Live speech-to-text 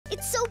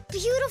It's so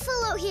beautiful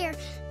out here.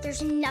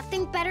 There's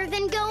nothing better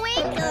than going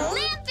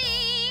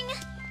glamping.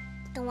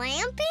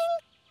 Glamping?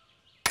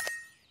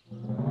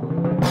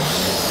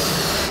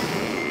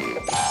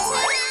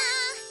 Ta-da!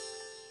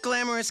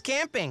 Glamorous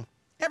camping.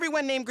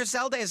 Everyone named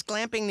Griselda is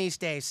glamping these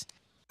days.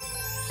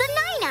 The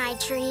Nine-Eye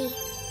Tree.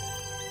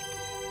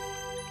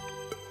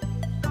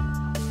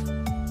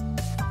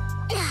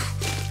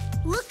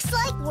 Looks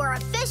like we're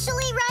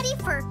officially ready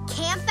for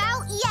Camp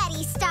Out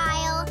Yeti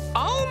style.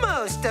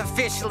 Almost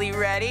officially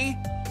ready.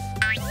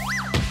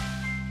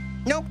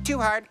 Nope, too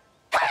hard.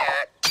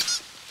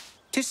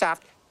 Too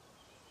soft.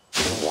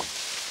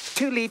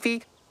 Too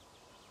leafy.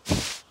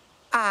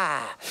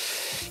 Ah,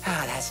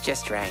 that's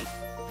just right.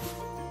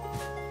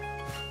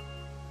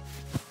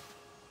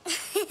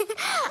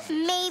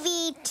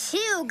 Maybe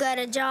too good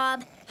a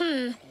job.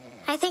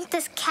 I think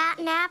this cat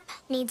nap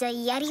needs a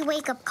Yeti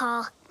wake-up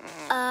call.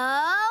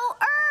 Oh,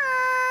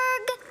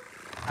 Erg!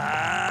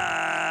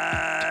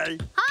 Hi!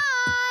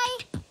 Hi!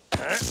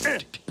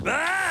 Bye!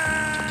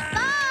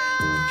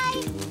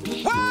 Bye!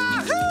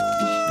 Wahoo!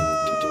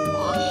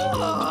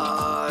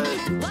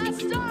 Last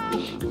stop,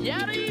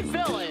 Yeti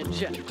Village.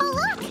 Oh,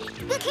 look!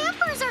 The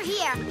campers are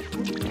here!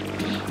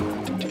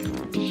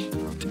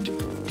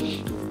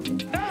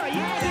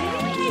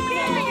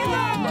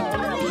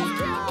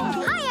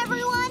 Hi,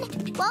 everyone!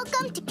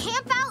 Welcome to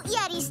Camp Out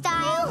Yeti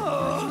Style.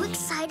 Are you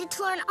excited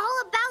to learn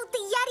all about the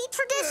Yeti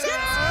traditions?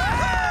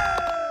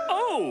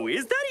 Oh,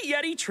 is that a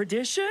Yeti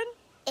tradition?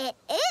 It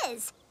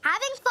is.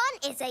 Having fun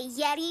is a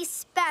Yeti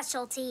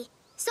specialty.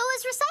 So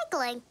is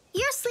recycling.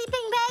 Your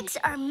sleeping bags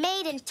are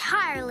made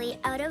entirely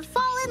out of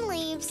fallen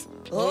leaves.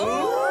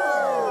 Ooh.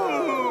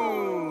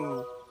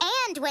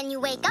 And when you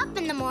wake up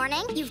in the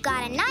morning, you've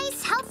got a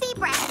nice, healthy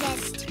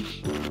breakfast.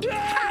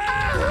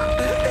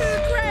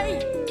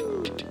 Great!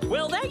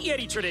 Well, that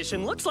Yeti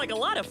tradition looks like a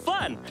lot of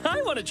fun.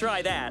 I want to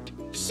try that.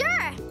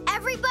 Sure.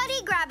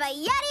 Everybody grab a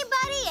Yeti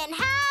buddy and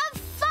have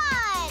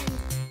fun.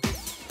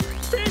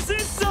 This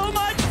is so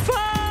much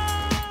fun!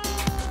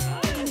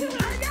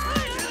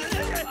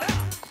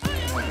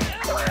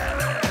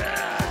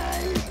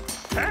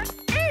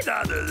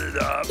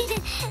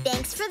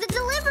 Thanks for the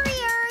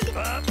delivery, Erg.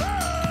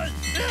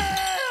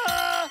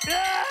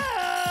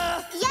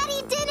 Yeti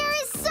dinner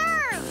is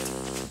served.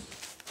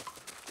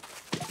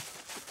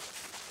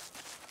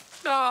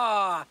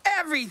 Oh,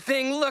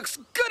 everything looks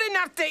good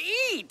enough to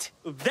eat.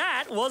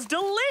 That was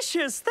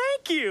delicious,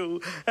 thank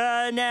you.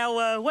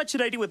 Now, what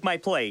should I do with my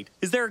plate?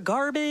 Is there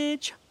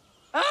garbage?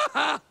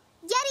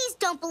 Yetis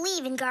don't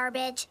believe in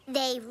garbage.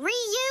 They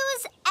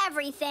reuse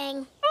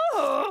everything.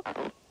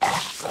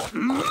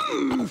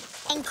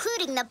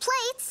 Including the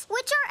plates,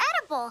 which are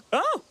edible.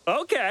 Oh,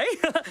 okay.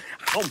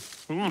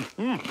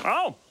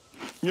 Oh,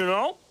 you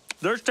know,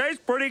 this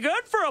tastes pretty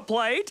good for a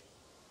plate.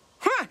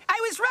 Huh, I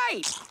was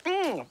right.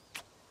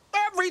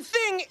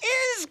 Everything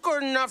is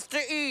good enough to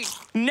eat.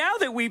 Now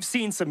that we've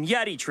seen some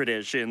Yeti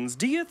traditions,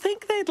 do you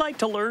think they'd like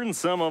to learn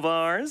some of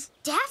ours?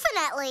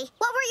 Definitely.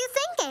 What were you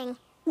thinking?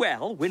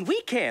 Well, when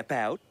we camp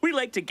out, we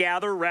like to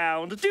gather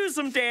around, do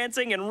some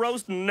dancing, and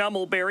roast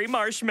numbleberry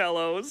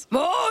marshmallows.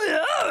 Oh,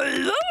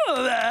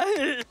 yeah,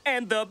 that.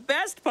 And the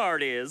best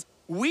part is,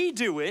 we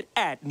do it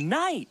at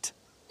night.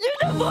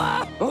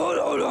 Oh,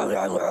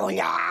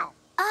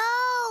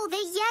 the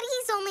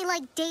Yetis only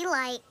like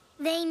daylight.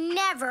 They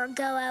never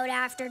go out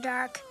after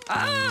dark.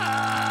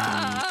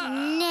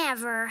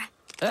 Never.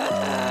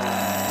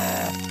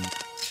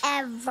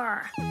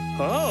 Ever.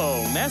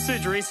 Oh,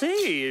 message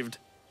received.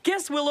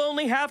 Guess we'll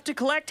only have to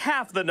collect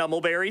half the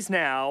numbleberries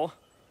now.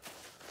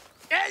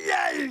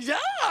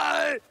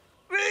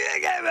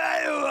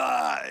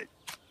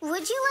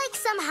 Would you like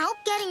some help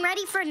getting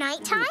ready for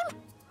nighttime?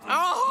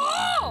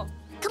 Oh!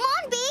 Come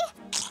on, Bee.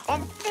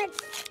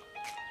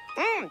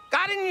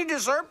 Got any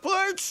dessert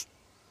plates?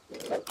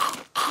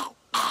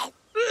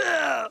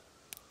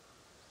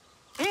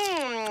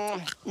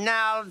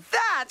 Now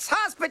that's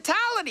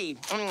hospitality.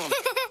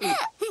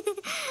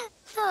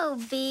 Oh,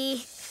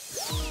 Bee.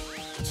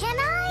 Can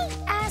I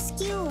ask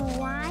you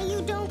why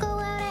you don't go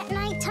out at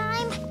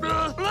nighttime?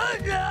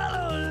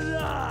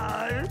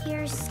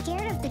 You're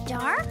scared of the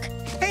dark?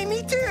 Hey,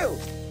 me too.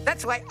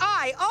 That's why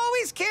I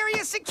always carry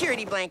a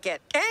security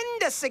blanket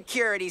and a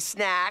security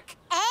snack.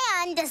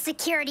 And a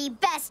security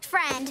best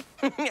friend.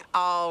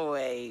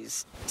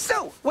 Always.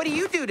 So, what do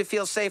you do to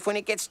feel safe when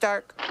it gets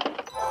dark?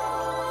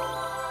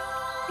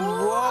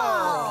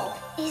 Whoa!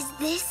 Is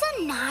this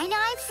a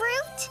nine-eye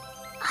fruit?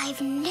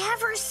 I've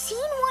never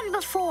seen one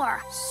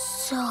before.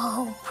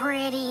 So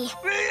pretty.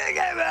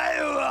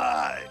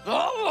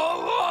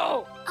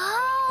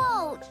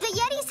 Oh, the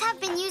Yetis have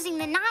been using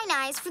the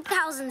nine-eyes for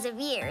thousands of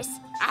years.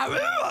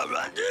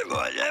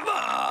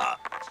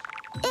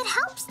 It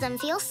helps them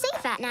feel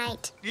safe at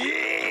night.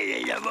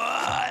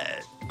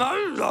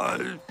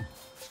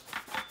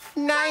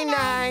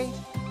 Nine-eye.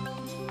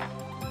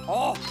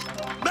 Oh.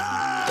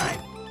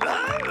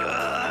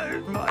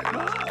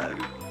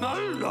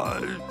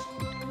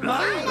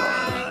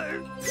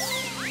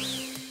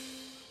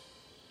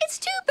 It's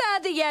too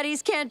bad the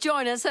Yetis can't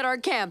join us at our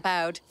camp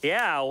out.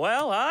 Yeah,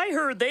 well, I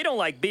heard they don't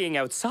like being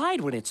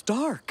outside when it's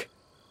dark.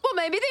 Well,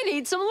 maybe they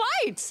need some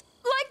lights,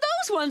 like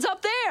those ones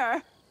up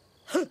there.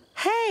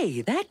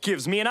 Hey, that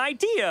gives me an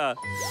idea.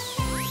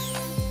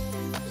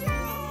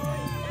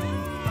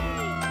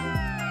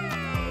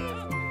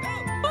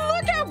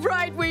 Look how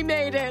bright we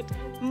made it.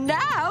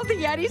 Now the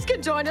Yetis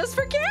can join us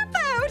for camp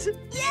out. Yay!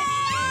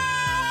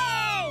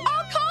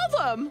 I'll call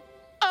them.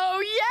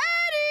 Oh,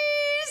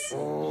 Yetis!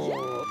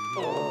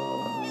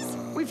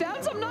 We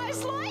found some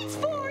nice lights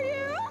for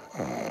you.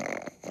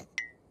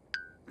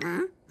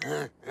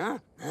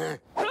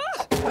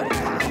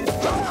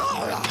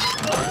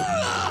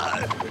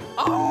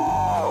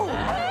 Oh,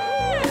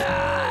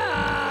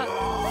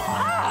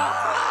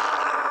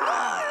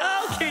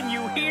 can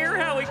you hear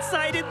how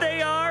excited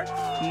they are?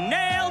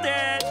 Nailed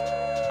it!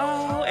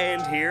 Oh,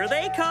 and here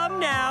they come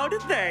now to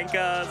thank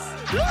us.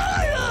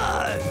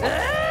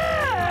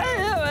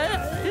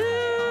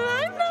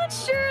 I'm not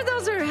sure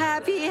those are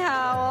happy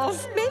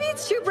howls. Maybe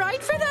it's too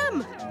bright for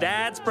them.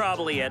 That's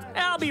probably it.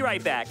 I'll be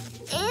right back.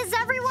 Is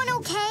everyone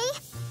okay?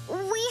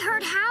 We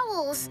heard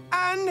howls.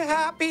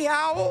 Unhappy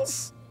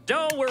owls.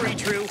 Don't worry,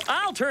 True.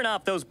 I'll turn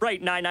off those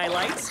bright nine-eye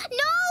lights.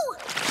 No!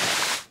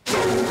 The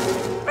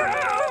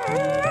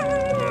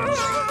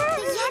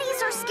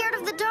Yetis are scared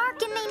of the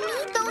dark and they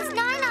need those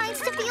nine-eyes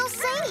to feel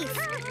safe.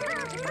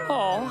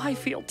 Oh, I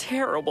feel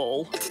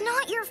terrible. It's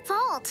not your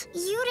fault.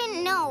 You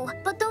didn't know,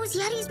 but those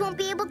Yetis won't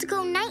be able to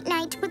go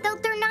night-night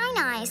without their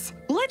nine-eyes.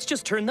 Let's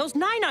just turn those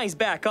nine-eyes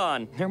back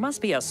on. There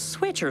must be a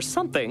switch or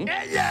something.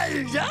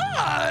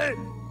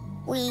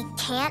 We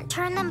can't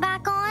turn them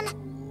back on?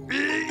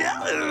 We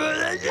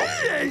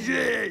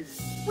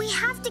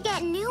have to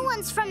get new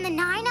ones from the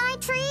nine-eye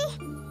tree?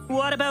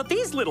 What about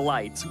these little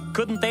lights?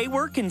 Couldn't they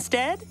work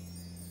instead?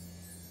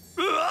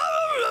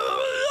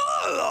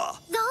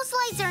 Those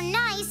lights are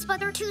nice, but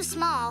they're too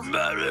small.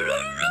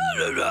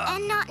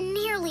 And not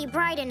nearly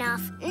bright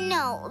enough.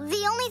 No,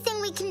 the only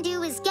thing we can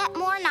do is get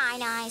more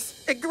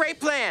nine-eyes. A great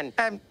plan.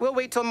 We'll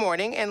wait till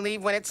morning and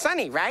leave when it's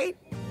sunny, right?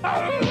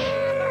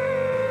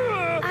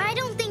 I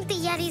don't think the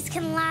Yetis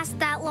can last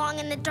that long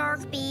in the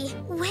dark, Bee.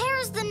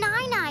 Where's the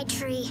nine-eye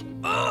tree?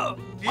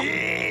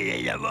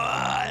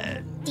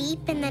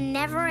 Deep in the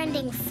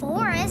never-ending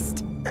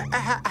forest.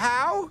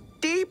 How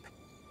deep?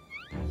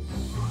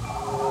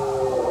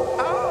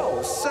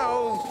 Oh,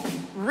 so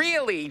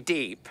really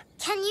deep.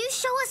 Can you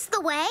show us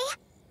the way?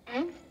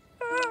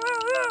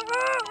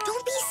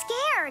 Don't be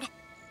scared.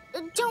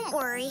 Don't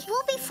worry,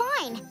 we'll be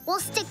fine. We'll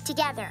stick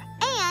together.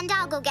 And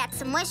I'll go get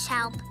some wish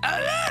help.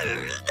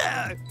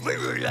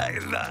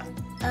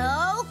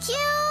 Oh,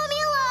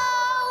 Cumulo!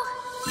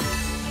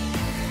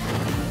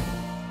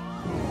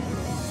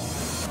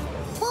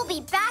 We'll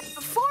be back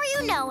before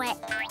you know it.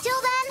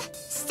 Till then,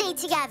 stay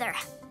together.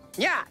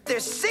 Yeah,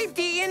 there's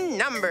safety in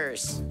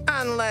numbers.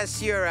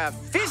 Unless you're a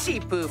fishy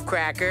poof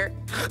cracker.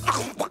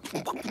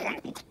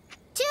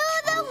 To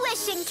the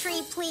wishing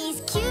tree,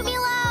 please,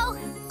 Cumulo.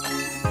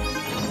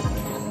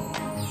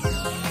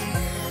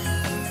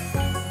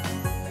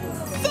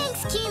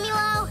 Thanks,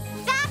 Cumulo.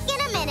 Back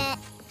in a minute.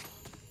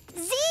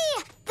 Z,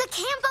 the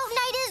camp out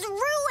night is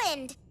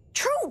ruined.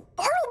 True,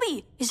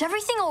 Bartleby, is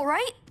everything all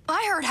right?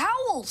 I heard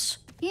howls.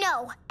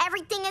 No,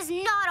 everything is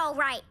not all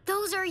right.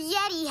 Those are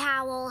Yeti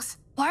howls.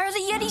 Why are the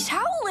Yetis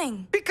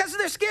howling? Because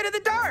they're scared of the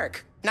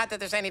dark. Not that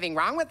there's anything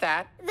wrong with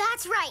that.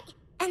 That's right.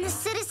 And the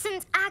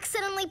citizens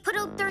accidentally put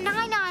out their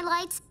nine-eye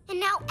lights, and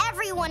now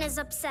everyone is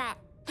upset.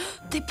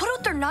 They put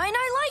out their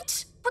nine-eye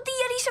lights? But the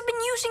Yetis have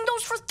been using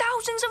those for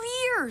thousands of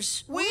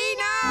years. We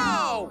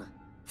know!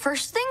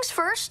 First things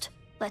first,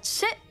 let's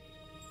sit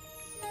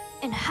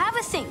and have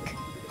a think.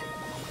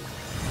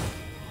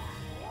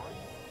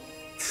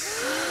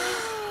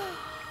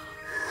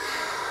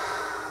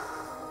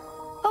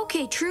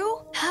 Okay,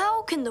 True,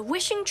 how can the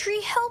wishing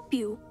tree help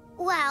you?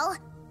 Well,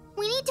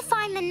 we need to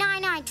find the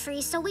nine-eye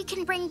tree so we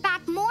can bring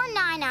back more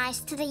nine-eyes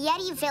to the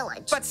Yeti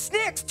village. But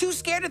Snick's too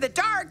scared of the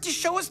dark to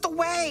show us the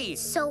way.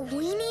 So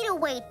we need a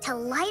way to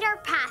light our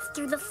path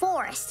through the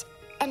forest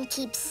and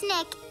keep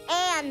Snick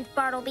and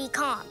Bartleby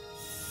calm.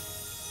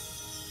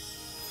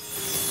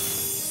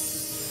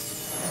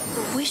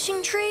 The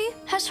wishing tree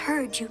has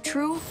heard you,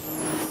 True.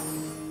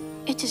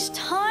 It is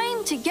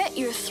time to get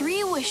your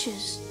 3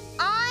 wishes.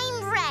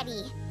 I'm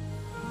ready.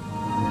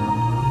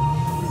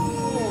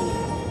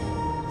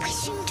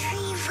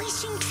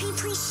 Wishing tree,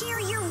 please share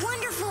your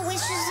wonderful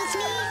wishes with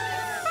me.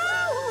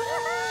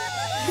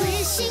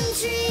 Wishing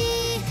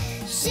tree,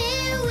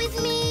 share with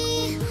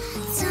me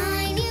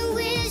tiny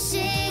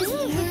wishes.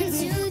 1,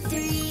 2,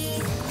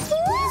 3.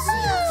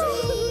 Wishing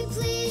tree,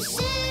 please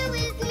share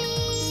with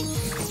me.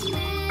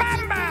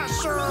 Magic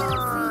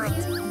for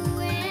you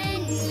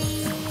and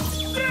me.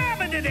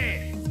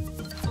 Magic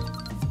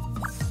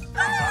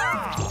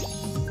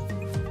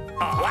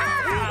power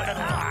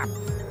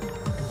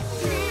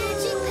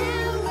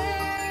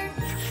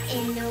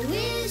in the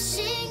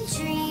wishing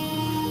tree.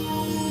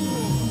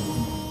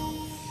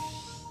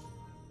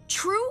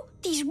 True,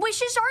 these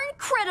wishes are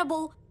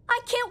incredible. I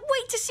can't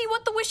wait to see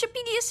what the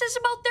Wishipedia says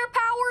about their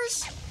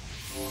powers?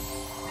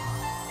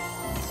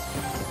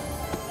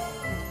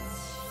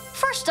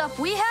 First up,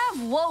 we have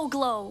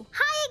Woglow.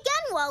 Hi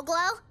again,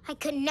 Woglow. I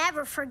could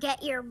never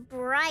forget your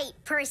bright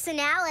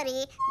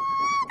personality.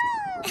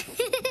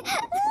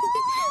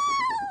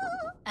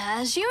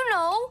 As you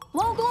know,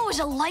 Woglow is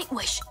a light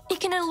wish. It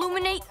can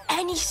illuminate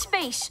any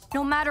space,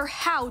 no matter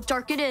how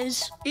dark it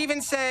is.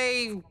 Even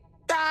say,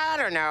 I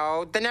don't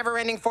know, the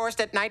never-ending forest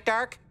at night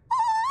dark?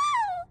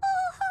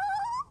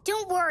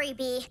 Don't worry,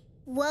 Bee.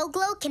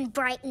 Woglow can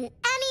brighten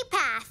any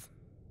path.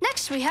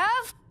 Next, we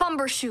have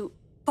Bumbershoot.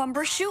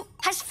 Bumbershoot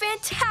has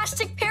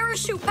fantastic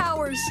parachute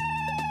powers.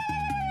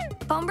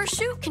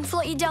 Bumbershoot can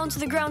float you down to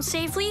the ground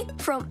safely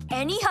from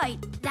any height.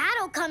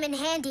 That'll come in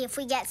handy if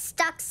we get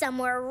stuck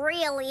somewhere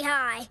really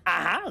high.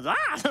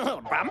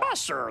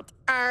 Bumbershoot.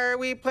 Are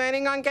we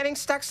planning on getting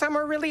stuck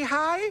somewhere really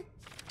high?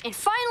 And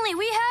finally,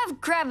 we have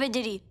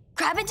Gravidity.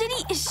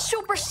 Gravidity is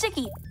super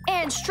sticky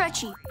and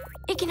stretchy.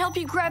 It can help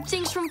you grab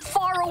things from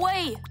far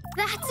away.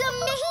 That's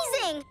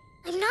amazing!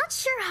 I'm not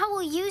sure how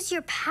we'll use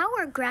your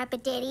power,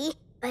 Gravidity,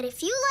 but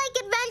if you like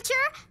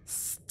adventure,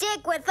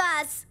 stick with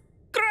us.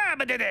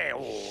 Gravidity.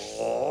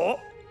 Oh.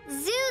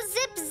 Zoo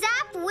Zip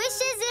Zap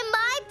wishes in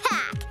my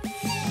pack.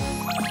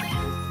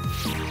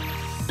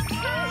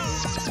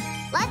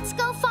 Let's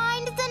go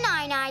find the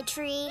Nine-Eye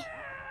Tree.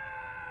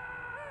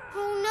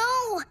 Oh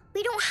no,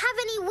 we don't have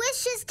any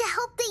wishes to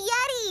help the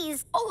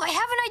Yetis. Oh, I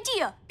have an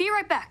idea. Be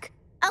right back.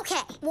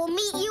 Okay, we'll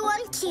meet you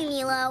on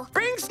Cumulo.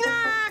 Bring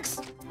snacks!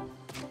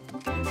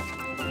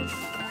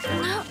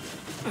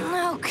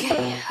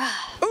 Okay.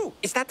 Ooh,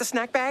 is that the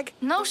snack bag?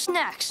 No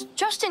snacks,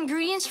 just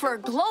ingredients for a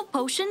glow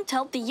potion to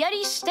help the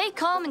Yetis stay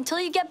calm until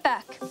you get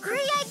back.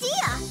 Great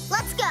idea.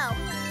 Let's go.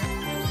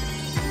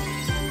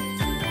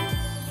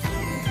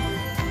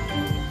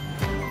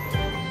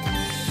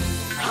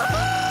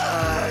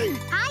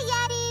 Hi,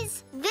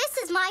 Yetis. This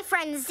is my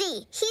friend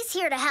Z. He's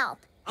here to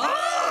help.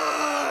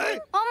 Hello.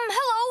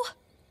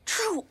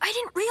 True, I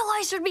didn't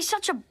realize there'd be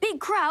such a big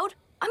crowd.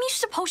 I'm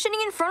used to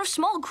potioning in front of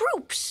small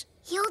groups.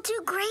 You'll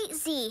do great,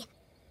 Z.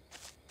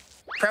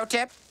 Pro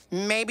tip,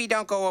 maybe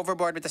don't go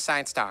overboard with the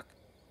science talk.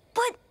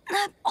 But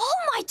all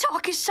my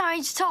talk is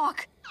science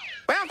talk.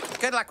 Well,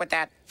 good luck with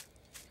that.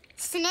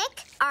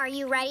 Snick, are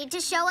you ready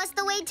to show us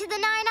the way to the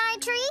Nine-Eye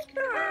Tree?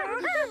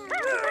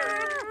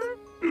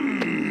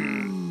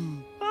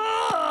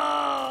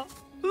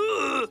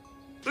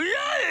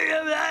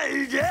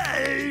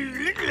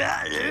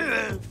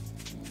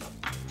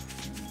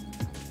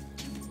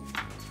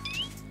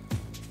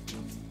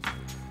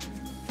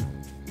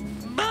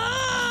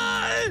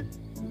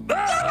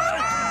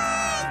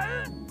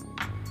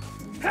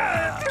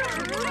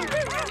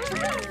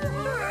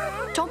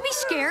 Don't be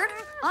scared.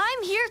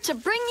 I'm here to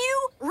bring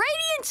you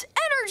radiant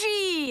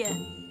energy.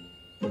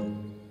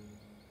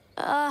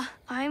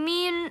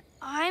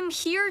 I'm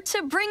here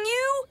to bring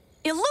you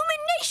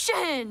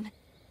illumination.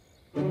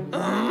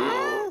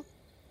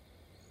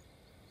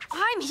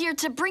 I'm here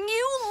to bring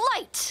you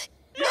light.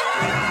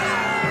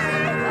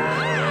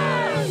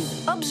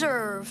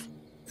 Observe.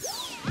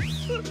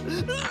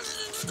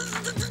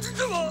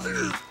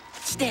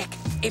 Stick,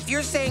 if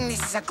you're saying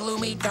this is a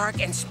gloomy, dark,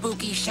 and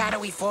spooky,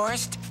 shadowy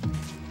forest,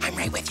 I'm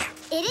right with you.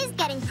 It is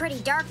getting pretty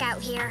dark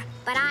out here,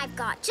 but I've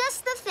got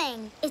just the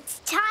thing. It's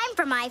time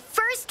for my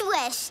first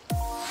wish.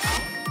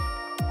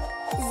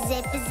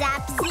 Zip,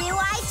 zap, zoo,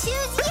 I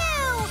choose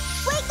you!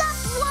 Wake up,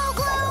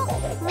 Woglow!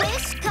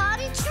 Wish come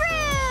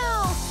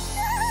true!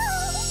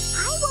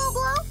 Hi,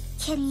 Woglow.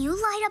 Can you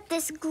light up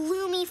this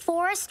gloomy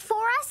forest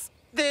for us?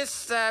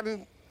 This,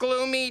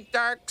 gloomy,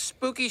 dark,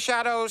 spooky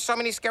shadow, so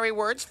many scary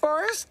words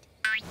forest?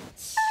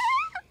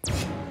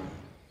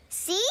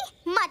 See?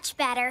 Much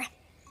better.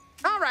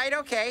 All right,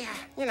 okay.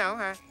 You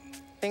know,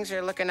 things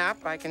are looking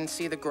up. I can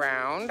see the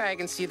ground. I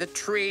can see the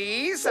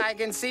trees. I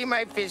can see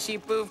my fishy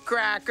poof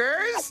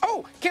crackers.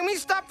 Oh, can we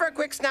stop for a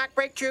quick snack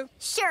break, True?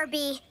 Sure,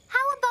 Bee.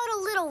 How about a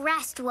little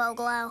rest,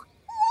 Woglow?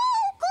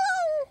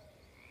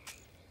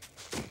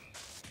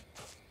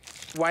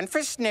 One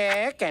for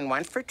Snick, and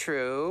one for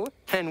True,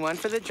 and one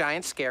for the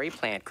giant scary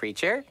plant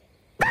creature.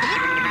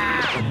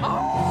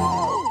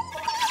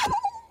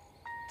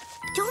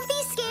 Don't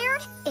be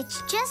scared.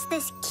 It's just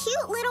this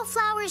cute little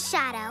flower's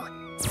shadow.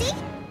 See?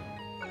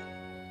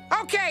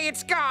 Okay,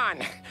 it's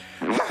gone.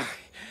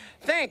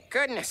 Thank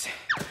goodness.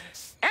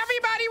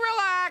 Everybody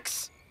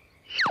relax.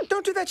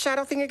 Don't do that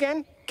shadow thing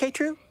again, okay,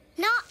 True?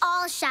 Not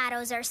all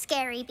shadows are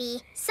scary,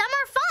 Bee. Some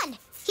are fun.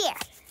 Here,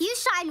 you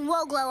shine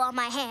Woglow on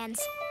my hands.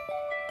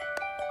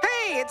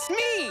 Hey, it's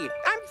me.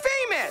 I'm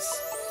famous.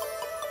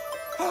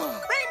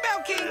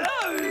 Rainbow King.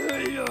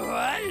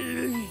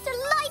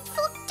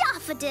 Delightful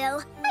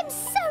daffodil. I'm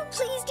so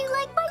pleased you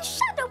like my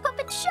shadow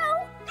puppet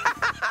show.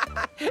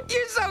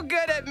 You're so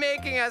good at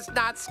making us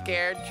not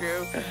scared,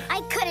 True.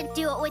 I couldn't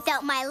do it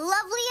without my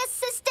lovely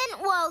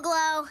assistant,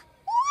 Woglow.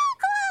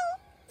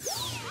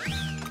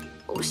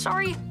 Oh,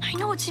 sorry. I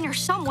know it's in here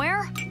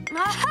somewhere.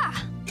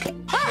 Aha!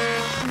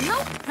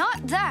 Nope,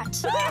 not that.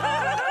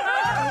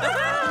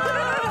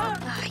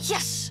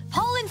 Yes,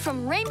 Polly pollen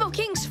from Rainbow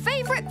King's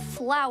favorite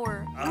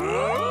flower.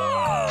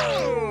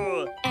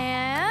 Oh!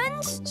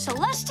 And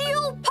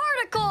celestial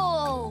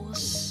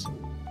particles.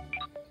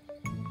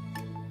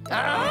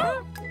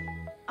 I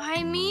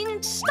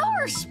mean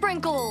star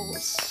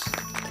sprinkles.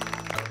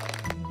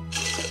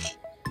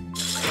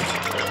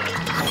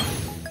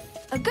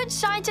 A good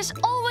scientist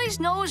always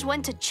knows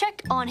when to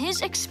check on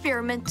his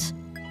experiment.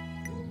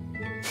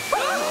 Thank you.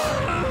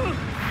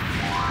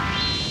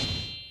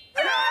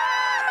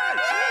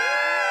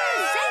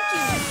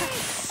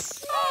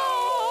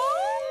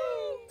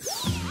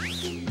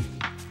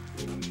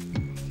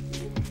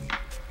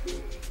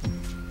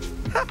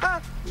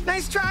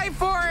 Nice try,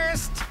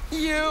 Forrest.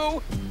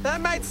 You.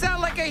 That might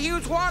sound like a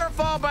huge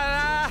waterfall, but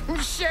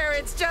I'm sure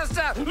it's just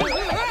a huge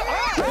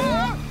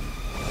waterfall.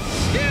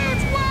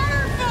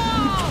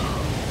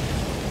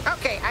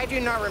 Okay, I do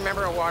not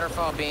remember a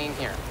waterfall being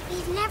here.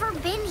 We've never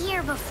been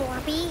here before,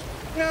 Bee.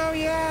 Oh,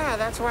 yeah,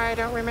 that's why I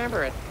don't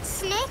remember it.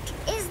 Snick,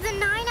 is the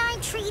nine-eye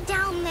tree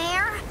down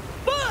there?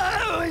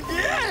 Oh,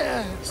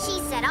 yeah! She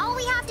said all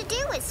we have to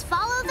do is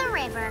follow the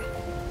river.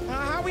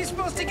 How are we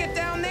supposed to get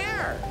down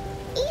there?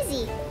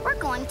 Easy. We're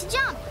going to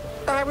jump.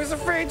 I was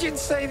afraid you'd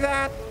say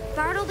that.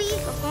 Bartleby,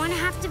 we're going to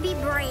have to be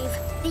brave.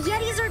 The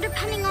Yetis are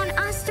depending on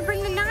us to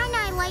bring the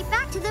nine-eye light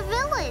back to the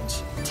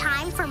village.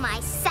 Time for my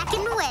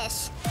second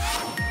wish.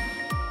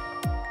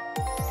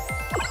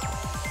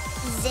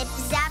 Zip,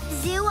 zap,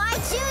 zoo, I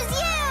choose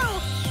you!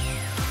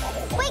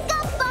 Wake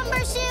up,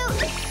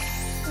 Bumbershoot!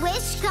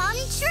 Wish come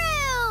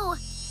true!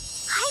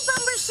 Hi,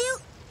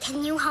 Bumbershoot.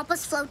 Can you help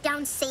us float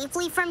down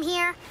safely from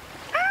here?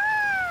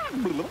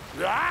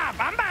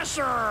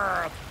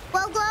 Bumbershoot!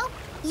 Well, Glow,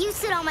 you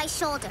sit on my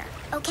shoulder,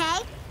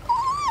 okay?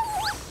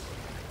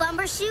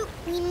 Bumbershoot,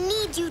 we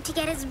need you to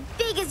get as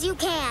big as you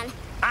can.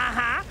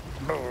 Uh-huh.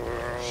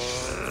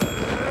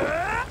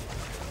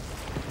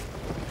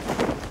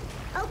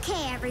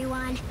 Okay,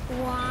 everyone.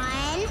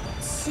 1,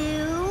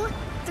 2,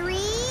 3,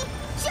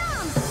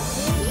 jump!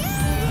 Yay!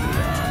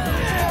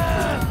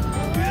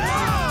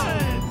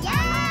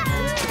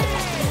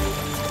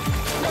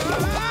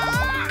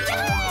 We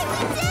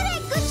did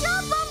it! Good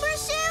job,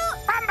 Bumbershoot!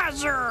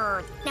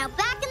 Bumbershoot! Now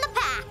back in the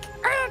pack.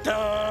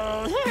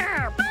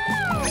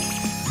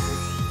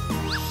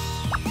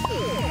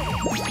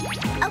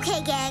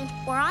 Okay, gang.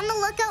 We're on the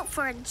lookout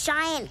for a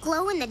giant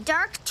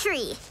glow-in-the-dark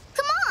tree.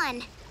 Come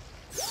on!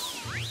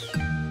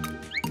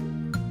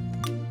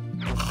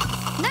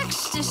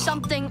 Next is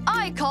something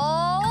I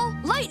call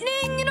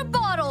lightning in a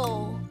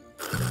bottle.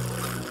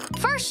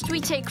 First, we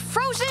take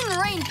frozen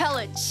rain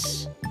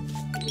pellets.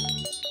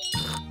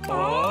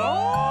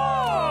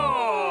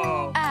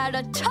 Oh! Add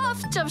a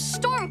tuft of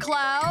storm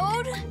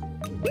cloud.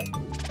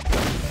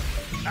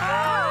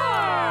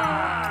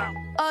 Ah!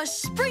 A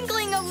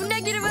sprinkling of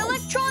negative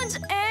electrons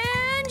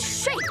and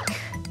shake.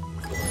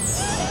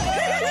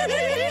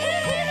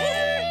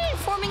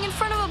 Forming in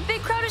front of a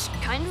big crowd is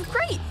kind of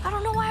great. I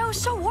don't know why I was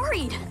so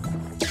worried.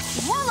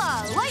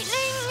 Voila!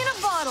 Lightning in a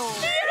bottle.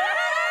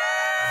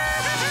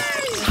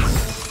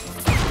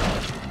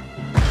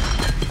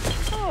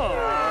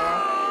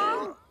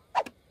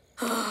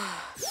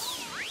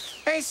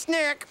 Hey,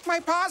 Snick, my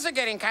paws are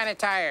getting kind of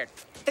tired.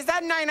 Is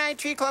that nine-eye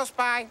tree close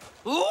by?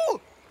 Ooh!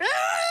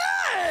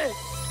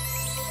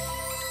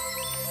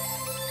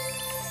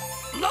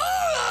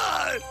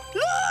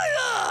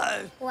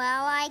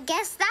 Well, I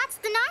guess that's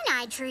the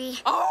nine-eye tree.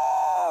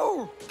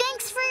 Oh!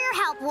 Thanks for your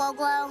help,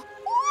 Woglow.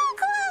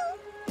 Woglow!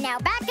 Now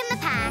back in the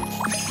pack.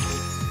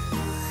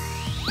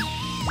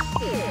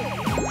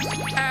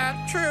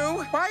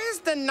 True. Why is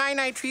the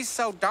nine-eye tree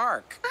so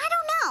dark? I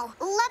don't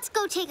know. Let's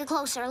go take a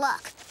closer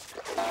look.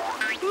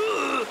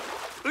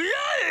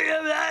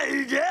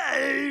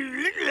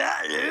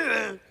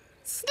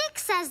 Snick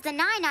says the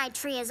nine-eye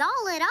tree is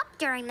all lit up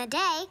during the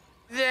day.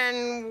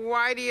 Then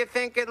why do you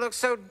think it looks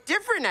so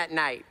different at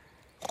night?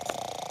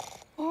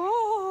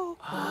 Oh.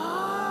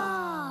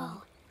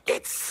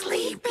 It's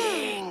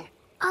sleeping.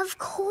 Of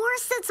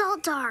course it's all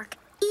dark.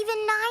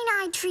 Even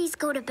nine-eye trees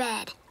go to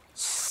bed.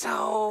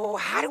 So,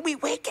 how do we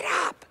wake it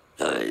up?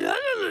 Nine.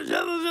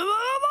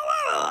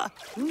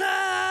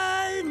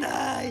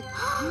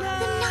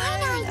 The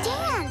nine-eye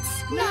dance.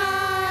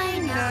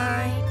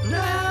 Nine-eye,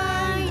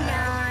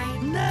 nine-eye,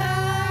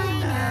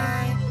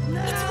 nine-eye.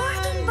 It's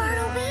working,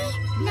 Bartleby.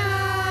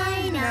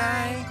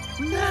 Nine-eye,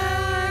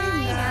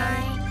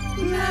 nine-eye,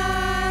 nine.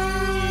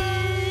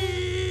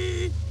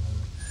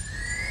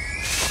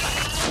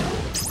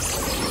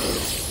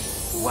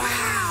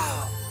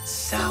 Wow,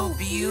 so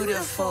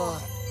beautiful.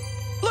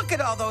 Look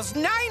at all those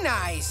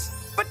nine-eyes.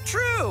 But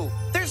true,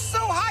 they're so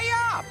high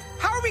up.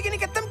 How are we gonna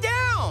get them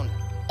down?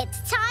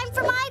 It's time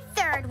for my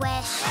third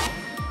wish.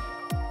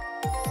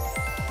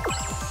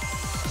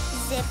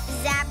 Zip,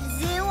 zap,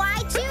 zoo,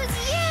 I choose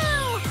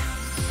you!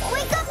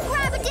 Wake up,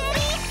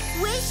 Grab-a-Diddy!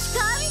 Wish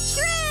come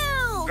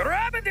true!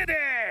 Grab-a-diddy!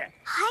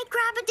 Hi,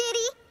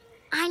 Grab-a-Diddy.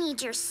 I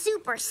need your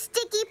super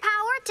sticky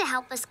power to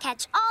help us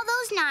catch all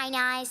those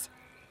nine-eyes.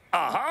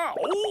 Uh-huh.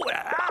 Oh,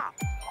 yeah.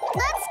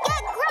 Let's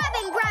get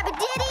grabbing,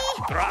 Grab-a-Diddy!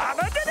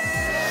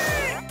 Grab-a-diddy!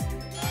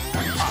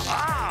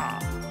 Uh-huh.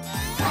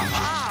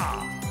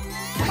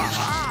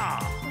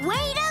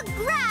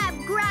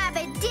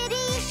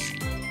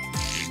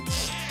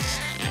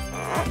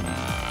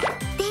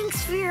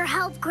 for your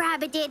help,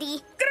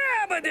 Grab-a-Diddy.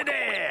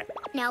 Grab-a-diddy!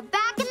 Now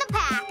back in the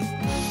pack.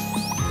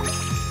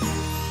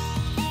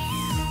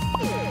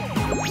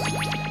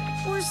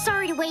 We're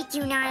sorry to wake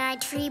you, Nine-Eye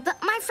Tree, but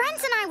my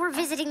friends and I were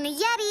visiting the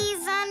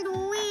Yetis, and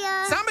we,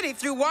 Somebody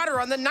threw water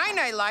on the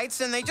Nine-Eye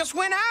lights, and they just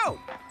went out.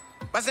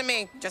 Wasn't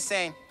me, just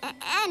saying.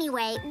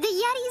 Anyway, the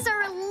Yetis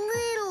are a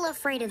little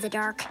afraid of the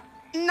dark.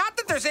 Not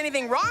that there's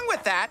anything wrong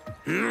with that.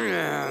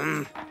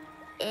 Is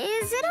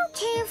it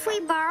okay if we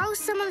borrow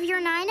some of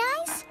your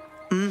Nine-Eyes?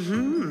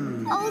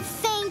 Oh,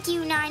 thank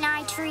you,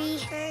 Nine-Eye Tree.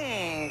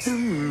 Thanks.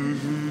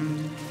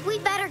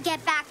 We'd better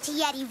get back to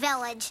Yeti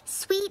Village.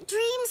 Sweet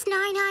dreams,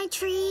 Nine-Eye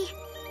Tree.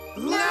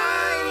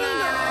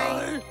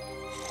 Nine-Eye.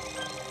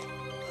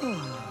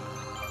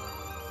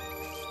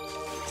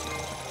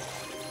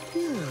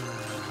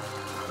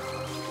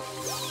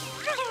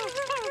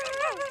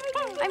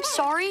 I'm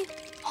sorry.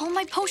 All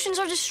my potions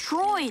are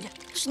destroyed.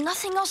 There's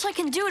nothing else I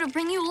can do to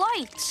bring you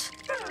lights.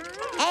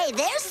 Hey,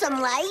 there's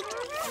some light.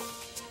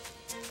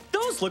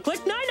 Those look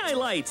like Nine-Eye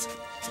lights.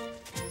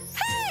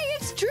 Hey,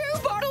 it's Drew,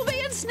 Bartleby,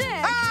 and Snick.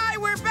 Hi,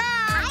 we're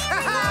back!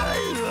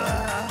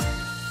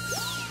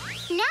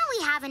 Now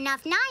we have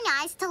enough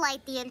Nine-Eyes to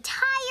light the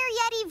entire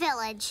Yeti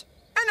Village.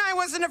 And I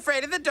wasn't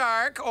afraid of the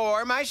dark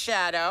or my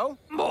shadow.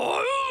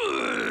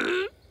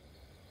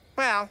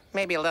 Well,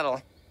 maybe a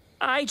little.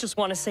 I just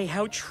want to say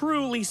how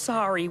truly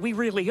sorry we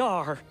really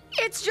are.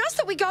 It's just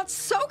that we got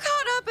so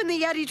caught up in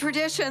the Yeti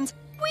traditions,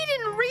 we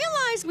didn't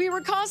realize we were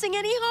causing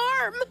any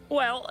harm.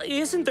 Well,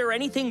 isn't there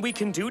anything we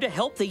can do to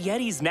help the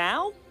Yetis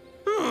now?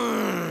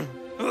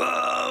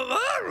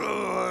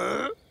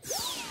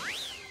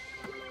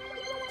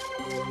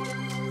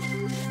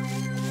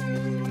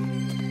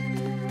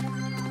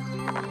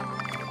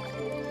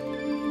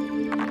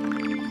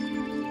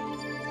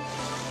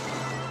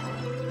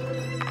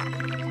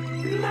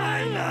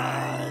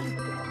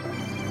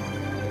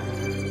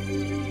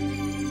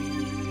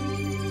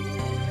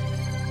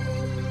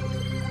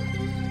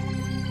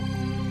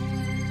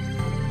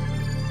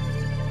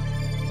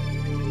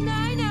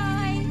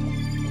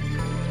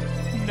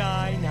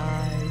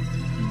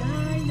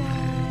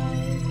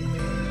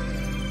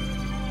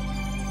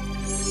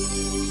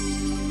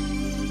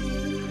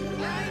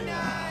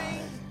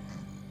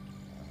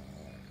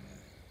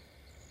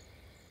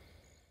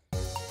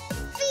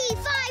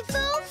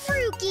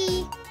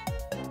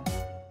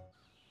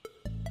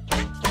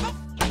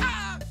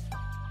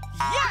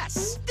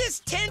 Yes! This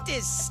tent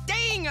is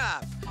staying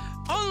up!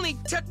 Only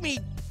took me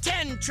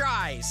 10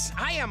 tries.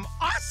 I am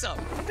awesome!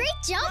 Great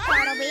job,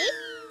 Bartleby.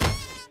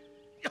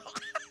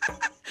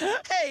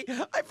 Hey,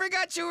 I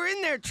forgot you were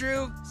in there,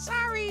 True.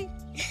 Sorry.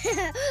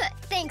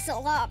 Thanks a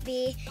lot,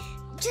 Bee.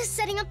 Just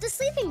setting up the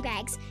sleeping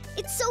bags.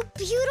 It's so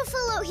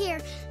beautiful out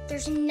here.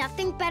 There's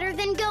nothing better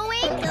than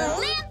going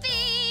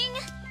glamping.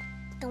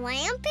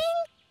 Glamping?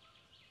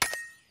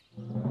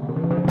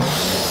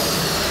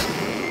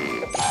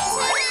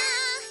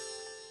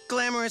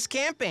 Glamorous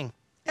camping.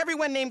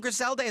 Everyone named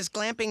Griselda is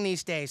glamping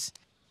these days.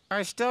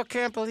 I still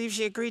can't believe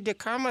she agreed to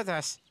come with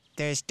us.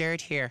 There's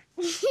dirt here.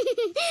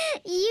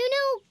 You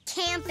know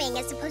camping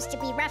is supposed to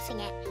be roughing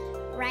it,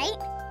 right?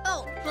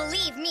 Oh,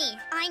 believe me,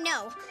 I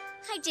know.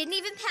 I didn't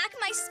even pack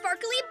my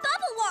sparkly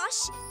bubble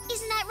wash.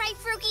 Isn't that right,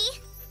 Frookie?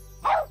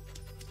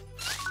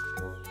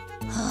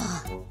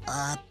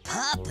 A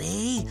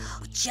puppy?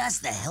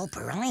 Just the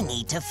helper I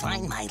need to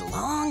find my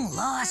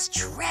long-lost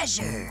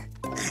treasure.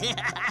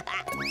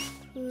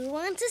 Who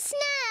wants a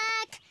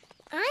snack?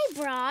 I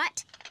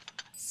brought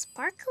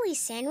sparkly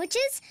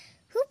sandwiches.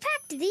 Who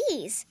packed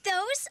these?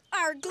 Those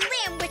are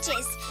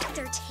glamwitches.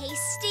 They're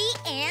tasty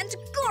and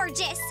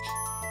gorgeous.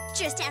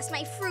 Just ask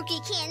my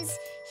Frookykins.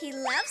 He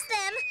loves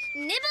them.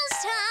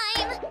 Nibbles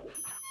time.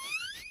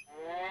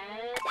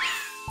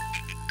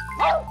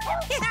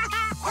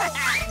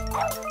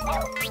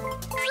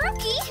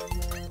 Frookie?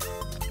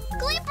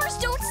 Glampers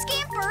don't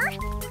scamper.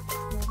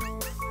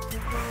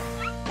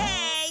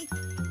 Hey!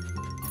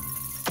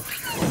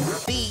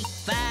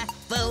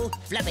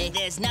 Fluffy,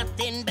 there's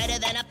nothing better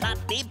than a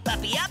puppy, a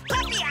puppy,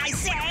 I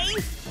say!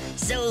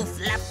 So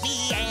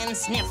fluffy and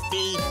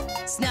sniffy,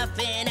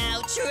 snuffing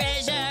out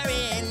treasure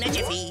in a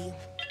jiffy.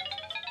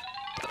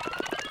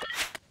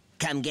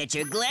 Come get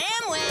your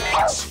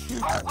glamwitch!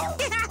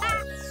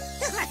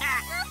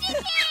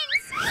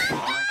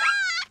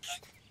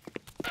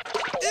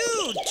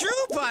 Ooh,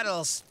 True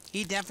Puddles!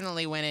 He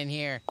definitely went in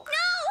here. No!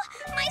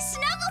 My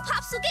Snuggle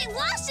Pops will get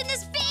lost in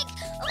this big,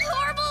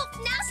 horrible,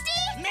 nasty...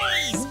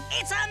 Maze!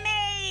 It's a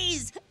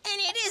maze! And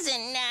it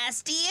isn't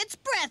nasty, it's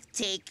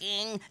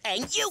breathtaking.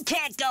 And you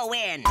can't go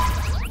in!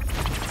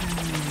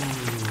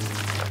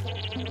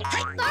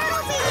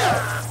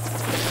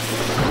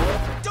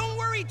 Don't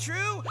worry,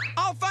 True.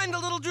 I'll find a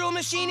little drill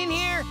machine in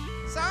here.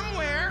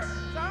 Somewhere.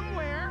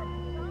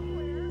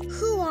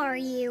 Who are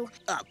you?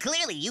 Oh,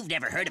 clearly you've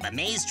never heard of a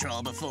maze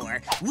troll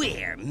before.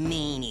 We're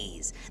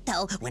meanies.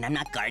 Though, when I'm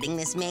not guarding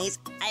this maze,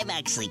 I'm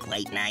actually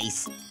quite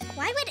nice.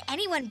 Why would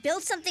anyone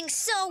build something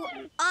so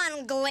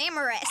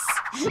unglamorous?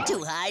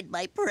 To hide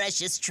my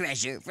precious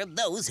treasure from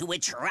those who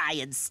would try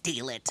and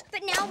steal it.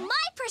 But now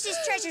my precious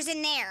treasure's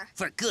in there.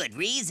 For good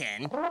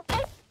reason.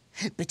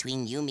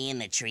 Between you, me,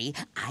 and the tree,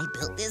 I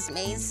built this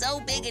maze so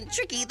big and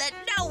tricky that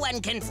no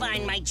one can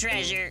find my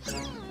treasure.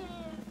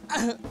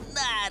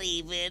 Not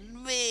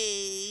even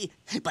me.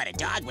 But a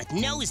dog with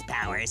nose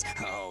powers,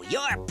 oh,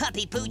 your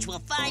puppy pooch will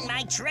find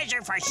my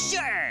treasure for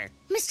sure.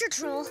 Mr.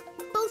 Troll,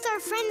 both our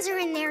friends are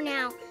in there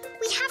now.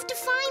 We have to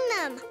find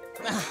them.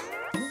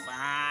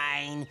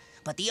 Fine.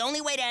 But the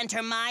only way to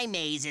enter my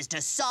maze is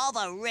to solve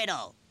a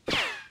riddle.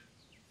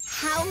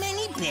 How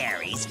many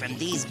berries from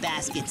these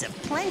baskets of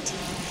plenty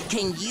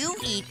can you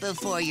eat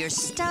before your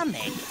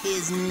stomach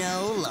is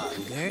no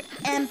longer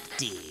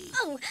empty?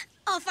 Oh,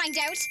 I'll find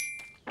out.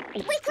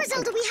 Wait,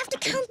 Griselda, we have to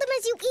count them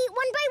as you eat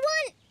one by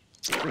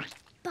one.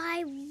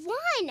 By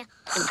one?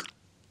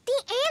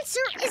 The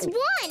answer is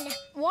one.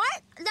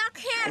 What? That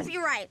can't be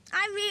right.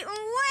 I've eaten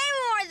way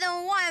more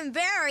than one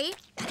berry.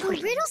 The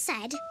riddle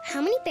said,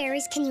 how many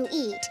berries can you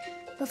eat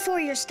before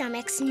your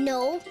stomach's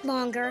no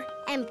longer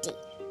empty?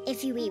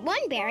 If you eat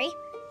one berry,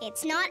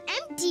 it's not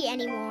empty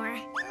anymore.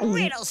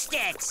 Riddle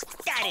sticks.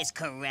 That is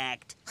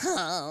correct.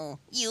 Oh,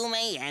 you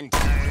may enter.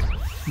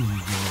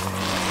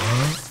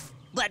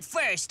 But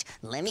first,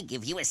 let me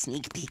give you a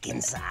sneak peek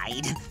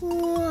inside.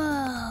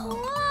 Whoa.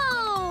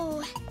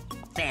 Whoa!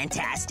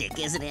 Fantastic,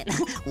 isn't it?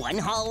 One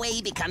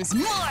hallway becomes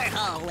more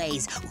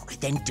hallways.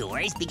 Then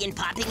doors begin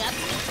popping up,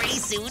 and pretty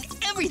soon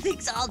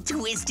everything's all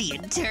twisty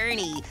and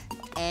turny.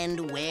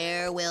 And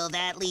where will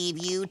that leave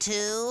you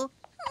to?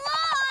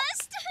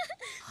 Lost!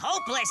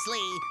 Hopelessly.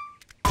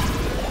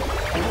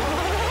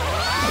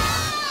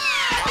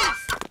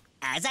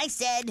 As I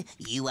said,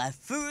 you are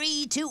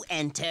free to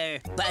enter,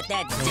 but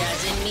that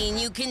doesn't mean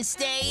you can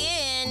stay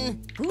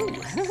in.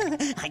 Ooh,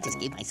 I just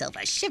gave myself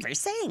a shiver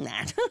saying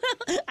that.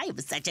 I am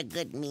such a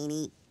good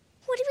meanie.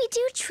 What do we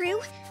do,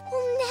 True?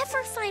 We'll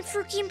never find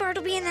Fruky and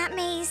Bartleby in that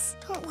maze.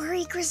 Don't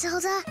worry,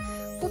 Griselda.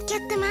 We'll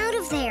get them out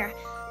of there.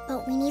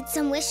 But we need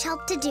some wish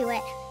help to do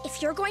it.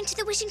 If you're going to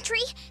the wishing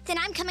tree, then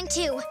I'm coming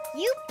too.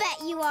 You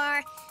bet you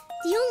are.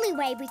 The only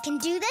way we can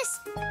do this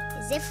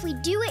is if we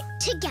do it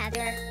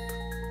together.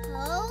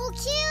 Oh,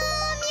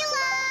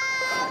 Cumulo!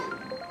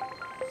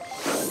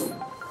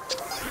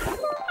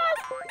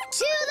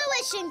 To the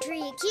wishing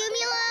tree,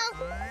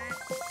 Cumulo!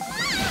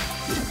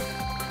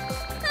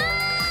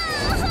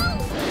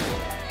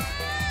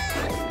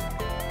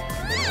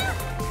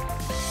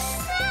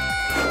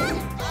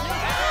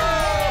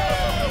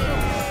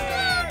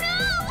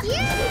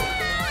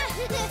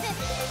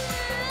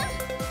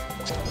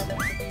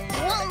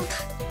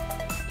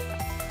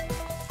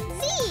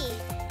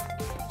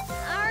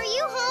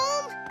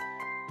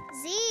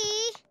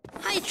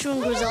 Hi, True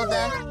and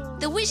Griselda.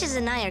 The Wishes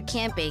and I are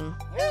camping.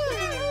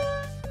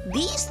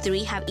 These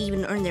three have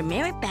even earned their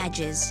merit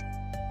badges.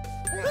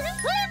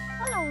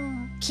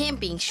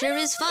 Camping sure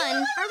is fun.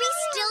 Are we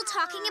still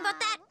talking about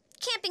that?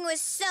 Camping was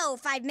so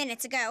 5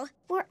 minutes ago.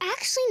 We're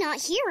actually not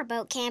here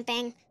about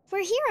camping.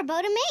 We're here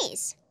about a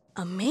maze.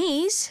 A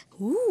maze?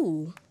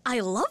 Ooh, I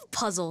love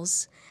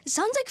puzzles. It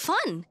sounds like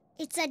fun.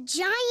 It's a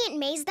giant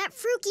maze that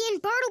Fruky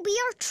and Bartleby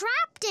are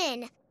trapped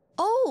in.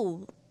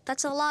 Oh,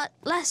 that's a lot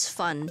less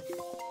fun.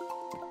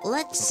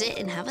 Let's sit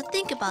and have a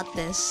think about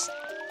this.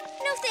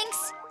 No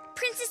thanks.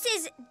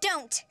 Princesses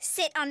don't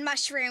sit on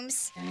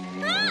mushrooms.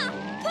 Ah!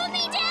 Put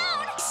me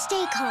down!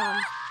 Stay calm.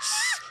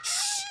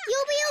 Shh.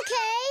 You'll be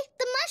okay.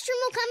 The mushroom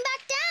will come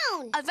back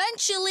down.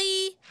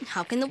 Eventually.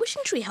 How can the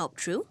wishing tree help,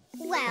 True?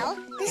 Well,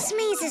 this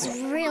maze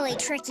is really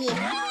tricky.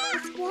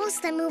 With walls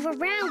that move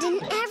around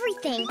and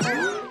everything.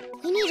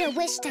 We need a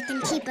wish that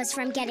can keep us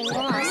from getting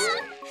lost.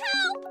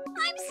 Help!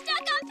 I'm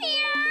stuck up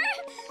here!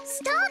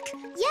 Stuck?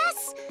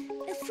 Yes!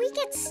 If we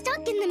get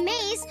stuck in the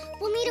maze,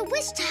 we'll need a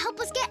wish to help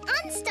us get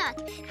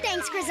unstuck.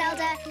 Thanks,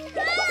 Griselda.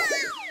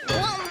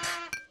 Whomp!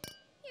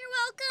 You're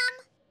welcome.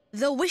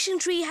 The wishing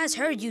tree has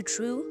heard you,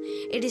 True.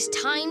 It is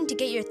time to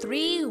get your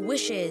 3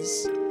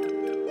 wishes.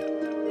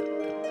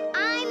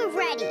 I'm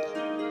ready.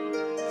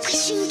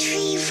 Wishing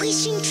tree,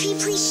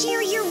 please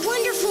share your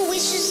wonderful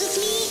wishes with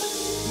me.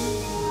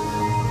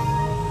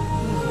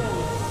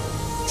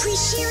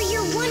 Please share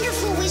your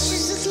wonderful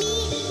wishes with me.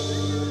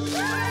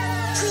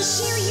 Please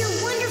share your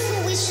wonderful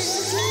wishes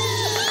with me.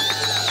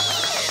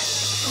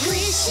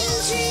 Wishing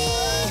tree,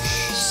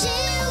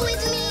 share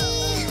with me.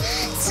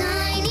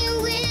 Tiny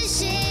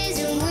wishes,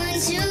 1,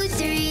 2,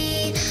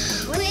 3.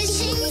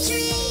 Wishing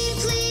tree,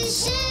 please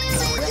share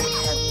with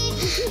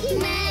me.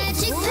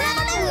 Magic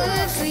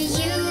power for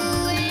you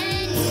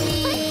and me.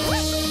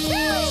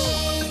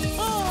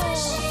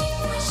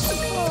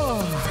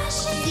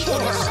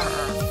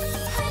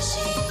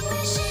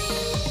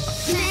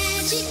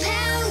 Magic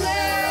power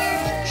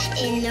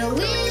in the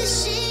wind.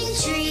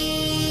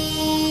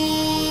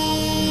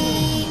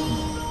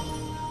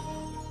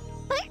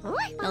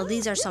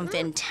 These are some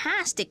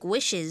fantastic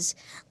wishes.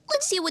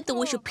 Let's see what the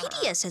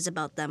Wishopedia says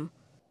about them.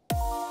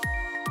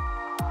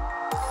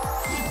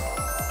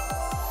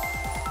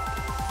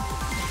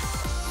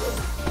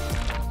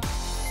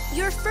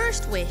 Your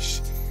first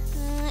wish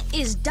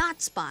is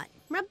dot spot.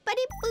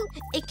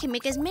 It can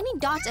make as many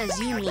dots as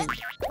you need.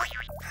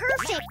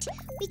 Perfect!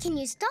 We can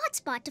use dot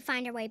spot to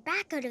find our way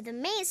back out of the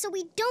maze so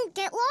we don't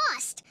get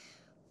lost.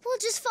 We'll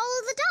just follow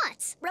the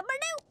dots.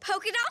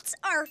 Polka dots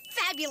are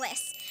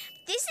fabulous.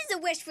 This is a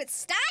wish with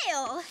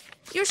style.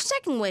 Your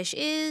second wish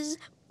is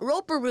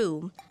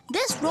rope-a-roo.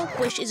 This rope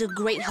wish is a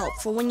great help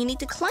for when you need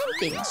to climb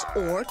things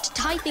or to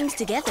tie things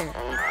together.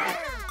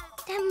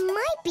 That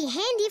might be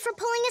handy for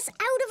pulling us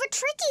out of a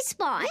tricky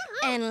spot.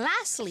 And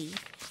lastly,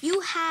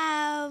 you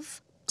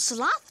have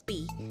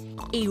Slothby,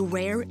 a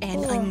rare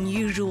and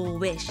unusual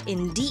wish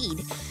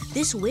indeed.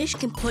 This wish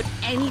can put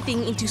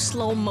anything into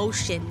slow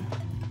motion.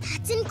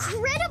 That's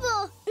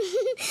incredible!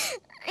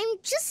 I'm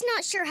just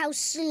not sure how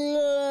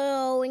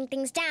slowing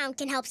things down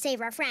can help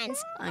save our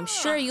friends. I'm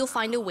sure you'll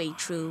find a way,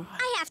 True.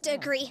 I have to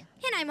agree,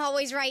 and I'm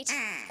always right.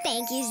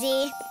 Thank you,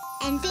 Z.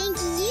 And thank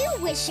you,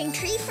 Wishing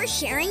Tree, for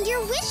sharing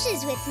your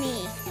wishes with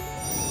me.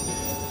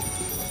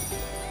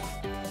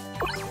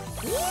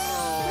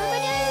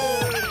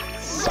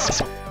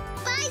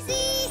 Bye,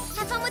 Z!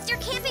 Have fun with your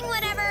camping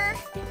whatever.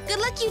 Good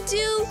luck, you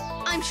two.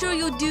 I'm sure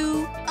you'll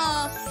do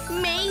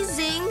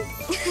amazing.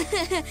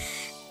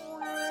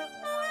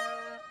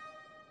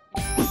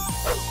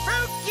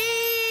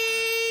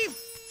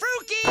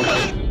 Fruki!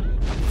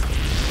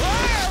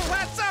 Whoa,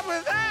 what's up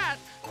with that?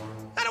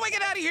 How do I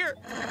get out of here?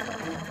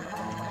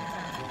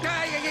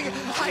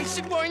 I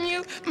should warn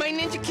you, my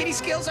Ninja Kitty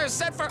skills are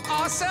set for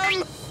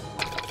awesome.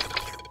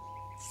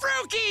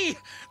 Fruki!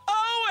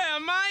 Oh,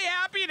 am I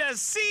happy to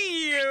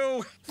see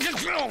you!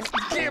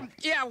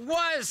 Yeah,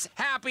 was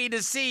happy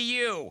to see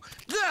you.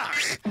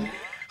 Ugh.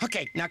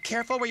 Okay, now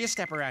careful where you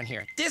step around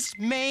here. This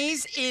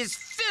maze is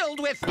filled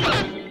with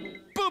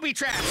booby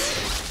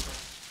traps.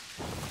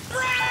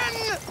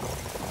 Run!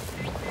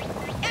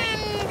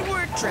 And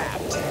we're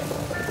trapped.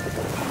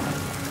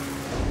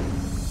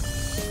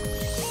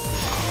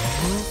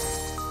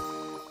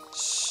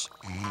 Shh.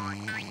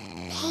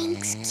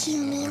 Thanks,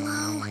 Cumilo.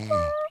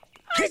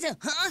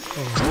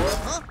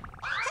 Huh?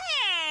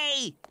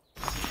 Hey!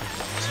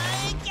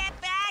 Get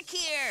back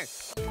here!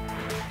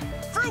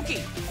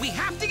 Fruki, we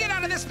have to get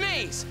out of this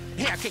maze.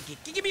 Here,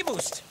 give me a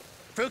boost.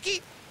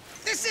 Fruki,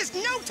 this is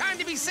no time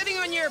to be sitting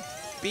on your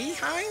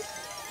behind.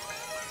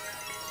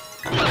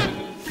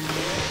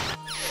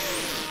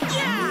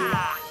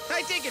 Yeah!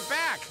 I take it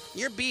back.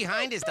 Your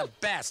behind is the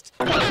best.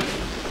 Wait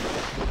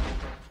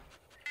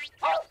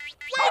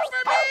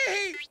for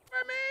me!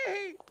 For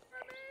me!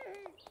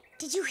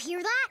 Did you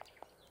hear that?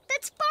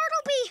 That's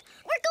Bartleby!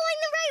 We're going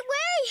the right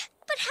way!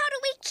 But how do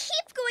we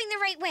keep going the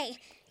right way?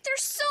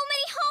 There's so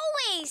many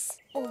hallways.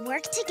 We'll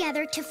work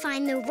together to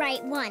find the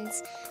right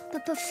ones.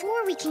 But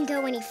before we can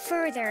go any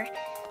further,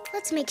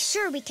 let's make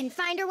sure we can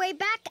find our way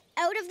back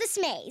out of this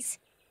maze.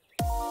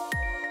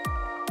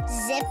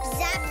 Zip,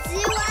 zap,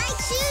 zoo, I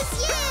choose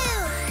you!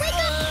 Wake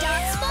up,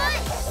 Dot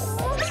Spot!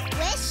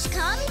 Wish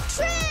come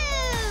true!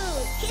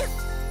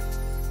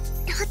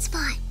 Dot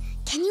Spot,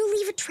 can you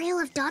leave a trail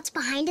of dots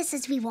behind us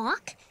as we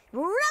walk?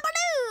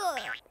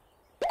 Rub-a-doo!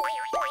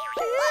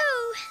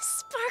 Ooh,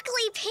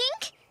 sparkly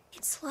pink.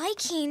 It's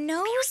like he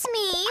knows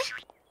me.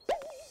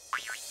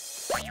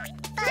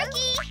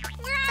 Fruki,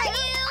 where are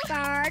you?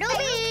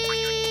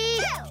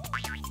 Bartleby!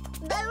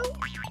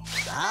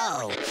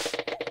 Oh,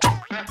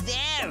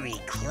 very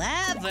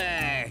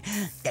clever.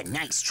 The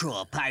nice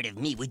troll part of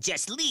me would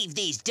just leave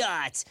these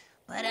dots.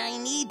 But I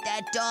need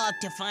that dog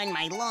to find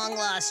my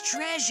long-lost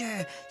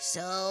treasure.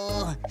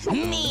 So,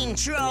 mean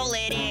troll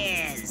it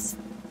is.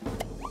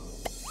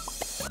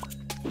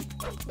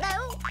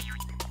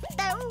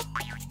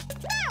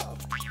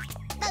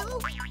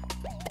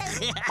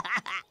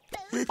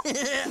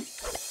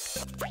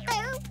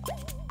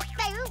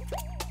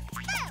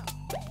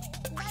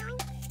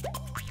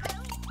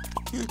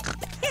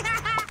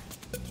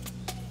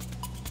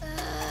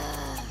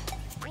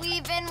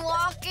 We've been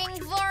walking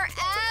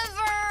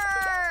forever.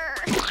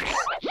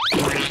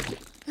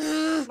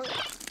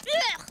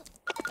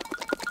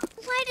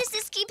 Why does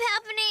this keep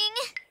happening?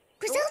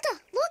 Griselda,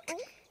 look!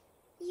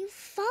 You've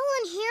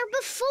fallen here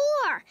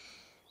before.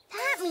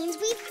 That means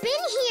we've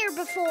been here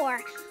before.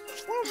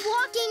 We're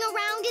walking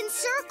around in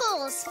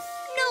circles.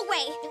 No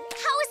way.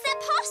 How is that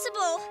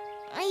possible?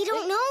 I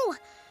don't know.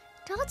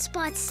 Dot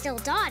Spot's still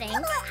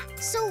dotting,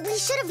 so we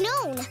should have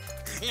known.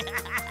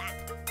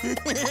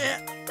 Unless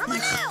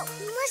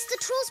the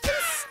troll's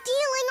been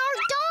stealing our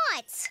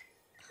dots.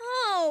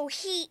 Oh,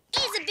 he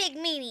is a big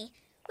meanie.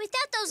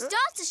 Without those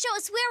dots to show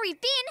us where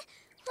we've been,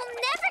 we'll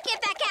never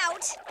get back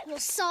out. We'll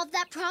solve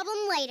that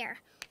problem later.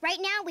 Right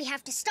now, we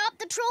have to stop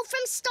the troll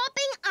from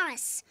stopping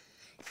us.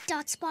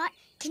 Dot Spot,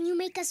 can you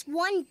make us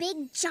one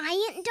big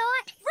giant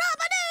dot?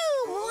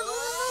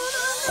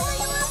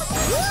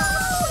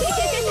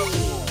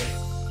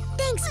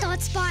 Thanks,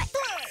 Dot Spot.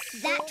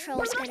 That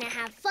troll's gonna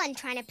have fun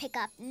trying to pick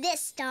up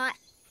this dot.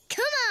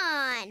 Come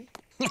on!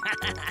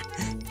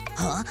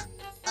 Huh?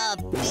 A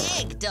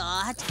big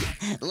dot?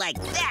 Like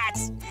that?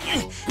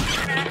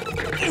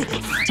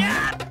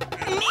 Stop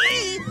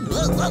me!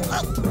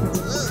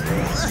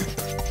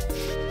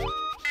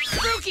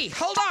 Fruki,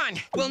 hold on.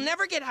 We'll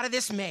never get out of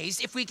this maze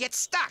if we get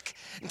stuck.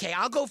 Okay,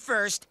 I'll go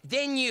first,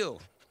 then you.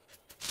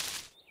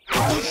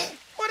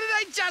 What did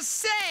I just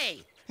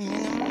say? No!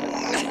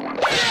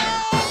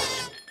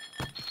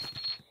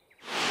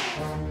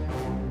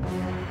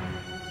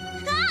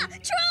 Ah!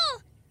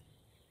 Troll!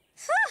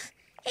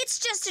 It's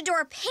just a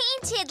door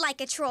painted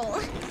like a troll.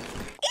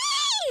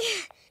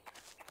 Eee!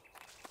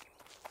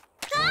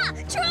 Ah!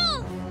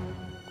 Troll!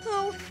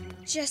 Oh,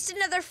 just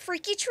another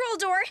freaky troll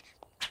door.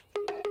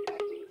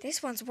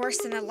 This one's worse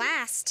than the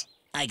last.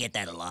 I get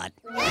that a lot.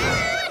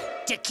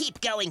 To keep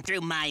going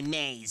through my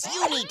maze,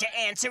 you need to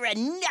answer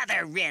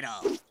another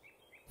riddle.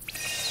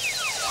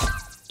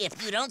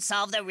 If you don't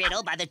solve the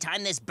riddle by the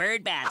time this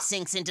bird bath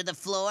sinks into the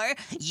floor,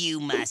 you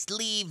must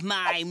leave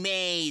my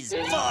maze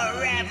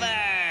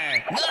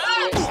forever!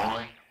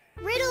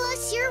 Riddle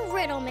us your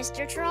riddle,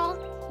 Mr. Troll.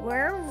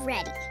 We're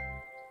ready.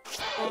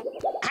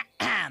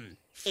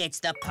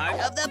 It's the part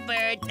of the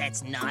bird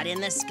that's not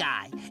in the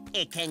sky.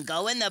 It can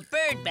go in the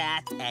bird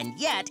bath, and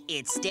yet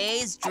it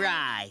stays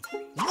dry.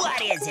 What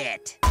is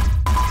it?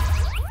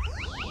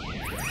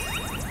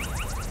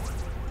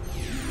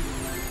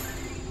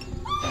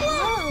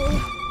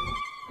 Whoa!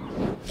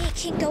 It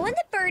can go in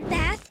the bird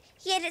bath,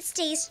 yet it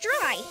stays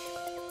dry.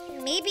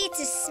 Maybe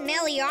it's a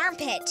smelly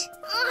armpit.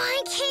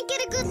 I can't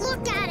get a good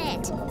look at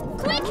it.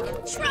 Quick,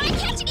 try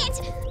catching it!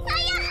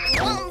 Hiya!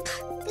 Whomp!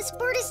 This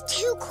bird is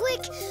too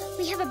quick.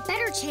 We have a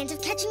better chance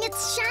of catching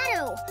its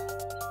shadow.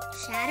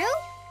 Shadow?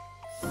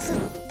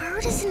 The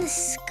bird is in the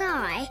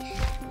sky,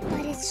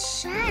 but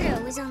its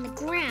shadow is on the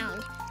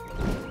ground.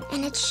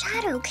 And its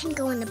shadow can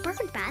go in the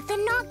bird bath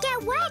and not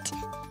get wet.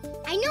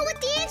 I know what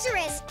the answer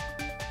is.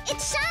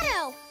 It's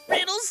shadow.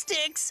 Riddle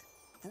sticks.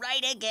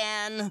 Right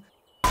again.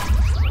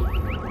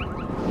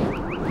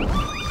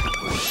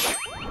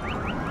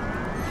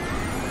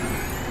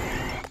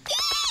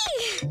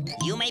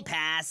 You may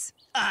pass.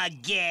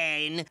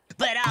 Again.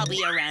 But I'll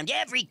be around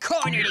every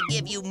corner to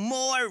give you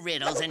more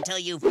riddles until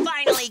you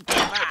finally give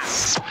up.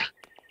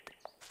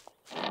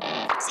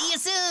 See you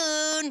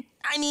soon.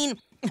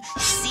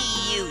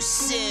 See you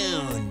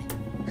soon.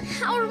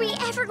 How are we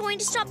ever going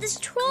to stop this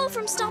troll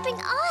from stopping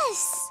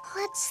us?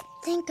 Let's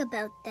think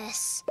about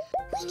this.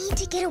 We need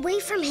to get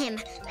away from him,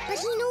 but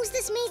he knows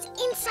this maze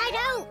inside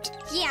out.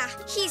 Yeah,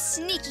 he's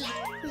sneaky.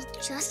 We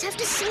just have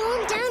to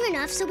slow him down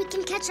enough so we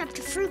can catch up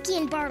to Fruki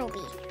and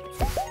Bartleby.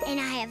 And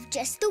I have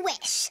just the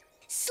wish.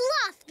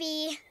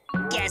 Slothby!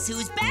 Guess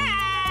who's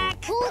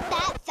back? Hold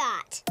that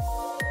thought.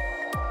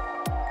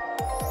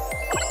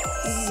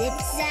 Zip,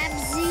 zap,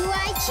 zoo,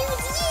 I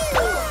choose you!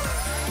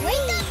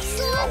 Wake up,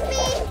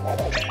 Slothby!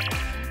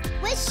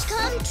 Wish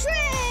come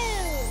true!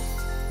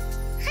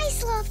 Hi,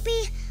 Slothby.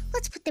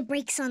 Let's put the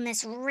brakes on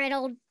this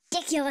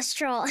ridiculous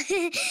troll.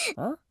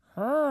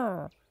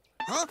 Huh?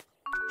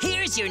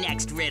 Here's your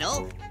next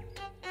riddle.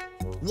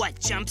 What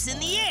jumps in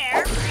the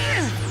air,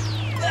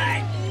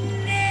 but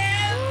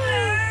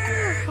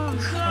never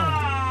comes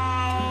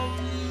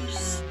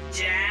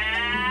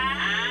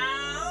down?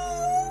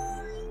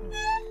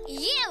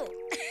 You!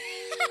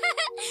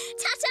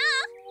 Ta-ta,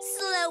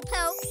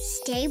 Slowpoke.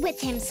 Stay with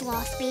him,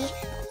 Slothby,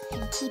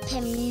 and keep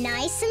him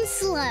nice and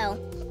slow.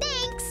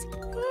 Thanks.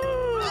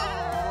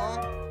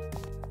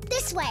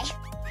 This way.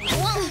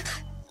 Whoop.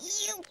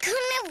 You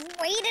couldn't have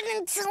waited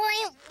until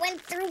I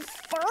went through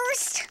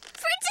first?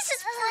 Princess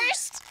is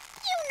first.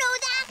 You know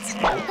that.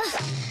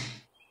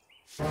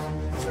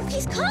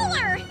 Fruki's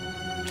collar.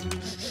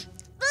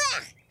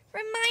 Blah.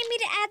 Remind me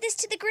to add this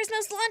to the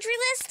Grizmo's laundry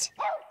list.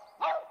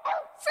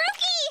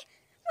 Fruki!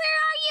 Where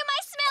are you,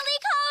 my smelly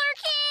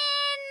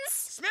collarkins?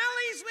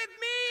 Smelly's with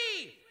me!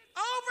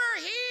 Over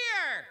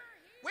here!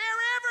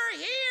 Wherever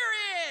here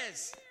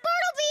is!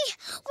 Bartleby,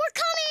 we're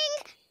coming!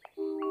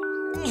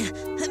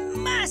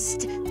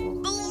 Must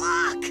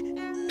block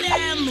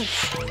them!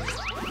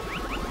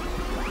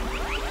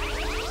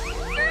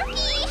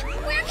 Fruki,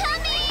 we're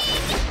coming!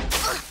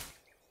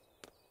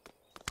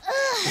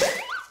 Oh,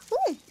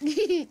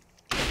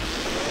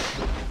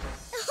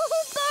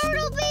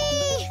 Bartleby!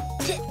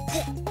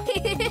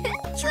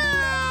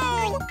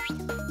 True!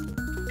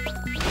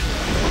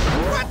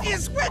 What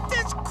is with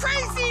this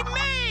crazy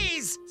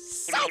maze?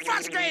 So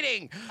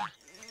frustrating!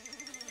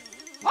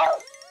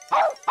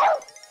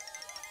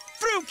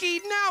 Fruki,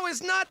 now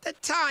is not the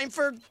time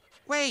for...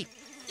 Wait,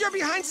 you're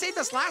behind Saved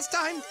Us last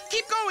time?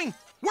 Keep going!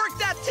 Work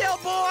that tail,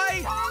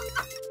 boy!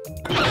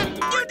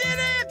 You did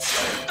it!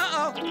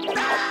 Uh-oh.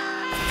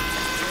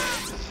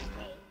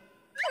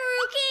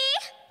 Fruki?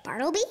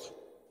 Bartleby?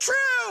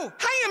 True!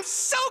 I am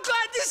so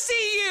glad to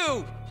see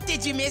you!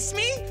 Did you miss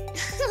me?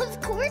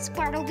 Of course,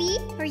 Bartleby.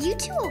 Are you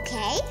two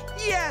okay?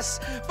 Yes,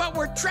 but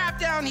we're trapped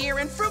down here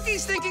and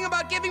Fruki's thinking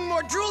about giving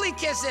more drooly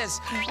kisses.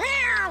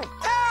 Ow!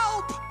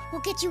 Help!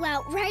 We'll get you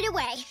out right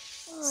away.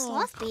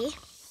 Slothby?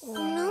 Oh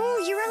no,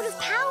 you're out of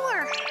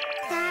power.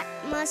 That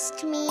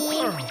must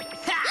mean...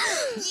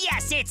 Ha!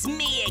 Yes, it's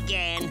me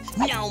again.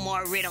 No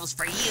more riddles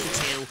for you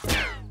two.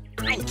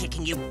 I'm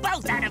kicking you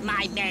both out of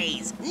my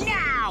maze,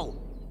 now!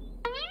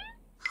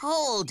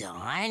 Hold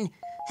on.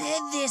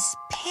 This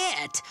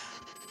pit.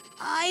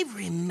 I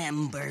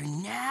remember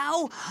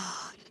now.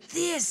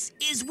 This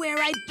is where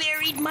I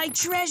buried my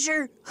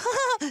treasure.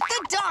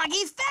 The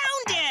doggy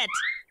found it!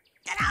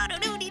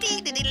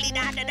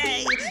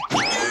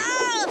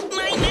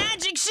 My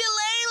magic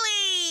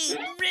shillelagh!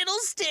 Riddle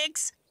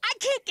sticks! I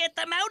can't get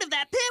them out of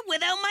that pit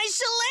without my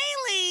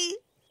shillelagh!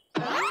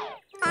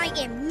 I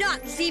am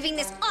not leaving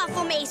this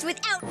awful maze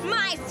without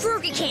my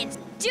Fruitykins.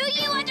 Do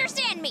you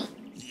understand me?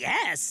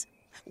 Yes.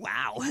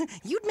 Wow,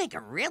 you'd make a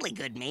really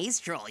good maze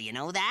troll, you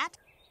know that?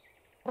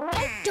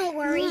 Don't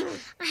worry.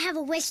 I have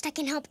a wish that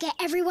can help get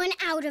everyone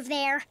out of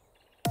there.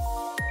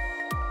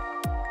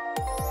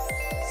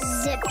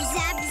 Zip,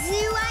 zap,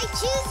 zoo, I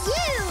choose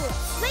you!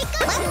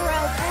 Wake up,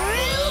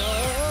 Roperoo!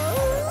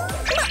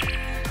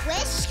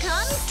 Wish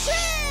come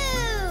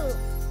true!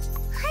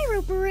 Hi,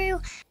 Roperoo.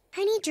 I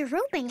need your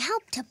roping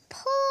help to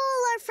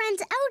pull our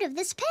friends out of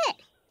this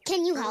pit.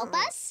 Can you help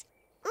us?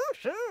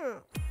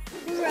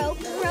 Rope,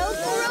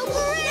 Roperoo!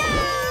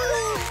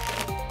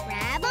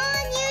 Grab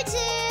on, you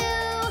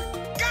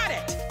two! Got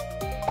it!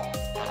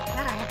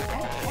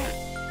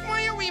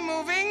 Why are we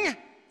moving?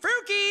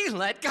 Fruki,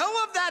 let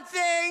go of that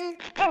thing!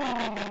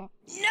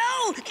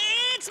 No!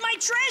 It's my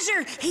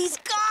treasure! He's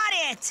got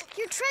it!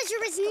 Your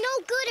treasure is no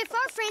good if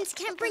our friends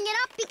can't bring it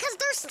up because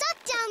they're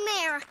stuck down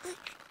there.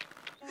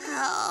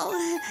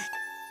 Oh,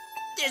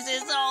 this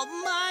is all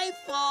my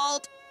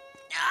fault.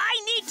 I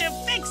need to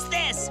fix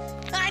this!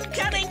 I'm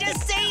coming to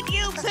save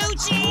you,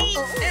 Poochie!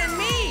 And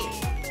me!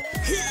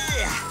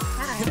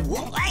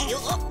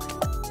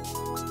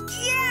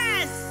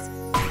 Yes!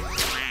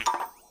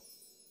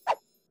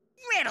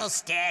 Riddle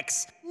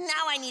sticks.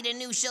 Now I need a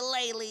new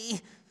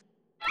shillelagh.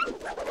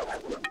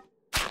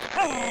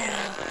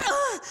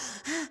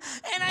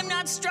 And I'm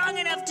not strong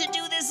enough to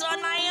do this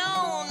on my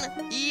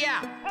own.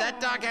 Yeah, that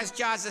dog has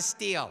jaws of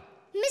steel.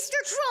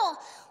 Mr. Troll,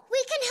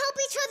 we can help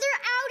each other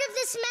out of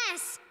this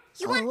mess.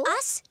 You want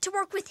us to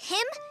work with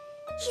him?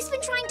 He's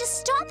been trying to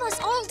stop us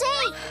all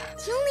day.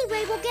 The only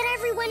way we'll get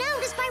everyone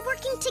out is by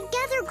working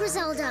together,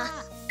 Griselda.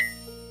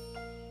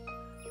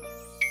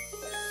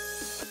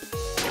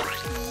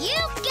 You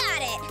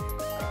got it!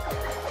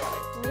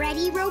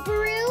 Ready,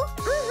 Roperoo?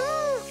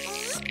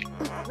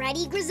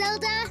 Ready,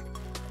 Griselda?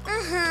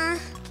 Uh-huh.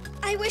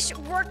 I wish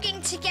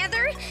working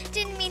together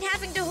didn't mean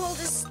having to hold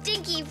his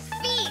stinky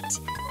feet.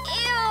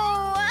 Ew!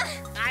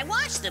 I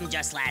washed them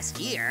just last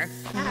year.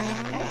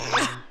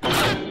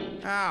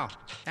 Oh,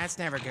 that's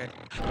never good.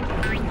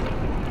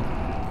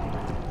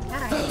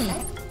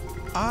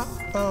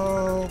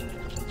 Uh-oh.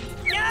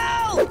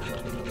 No!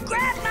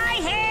 Grab my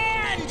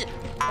hand!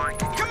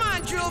 Come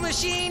on, Drool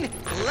Machine!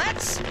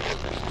 Let's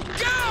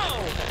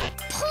go!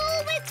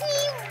 Pull with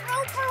me,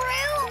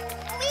 Roperoo!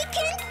 We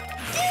can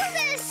do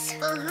this! We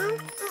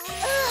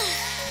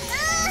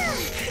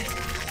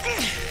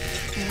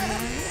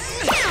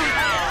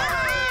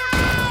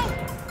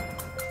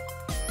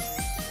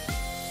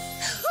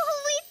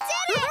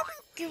did it!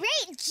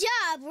 Great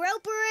job,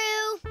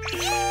 Roperoo!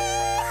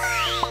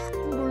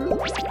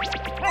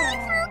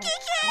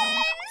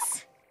 Fruitykins!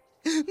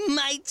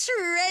 My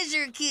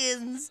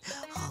treasurekins!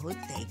 Oh,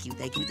 thank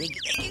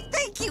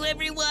you,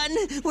 everyone!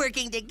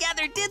 Working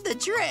together did the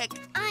trick!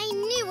 I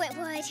knew it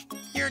would.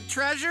 Your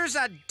treasure's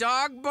a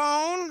dog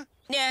bone?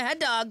 Yeah, a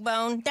dog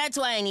bone. That's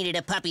why I needed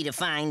a puppy to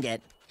find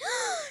it.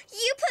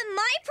 You put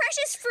my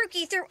precious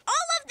Fruki through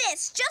all of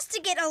this just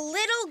to get a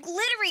little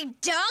glittery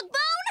dog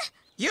bone?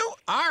 You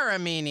are a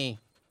meanie.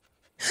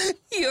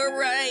 You're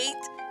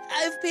right.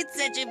 I've been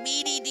such a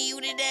meanie to you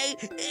today.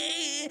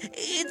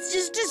 It's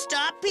just to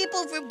stop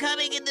people from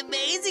coming in the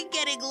maze and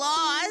getting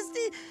lost.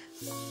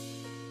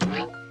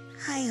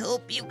 I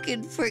hope you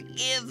can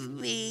forgive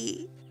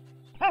me.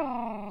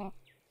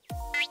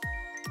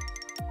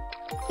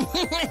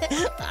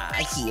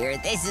 Here,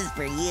 this is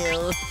for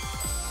you.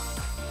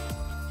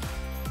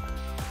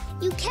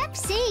 You kept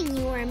saying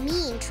you were a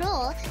mean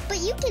troll, but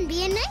you can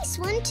be a nice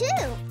one,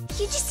 too.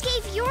 You just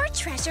gave your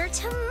treasure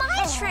to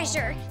my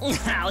treasure.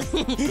 How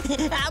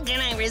can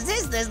I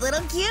resist this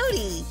little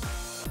cutie?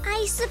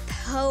 I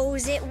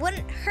suppose it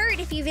wouldn't hurt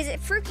if you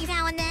visit Fruki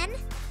now and then.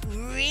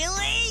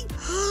 Really?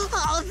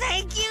 Oh,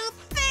 thank you,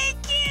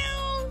 thank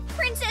you!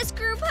 Princess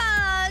group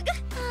hug.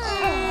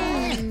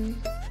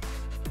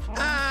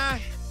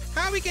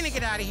 How are we gonna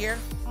get out of here?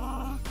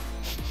 Follow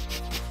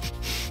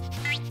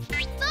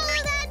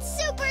that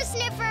super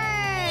sniffer!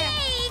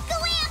 Hey,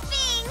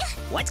 glamping!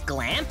 What's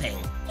glamping?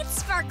 It's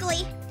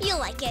sparkly. You'll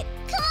like it.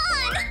 Come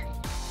on!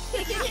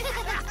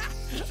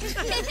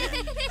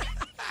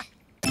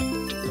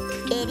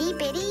 Itty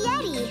bitty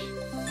yeti.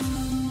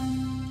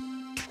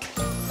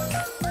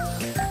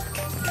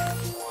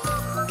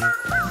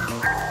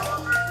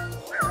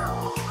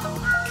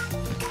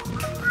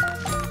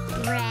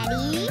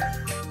 Ready?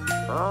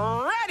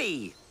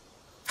 Ready!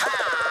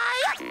 Hi!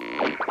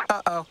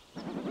 Uh-oh.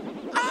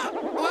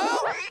 Whoa!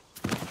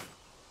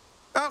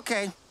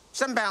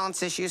 some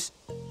balance issues.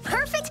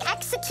 Perfect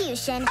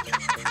execution.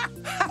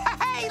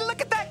 Hey, look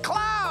at that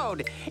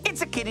cloud!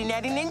 It's a kitty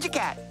natty ninja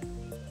cat.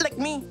 Like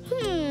me.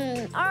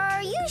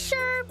 Are you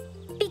sure?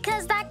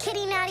 Because that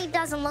kitty natty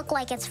doesn't look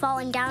like it's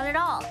falling down at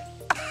all.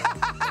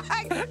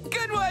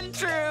 Good one,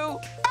 True.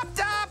 Up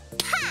top.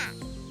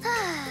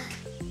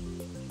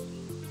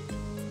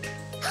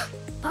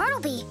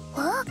 Bartleby,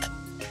 look.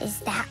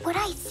 Is that what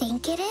I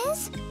think it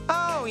is?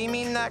 Oh, you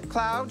mean that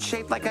cloud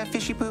shaped like a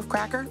fishy poof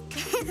cracker?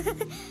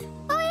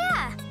 Oh,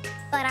 yeah.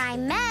 But I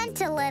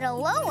meant a little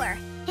lower,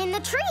 in the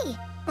tree.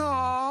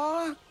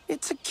 Aw,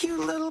 it's a cute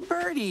little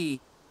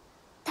birdie.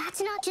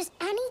 That's not just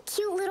any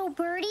cute little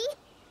birdie.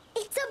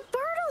 It's a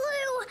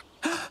birdaloo.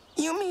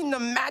 You mean the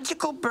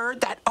magical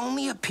bird that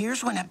only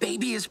appears when a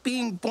baby is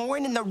being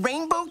born in the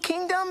Rainbow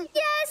Kingdom?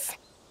 Yes.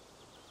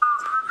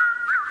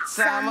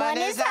 Someone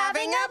is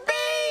having a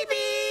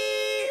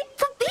baby!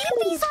 The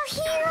babies are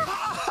here.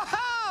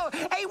 Oh,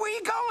 hey, where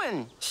you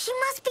going? She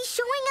must be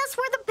showing us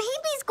where the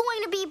baby's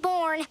going to be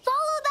born.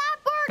 Follow that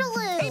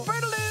birdaloo. Hey,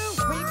 Birdaloo,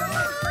 where you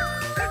going?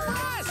 Hey,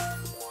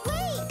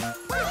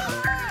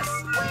 Buzz!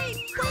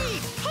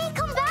 Wait! Hey,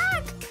 come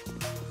back.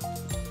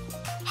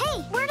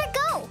 Hey, where'd it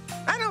go?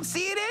 I don't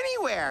see it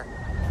anywhere.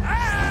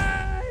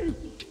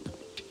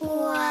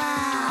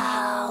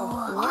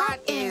 Wow.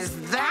 What is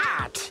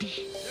that?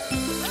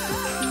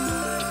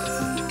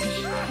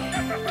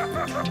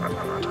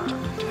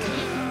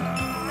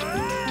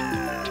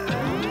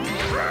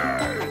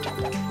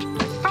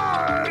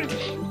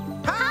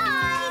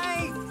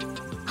 Hi!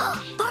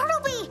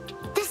 Bartleby,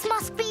 this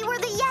must be where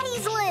the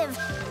Yetis live.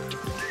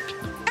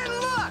 And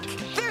look,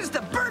 there's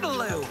the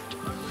Birdaloo.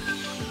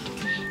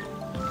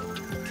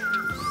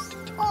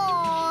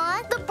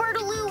 Aw, the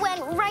birdaloo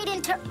went right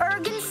into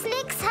Ergen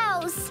Snick's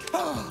house.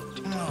 Oh,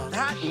 no,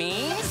 that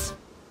means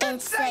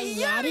It's a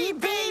Yeti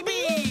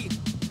baby!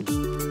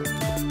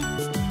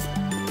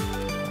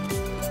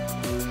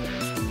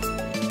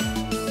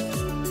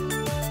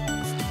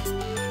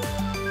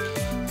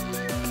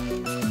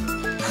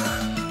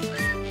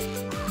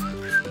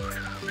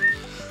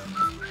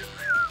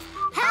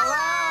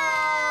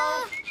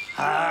 Hello!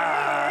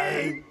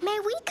 Hi. May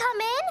we come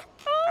in?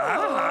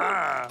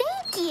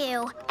 Thank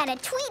you. And a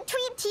tweet to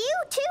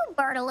you too,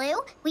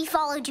 Birdaloo. We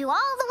followed you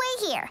all the way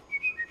here.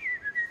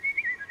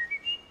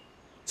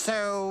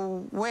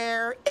 So,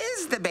 where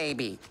is the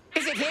baby?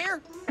 Is it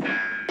here?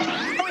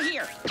 Or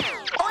here?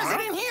 Or is it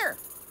in here?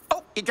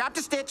 Oh, you dropped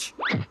a stitch.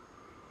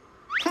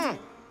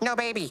 No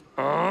baby.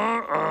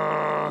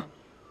 Oh,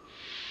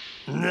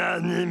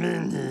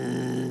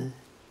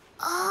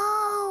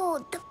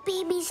 the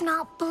baby's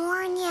not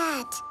born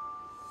yet.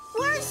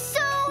 We're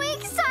so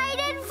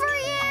excited for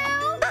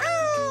you!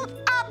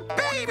 A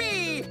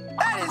baby!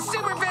 That is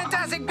super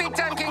fantastic, big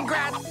time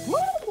congrats!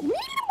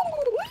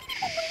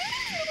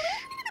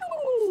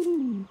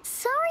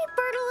 Sorry,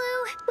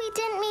 Birdaloo. We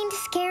didn't mean to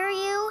scare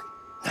you.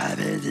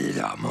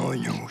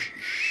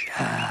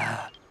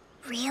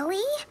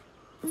 Really?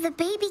 The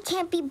baby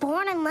can't be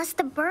born unless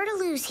the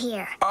Birdaloo's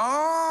here.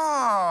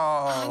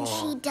 Oh! And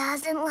she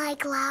doesn't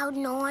like loud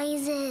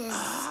noises.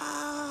 Oh.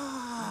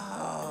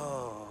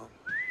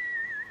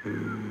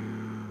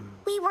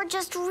 We were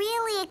just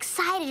really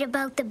excited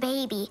about the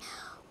baby.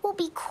 We'll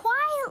be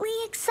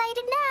quietly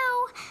excited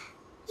now.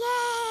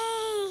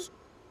 Yay!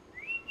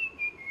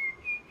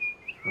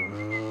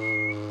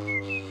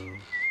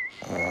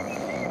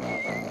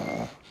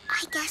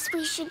 I guess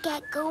we should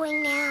get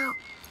going now.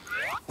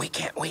 We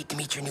can't wait to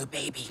meet your new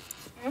baby.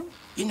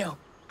 You know,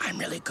 I'm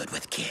really good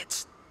with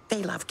kids.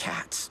 They love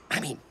cats. I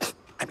mean,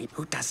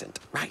 who doesn't,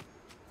 right?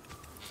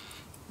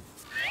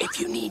 If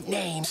you need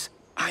names,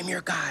 I'm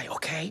your guy,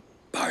 okay?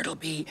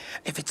 Bartleby,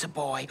 if it's a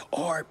boy,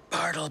 or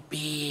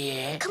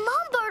Bartleby. Come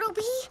on,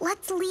 Bartleby.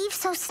 Let's leave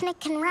so Snick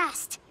can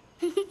rest.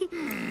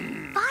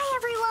 Bye,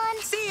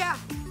 everyone. See ya!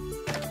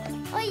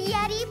 A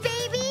Yeti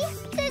baby?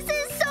 This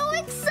is so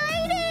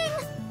exciting!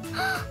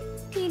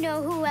 You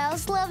know who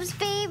else loves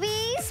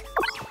babies?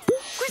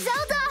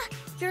 Griselda!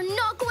 You're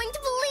not going to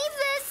believe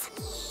this!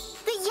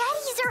 The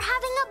Yetis are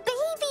having a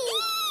baby!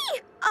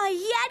 A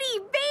Yeti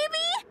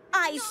baby?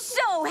 I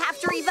so have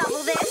to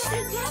rebubble this. The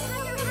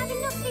Yetis are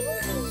having a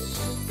baby!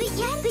 The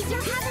Yetis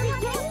are having a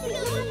baby!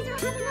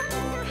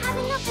 They're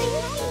having a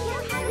baby!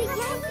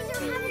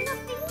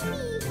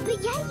 The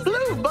Yetis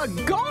Blue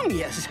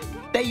begonias!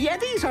 The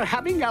Yetis are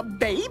having a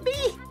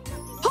baby?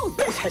 Oh,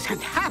 this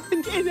hasn't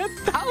happened in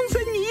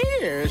 1,000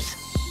 years.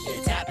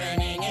 It's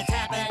happening, a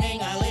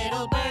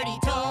little birdie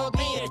told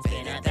me. It's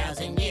been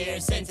 1,000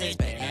 years since there's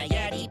been a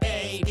Yeti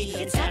baby.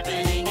 It's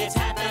happening, a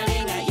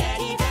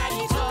Yeti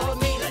daddy told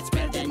me. Let's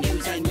spread the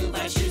news and move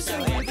our shoes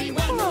so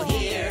everyone will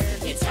hear.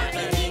 It's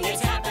happening, a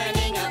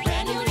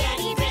brand new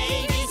Yeti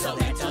baby. So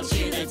let's all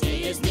cheer, the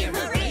day is near.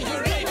 Hooray,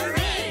 hooray,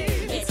 hooray!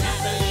 It's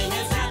happening,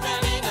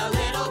 a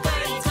little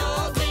birdie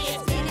told me.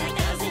 It's been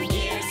 1,000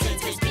 years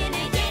since there's been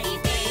a Yeti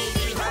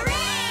baby.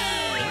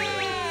 Hooray!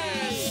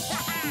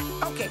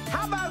 Okay,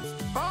 how about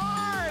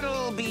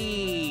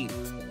Bartleby?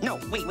 No,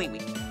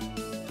 wait.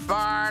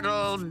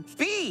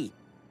 Bartleby.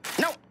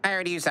 No, I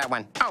already used that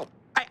one. Oh,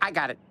 I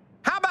got it.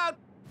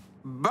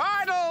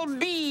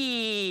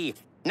 Bartleby!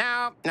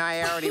 No,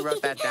 I already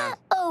wrote that down.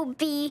 Oh,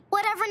 B.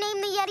 Whatever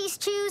name the Yetis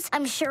choose,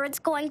 I'm sure it's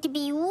going to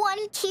be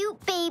one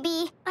cute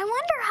baby. I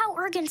wonder how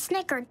Erg and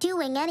Snick are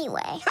doing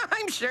anyway.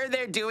 I'm sure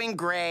they're doing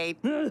great.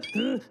 Erg!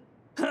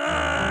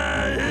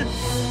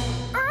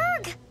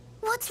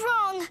 What's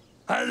wrong?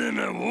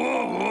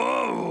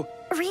 Whoa.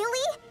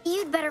 Really?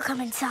 You'd better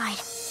come inside.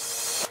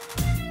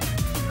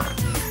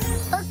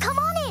 Come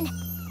on in.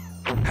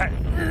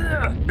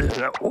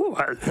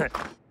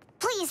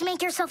 Please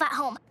make yourself at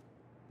home.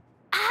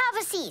 Have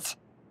a seat.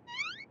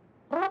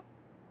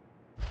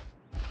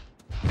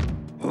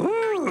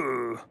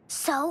 Ooh.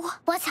 So,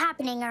 what's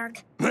happening,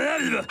 Erg?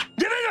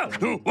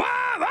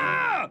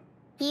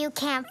 You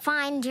can't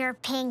find your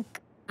pink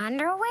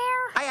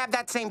underwear? I have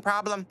that same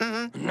problem.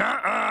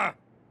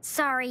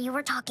 Sorry, you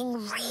were talking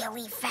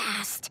really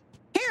fast.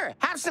 Here,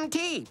 have some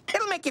tea.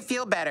 It'll make you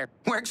feel better.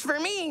 Works for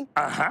me.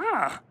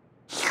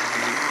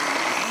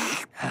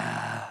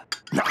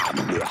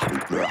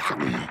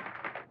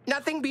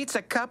 Nothing beats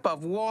a cup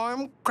of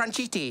warm,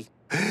 crunchy tea.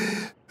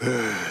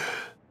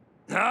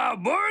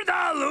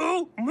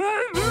 Bordaloo!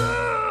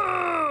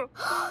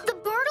 The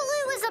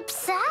Bartleby is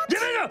upset?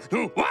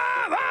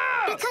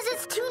 Because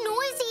it's too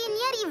noisy in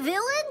Yeti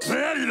Village?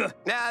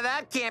 Now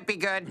that can't be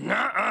good.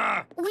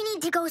 We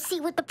need to go see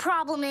what the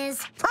problem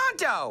is.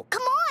 Pronto!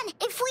 Come on!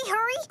 If we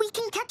hurry, we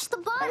can catch the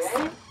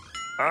bus.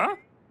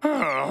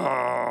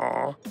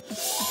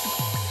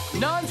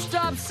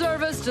 Non-stop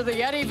service to the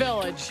Yeti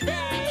Village.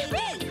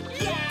 Baby!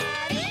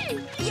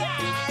 Yeti!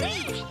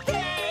 Yeti!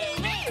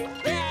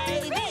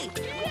 Baby!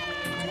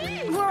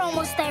 We're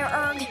almost there,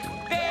 Erg.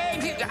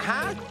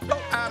 Huh?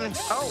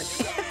 Oh.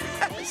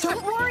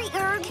 Don't worry,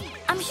 Erg.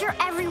 I'm sure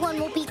everyone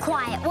will be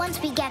quiet once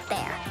we get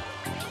there.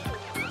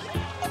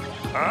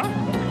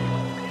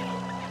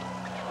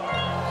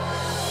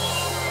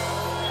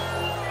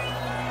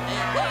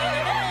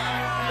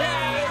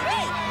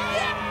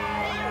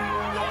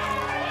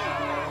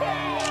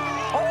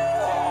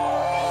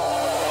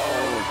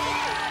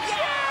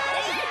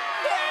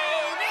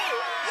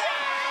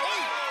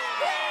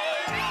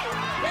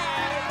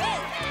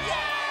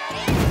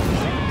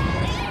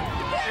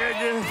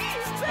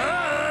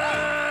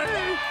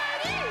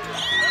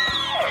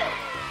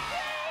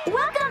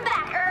 Welcome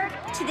back, Erg,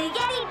 to the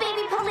Yeti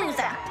Baby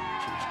Palooza.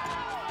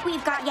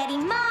 We've got Yeti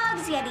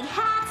mugs, Yeti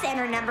hats, and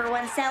our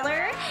 #1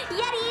 seller,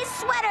 Yeti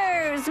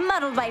sweaters,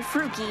 muddled by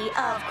Fruki,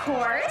 of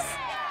course.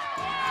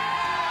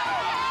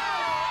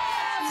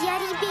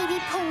 Yeti Baby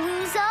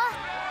Palooza?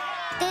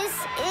 This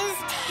is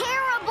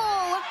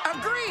terrible.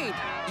 Agreed.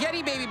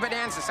 Yeti Baby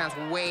Bonanza sounds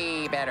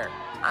way better.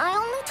 I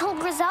only told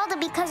Griselda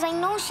because I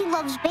know she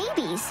loves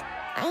babies.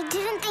 I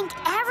didn't think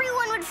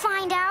everyone would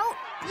find out.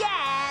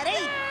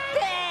 Yeti!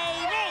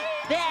 Baby!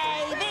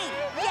 Baby!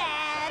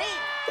 Yeti!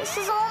 This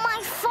is all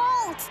my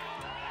fault.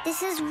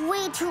 This is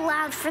way too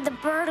loud for the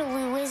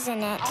Birdaloo,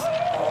 isn't it?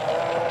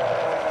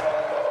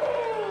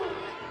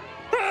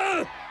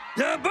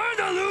 The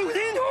Birdaloo!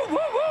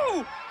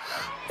 Woo-woo!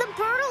 The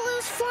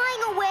Birdaloo's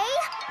flying away?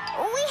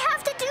 We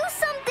have to do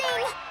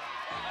something.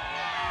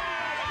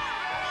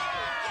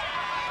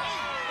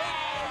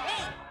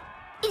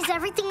 Is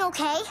everything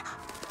okay?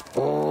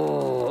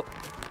 Oh.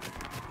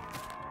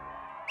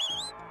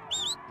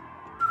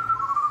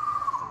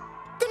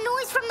 The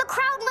noise from the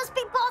crowd must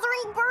be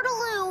bothering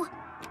Birdaloo.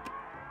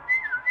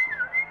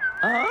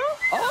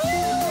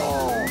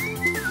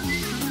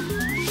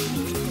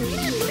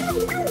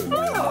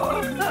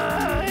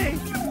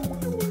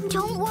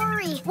 Don't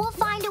worry. We'll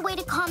find a way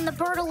to calm the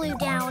Birdaloo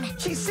down.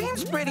 She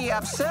seems pretty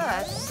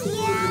upset.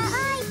 Yeah,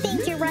 I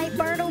think you're right,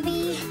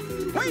 Bartleby.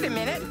 Wait a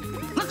minute.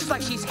 Looks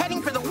like she's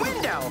heading for the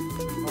window.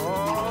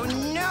 Oh,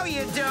 no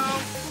you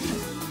don't.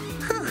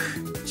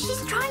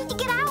 She's trying to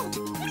get out.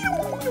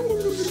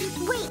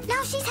 Wait,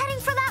 now she's heading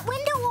for that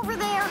window over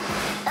there.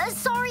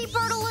 Sorry,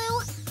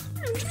 Birdaloo.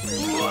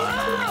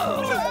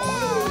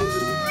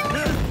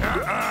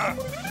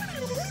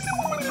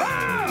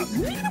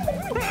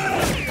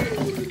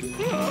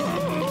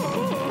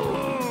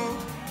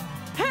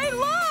 Hey,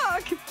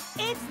 look!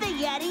 It's the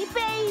Yeti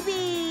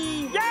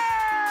Baby! Yay!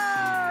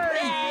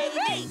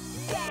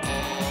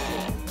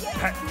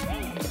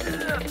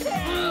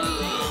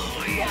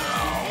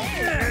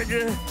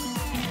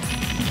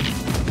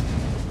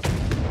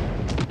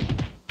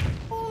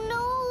 Oh,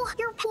 no,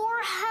 your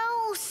poor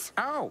house.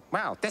 Oh,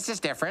 well, this is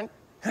different.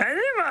 I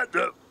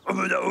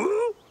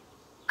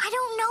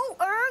don't know,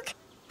 Erg.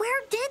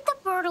 Where did the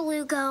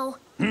Birdaloo go?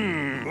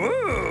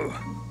 Ooh.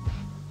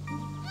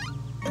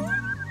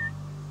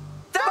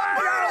 The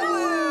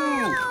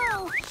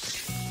Birdaloo!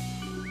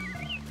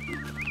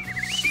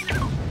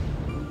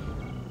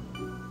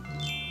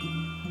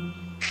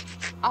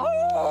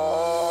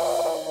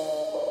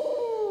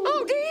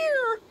 Oh,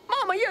 dear!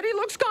 Mama Yeti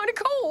looks kind of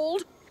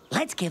cold.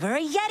 Let's give her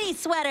a Yeti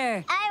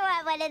sweater! I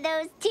want one of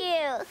those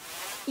too.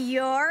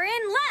 You're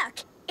in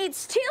luck.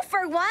 It's 2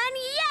 for 1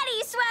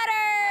 Yeti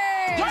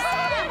sweaters!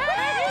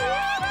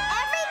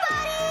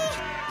 Everybody!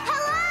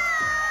 Hello!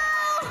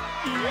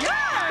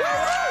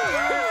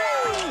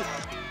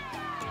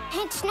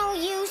 It's no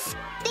use.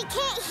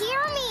 can't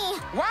hear me.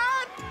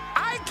 What?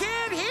 I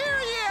can't hear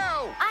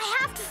you! I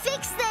have to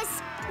fix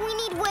this. We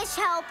need wish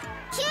help.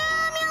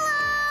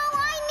 Cumulo,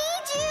 I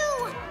need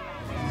you.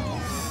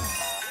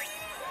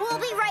 We'll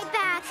be right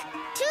back.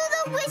 To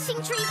the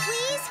wishing tree,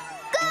 please.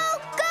 Go,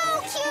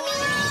 go,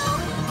 Cumulo!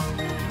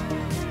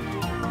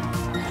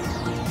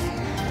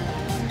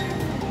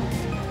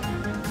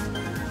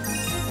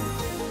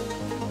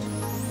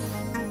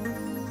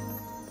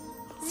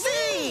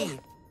 Z!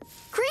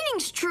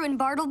 Greetings, True and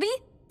Bartleby.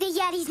 The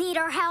Yetis need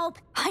our help.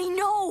 I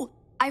know.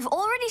 I've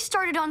already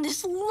started on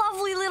this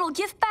lovely little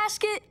gift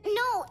basket.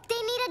 No, they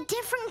need a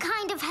different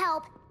kind of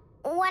help.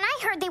 When I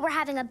heard they were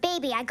having a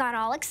baby, I got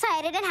all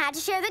excited and had to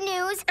share the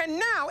news. And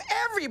now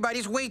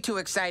everybody's way too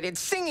excited,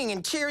 singing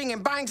and cheering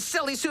and buying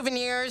silly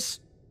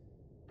souvenirs.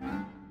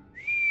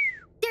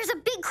 There's a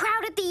big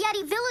crowd at the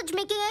Yeti village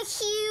making a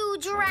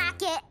huge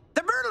racket.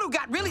 The Birdaloo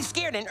got really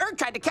scared and Erg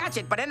tried to catch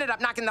it, but ended up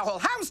knocking the whole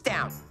house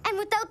down. And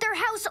without their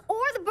house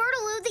or the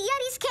Birdaloo, the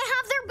Yetis can't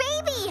have their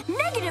baby.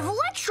 Negative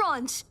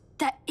electrons.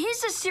 That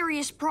is a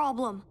serious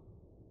problem.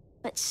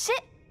 Let's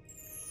sit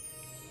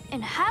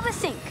and have a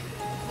think.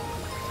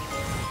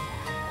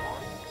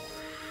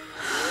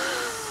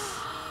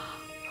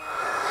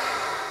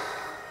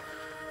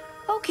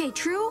 Okay,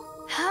 True.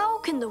 How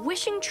can the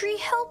wishing tree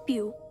help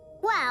you?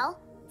 Well,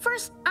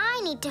 first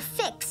I need to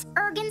fix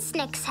Erg and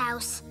Snick's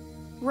house.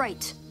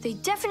 Right. They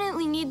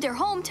definitely need their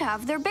home to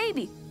have their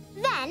baby.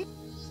 Then,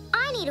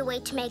 I need a way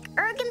to make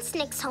Erg and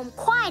Snick's home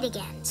quiet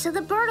again so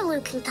the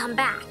Birdaloo can come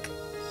back.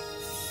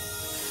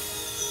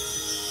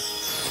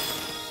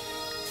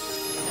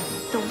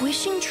 The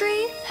wishing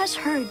tree has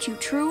heard you,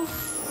 True.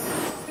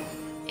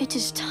 It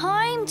is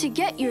time to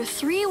get your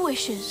 3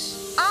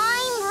 wishes.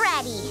 I'm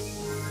ready.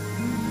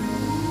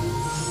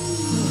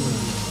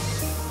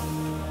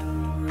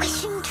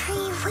 Wishing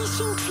tree,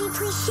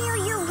 please share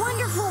your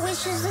wonderful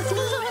wishes with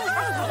me.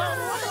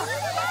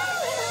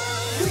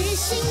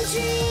 Wishing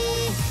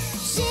tree,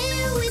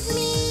 share with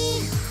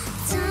me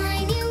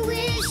tiny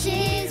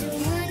wishes.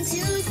 1,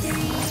 2, 3.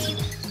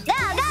 Go,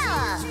 go!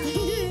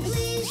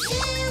 Please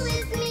share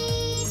with me.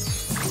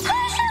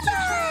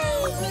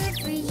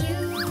 For you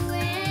and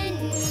me.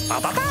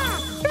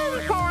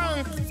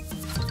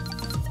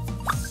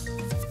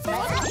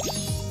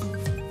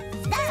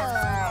 Magic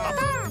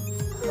power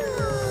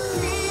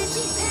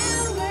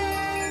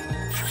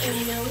in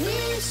the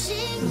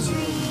wishing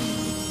tree.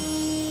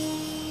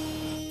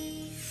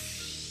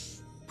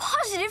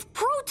 Positive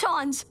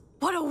protons!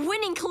 What a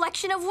winning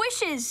collection of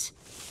wishes!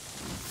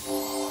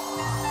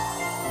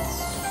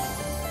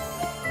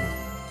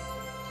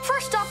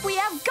 First up, we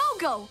have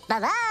Go-Go.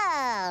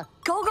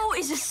 Go-Go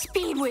is a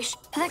speed wish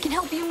that can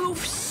help you move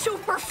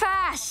super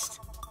fast.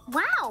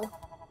 Wow!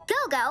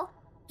 Go-Go,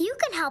 you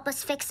can help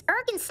us fix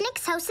Erg and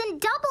Snick's house in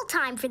double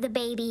time for the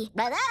baby.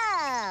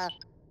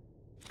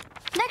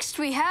 Next,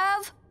 we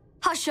have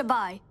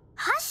Hushaby.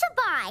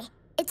 Hushaby,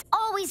 it's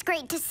always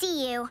great to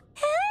see you.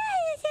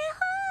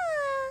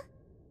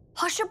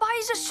 Hushaby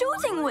is a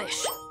soothing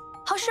wish.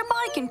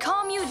 Hushaby can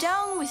calm you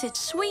down with its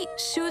sweet,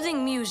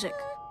 soothing music.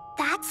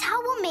 That's how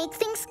we'll make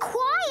things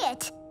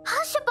quiet.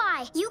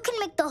 Hushaby, you can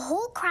make the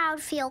whole crowd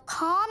feel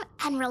calm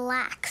and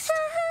relaxed.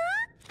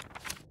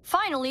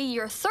 Finally,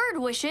 your 3rd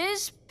wish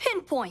is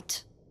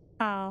Pinpoint.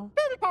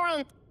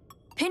 Pinpoint!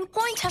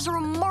 Pinpoint has a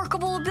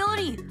remarkable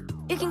ability.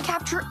 It can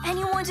capture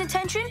anyone's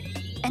attention,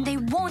 and they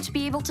won't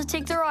be able to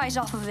take their eyes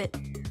off of it.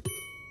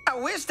 A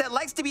wish that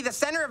likes to be the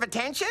center of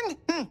attention?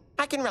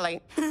 I can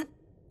relate.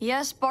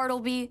 Yes,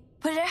 Bartleby,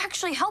 but it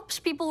actually helps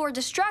people who are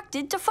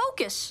distracted to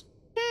focus.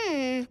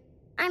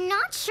 I'm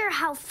not sure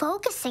how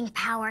focusing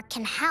power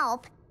can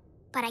help,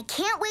 but I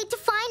can't wait to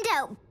find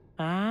out.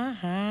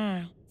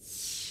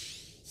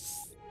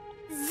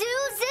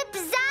 Zoo, zip,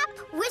 zap,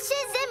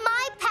 wishes in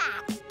my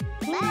pack.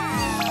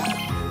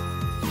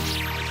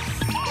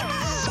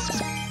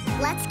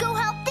 Let's go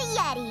help the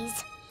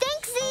Yetis.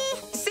 Thanks, Z.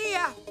 See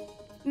ya!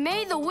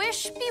 May the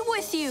wish be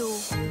with you.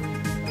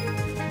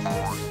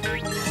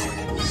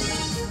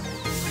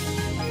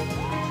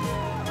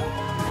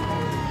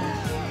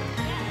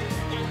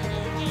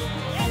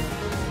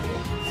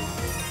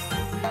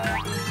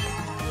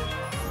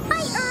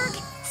 Hi, Erg.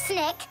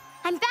 Snick,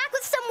 I'm back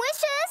with some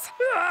wishes.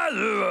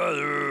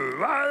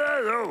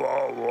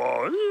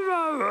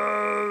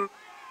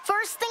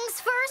 First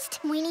things first,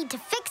 we need to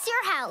fix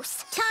your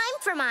house. Time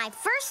for my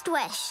first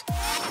wish.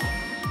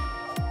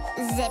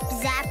 Zip,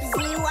 zap,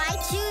 zoo, I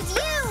choose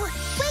you.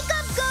 Wake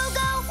up,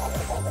 Go-Go.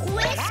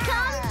 Wish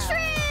come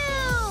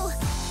true.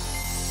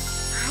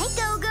 Hi,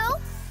 Go-Go.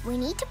 We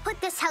need to put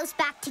this house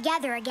back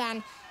together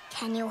again.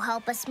 Can you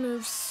help us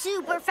move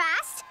super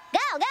fast?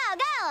 Go, go,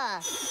 go.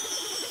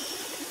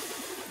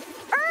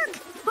 Erg,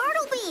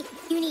 Bartleby,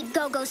 you need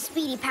Go-Go's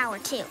speedy power,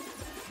 too.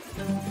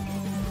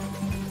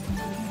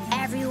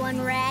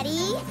 Everyone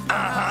ready?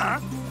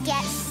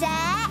 Get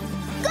set,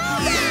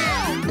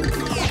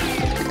 Go-Go!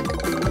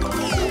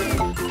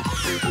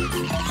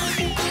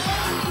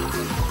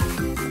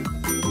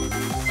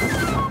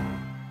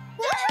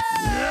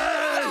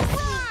 Woohoo!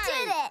 We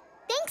did it!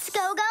 Thanks,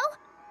 Go-Go.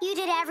 You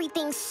did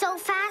everything so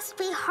fast,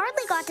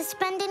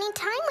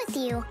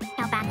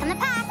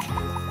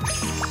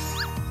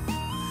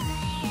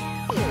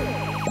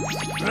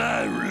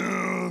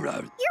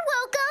 You're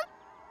welcome.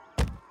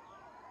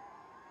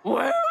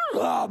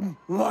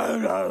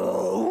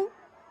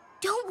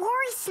 Don't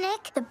worry,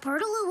 Snick. The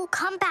Birdaloo will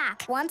come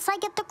back once I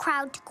get the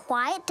crowd to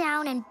quiet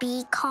down and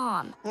be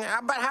calm.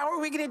 But how are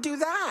we gonna do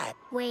that?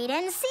 Wait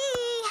and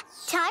see.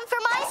 Time for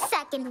my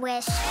second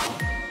wish.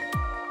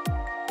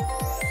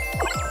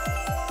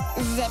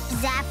 Zip,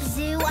 zap,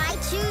 zoo, I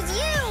choose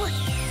you.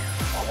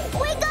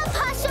 Wake up,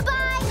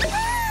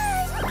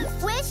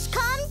 Hushabye. Wish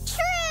come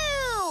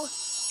true.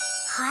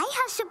 Hi,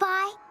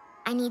 Hushabye.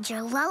 I need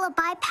your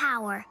lullaby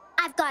power.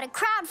 I've got a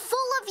crowd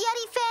full of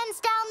Yeti fans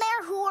down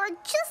there who are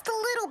just a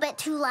little bit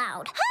too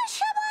loud.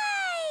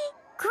 Hushabye!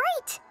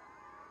 Great.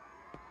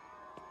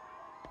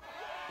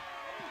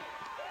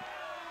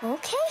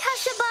 Okay,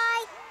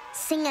 Hushabye.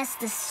 Sing us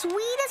the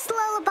sweetest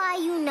lullaby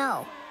you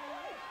know.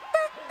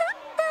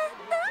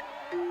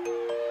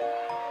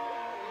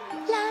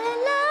 La la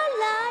la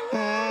la.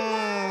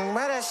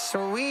 What a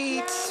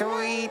sweet,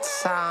 sweet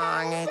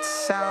song. It's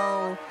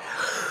so...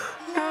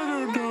 I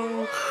don't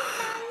know.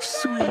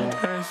 Sweet,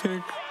 I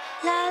think.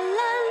 La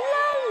la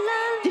la la.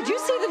 Did you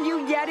see the new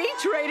Yeti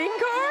trading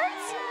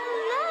cards?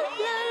 La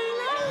la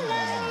la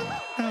la.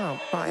 Oh,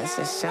 boy, this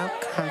is so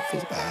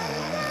comfy.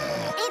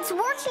 It's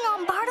working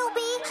on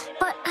Bartleby,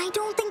 but I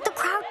don't think the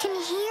crowd can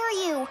hear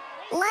you.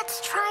 Let's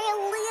try a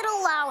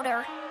little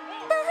louder.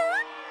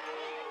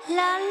 La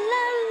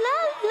la la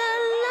la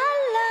la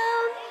la.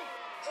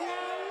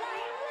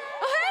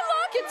 Oh, hey,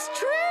 look, it's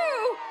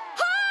True.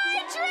 Hi,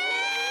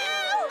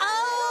 True.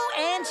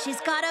 Oh, and she's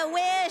got a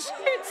wish.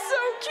 It's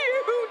so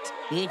cute.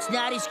 It's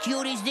not as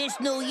cute as this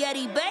new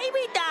Yeti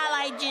baby doll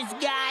I just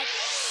got.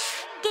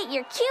 Get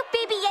your cute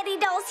baby Yeti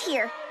dolls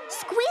here.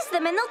 Squeeze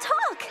them and they'll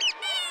talk.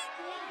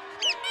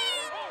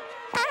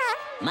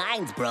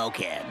 Mine's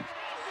broken.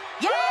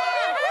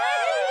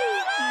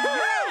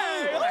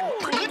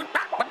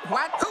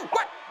 What? Who?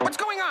 What? What's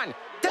going on?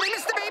 Did I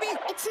miss the baby?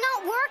 It's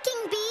not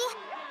working, Bee.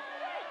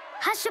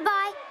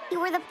 Hushabye, you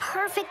were the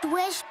perfect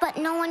wish, but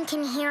no one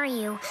can hear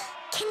you.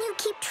 Can you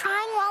keep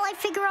trying while I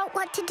figure out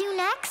what to do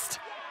next?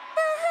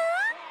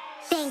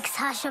 Thanks,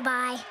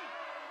 Hushabye.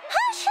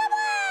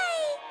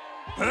 Hushabye!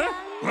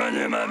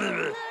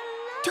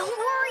 Don't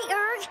worry,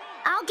 Erg.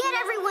 I'll get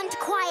everyone to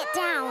quiet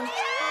down.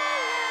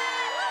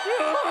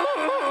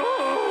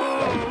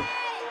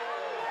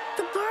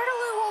 The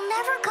Birdaloo will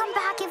never come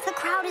back if the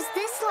crowd is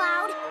this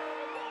loud.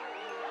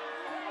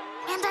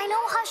 And I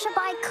know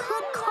Hushabye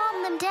could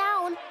calm them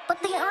down, but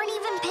they aren't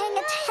even paying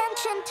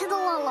attention to the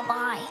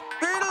lullaby.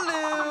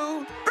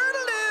 Birdaloo!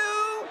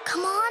 Birdaloo!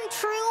 Come on,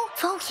 True.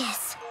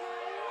 Focus.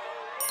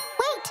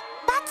 Wait,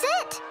 that's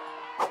it.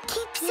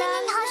 Keep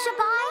singing,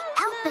 Hushabye.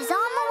 Help is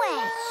on the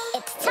way.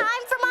 It's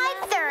time for my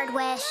third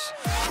wish.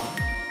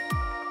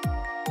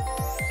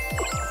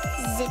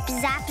 Zip,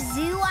 zap,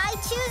 zoo, I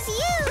choose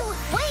you.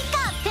 Wake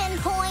up,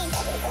 Pinpoint.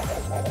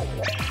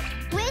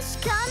 Wish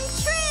come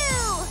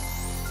true.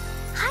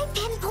 Hi,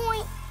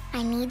 Pinpoint.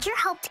 I need your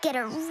help to get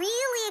a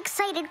really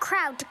excited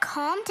crowd to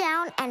calm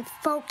down and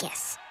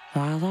focus.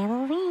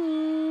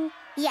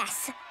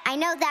 Yes, I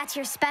know that's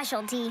your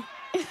specialty.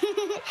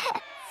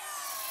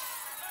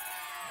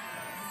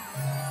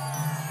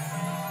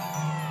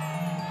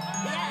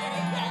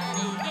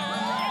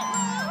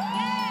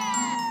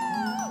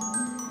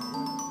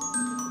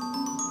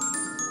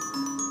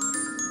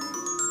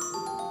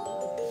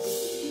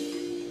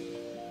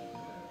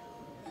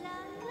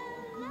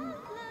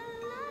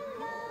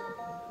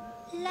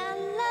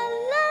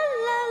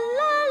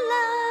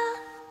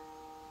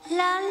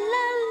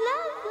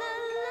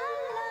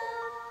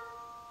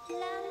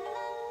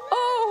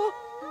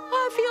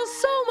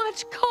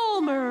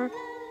 Calmer.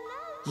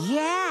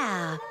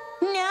 Yeah.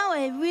 Now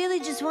I really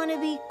just want to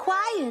be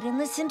quiet and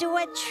listen to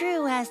what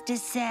True has to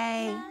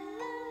say.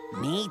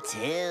 Me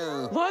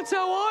too. That's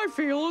how I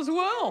feel as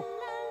well.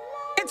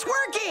 It's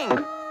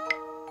working!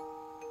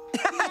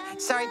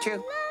 Sorry,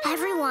 True.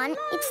 Everyone,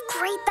 it's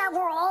great that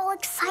we're all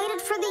excited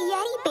for the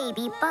Yeti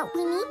baby, but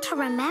we need to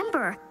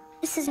remember,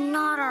 this is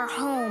not our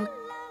home.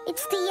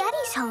 It's the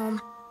Yeti's home.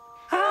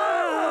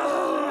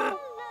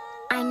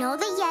 I know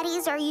the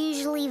Yetis are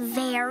usually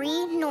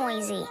very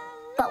noisy,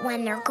 but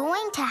when they're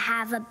going to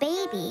have a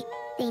baby,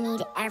 they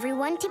need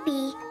everyone to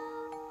be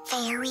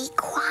very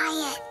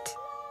quiet.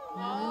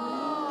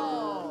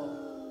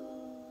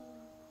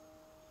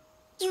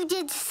 You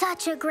did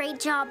such a great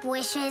job,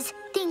 Wishes.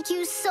 Thank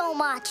you so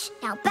much.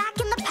 Now back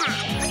in the pack.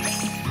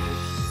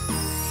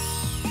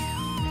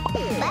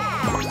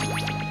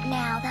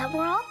 Now that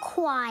we're all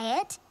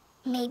quiet,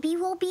 maybe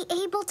we'll be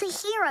able to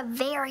hear a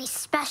very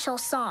special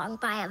song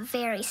by a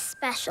very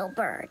special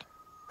bird.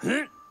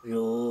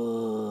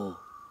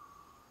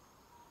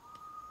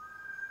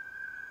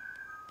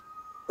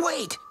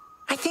 Wait,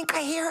 I think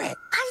I hear it.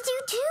 I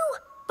do too.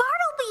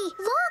 Bartleby,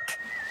 look.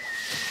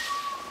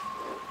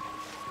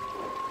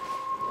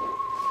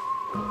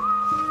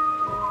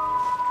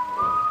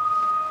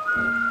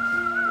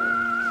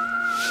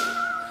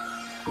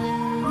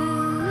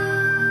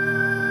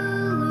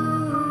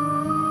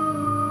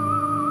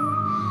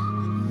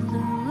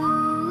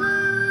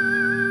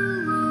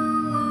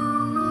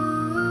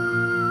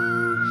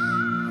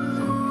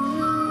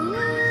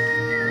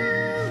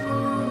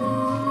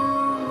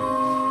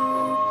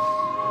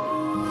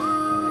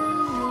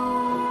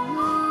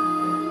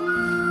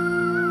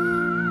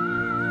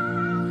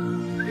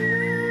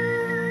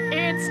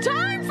 It's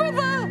time for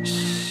the...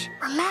 Shh.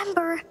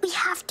 Remember, we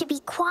have to be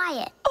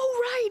quiet.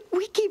 Oh, right.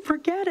 We keep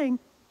forgetting.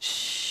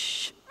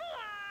 Shh.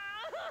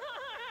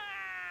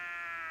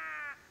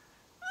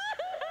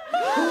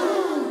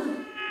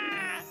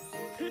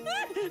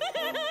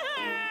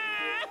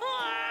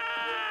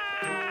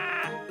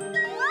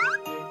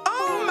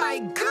 Oh, my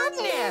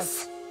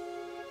goodness!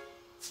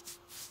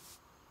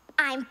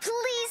 I'm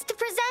pleased to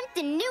present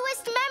the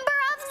newest member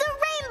of the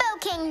Rainbow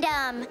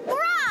Kingdom,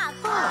 Rock!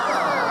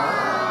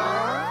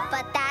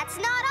 But that's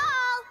not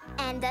all.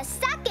 And the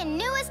second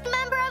newest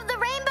member of the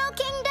Rainbow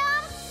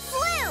Kingdom,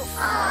 Floof!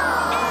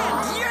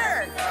 And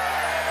Yerk!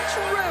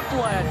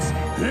 Triplets.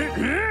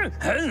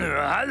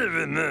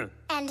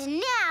 And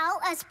now,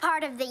 as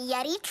part of the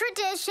Yeti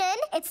tradition,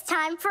 it's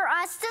time for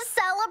us to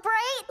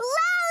celebrate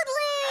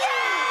loudly!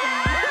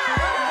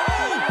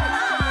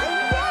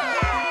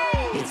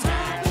 It's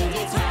happened,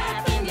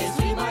 there's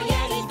 3 more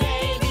Yeti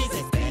babies.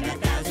 It's been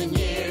 1,000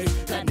 years,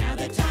 but now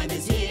the time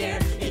is here.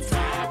 It's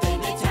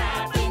happened, there's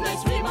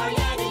 3 more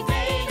Yeti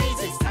babies.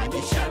 It's time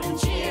to shout and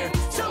cheer,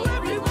 so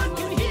everyone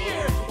can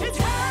hear. It's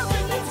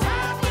happened, there's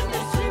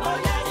 3 more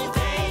Yeti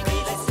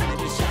babies. It's time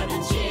to shout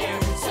and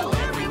cheer, so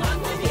everyone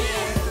can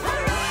hear.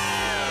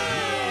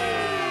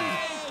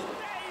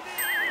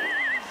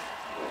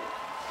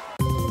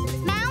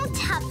 Mount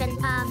Huff and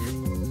Puff.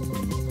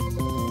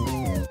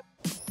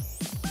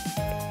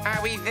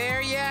 Are we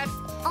there yet?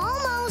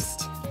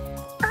 Almost.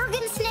 Erg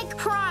and Snick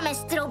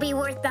promised it'll be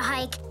worth the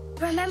hike.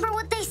 Remember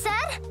what they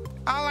said?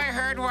 All I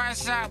heard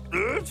was,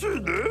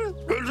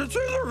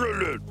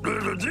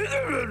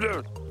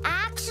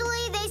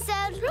 Actually, they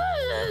said...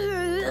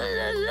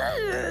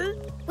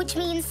 which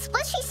means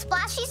Splishy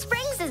Splashy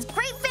Springs is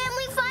great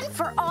family fun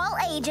for all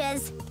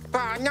ages.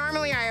 well,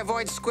 normally I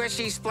avoid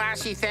squishy,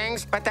 splashy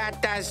things, but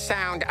that does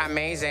sound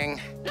amazing.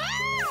 We're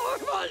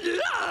right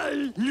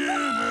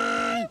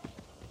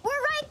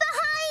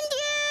behind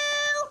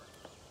you!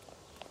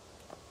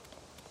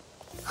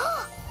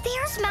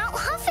 There's Mount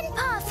Huff and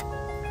Puff.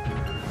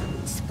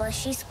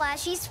 Splishy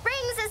Splashy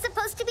Springs is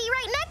supposed to be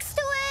right next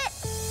to it.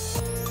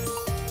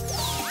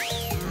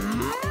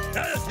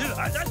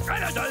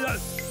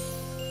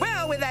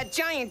 Well, with that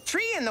giant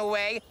tree in the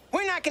way,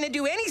 we're not going to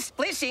do any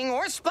splishing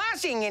or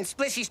splashing in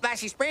Splishy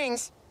Splashy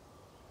Springs.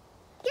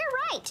 You're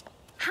right.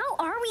 How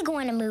are we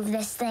going to move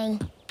this thing?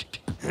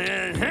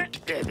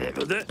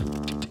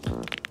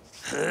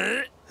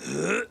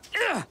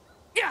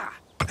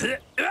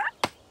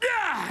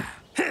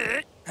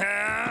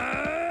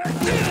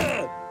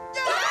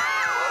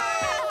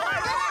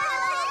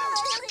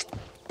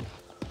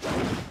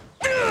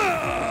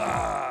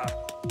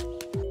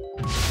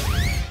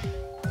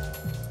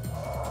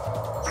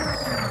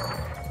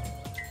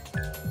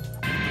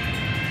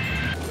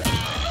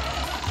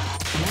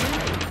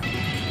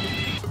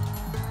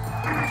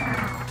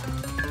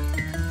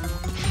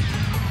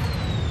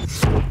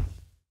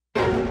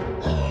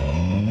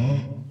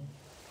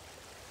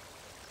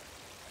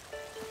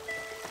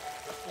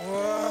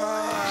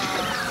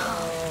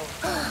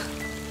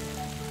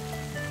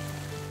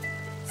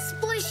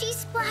 Splishy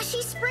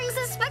Splashy Springs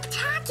is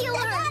spectacular!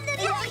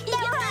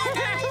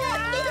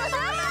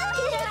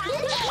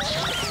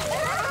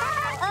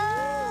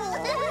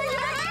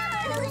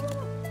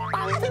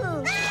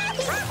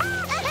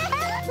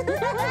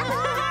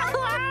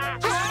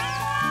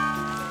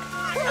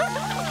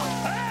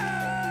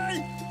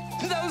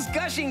 Those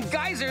gushing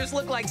geysers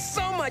look like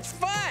so much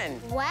fun.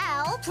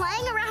 Well,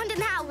 playing around in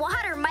that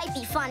water might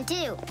be fun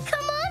too.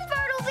 Come on,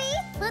 Bartleby!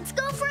 Let's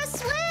go for a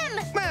swim!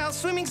 Well,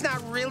 swimming's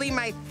not really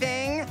my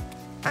thing.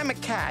 I'm a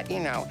cat, you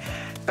know.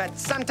 But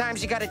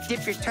sometimes you gotta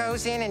dip your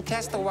toes in and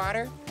test the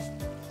water.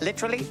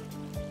 Literally.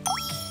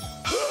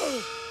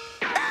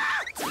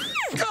 Ah!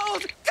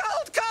 Cold,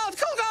 cold, cold,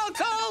 cold, cold,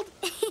 cold!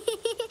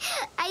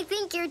 I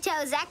think your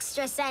toe's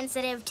extra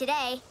sensitive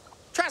today.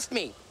 Trust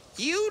me,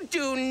 you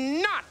do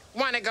not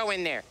want to go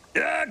in there.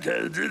 Erg,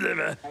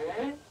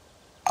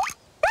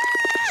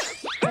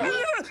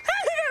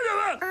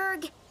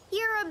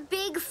 you're a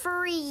big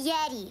furry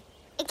Yeti.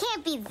 It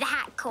can't be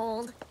that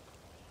cold.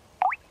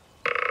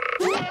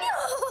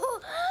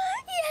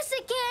 Yes,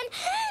 it can.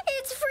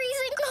 It's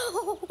freezing.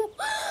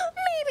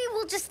 Maybe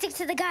we'll just stick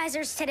to the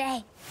geysers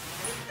today.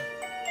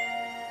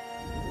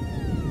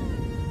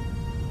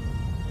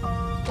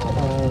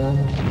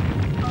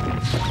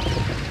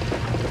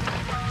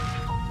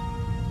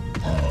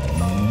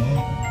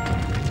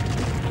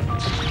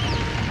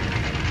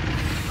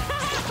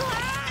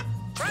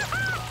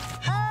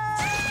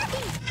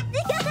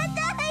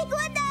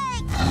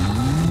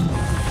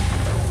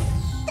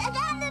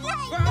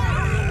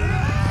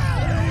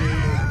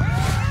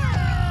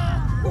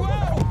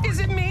 Whoa! Is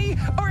it me,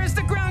 or is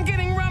the ground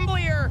getting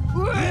rumblier?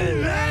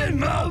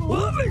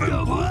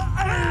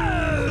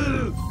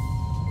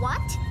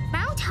 What?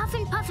 Mount Huff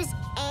and Puff is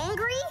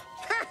angry?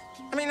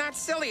 I mean, that's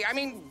silly. I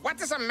mean, what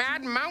does a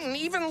mad mountain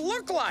even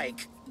look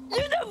like?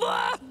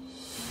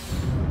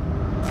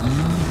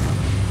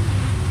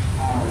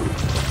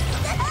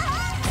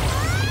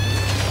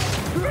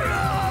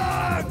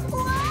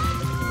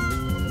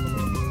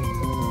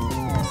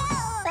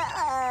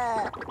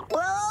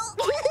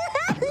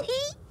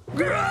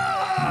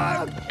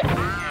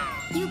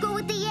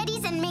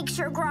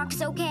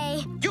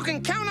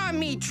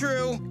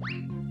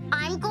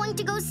 I'm going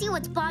to go see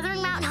what's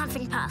bothering Mount Huff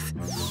and Puff.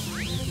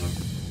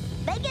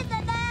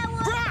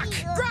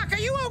 Brock, are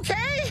you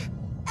okay?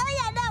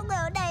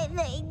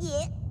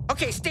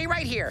 Okay, stay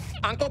right here.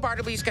 Uncle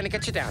Bartleby's gonna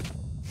get you down.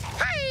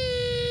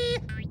 Hi!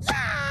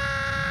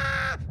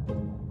 Yeah!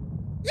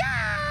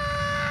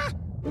 Yeah!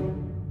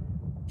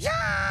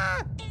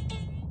 Yeah!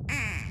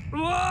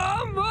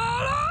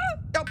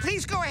 Oh,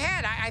 please go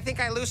ahead. I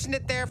think I loosened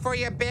it there for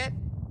you a bit.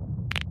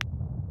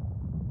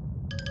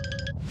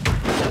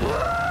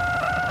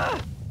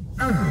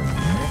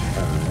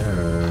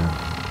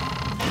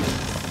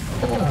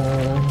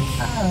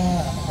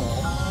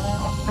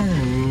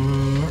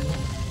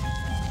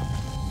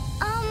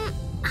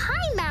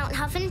 Hi, Mount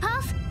Huff and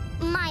Puff.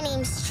 My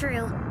name's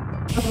True.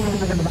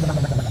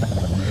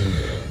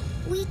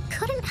 We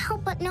couldn't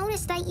help but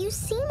notice that you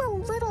seem a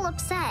little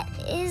upset.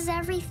 Is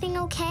everything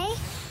okay?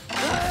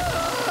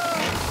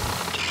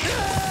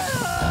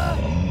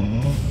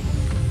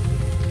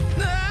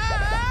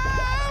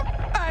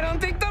 I don't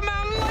think the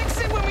mountain likes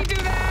it when we do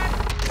that.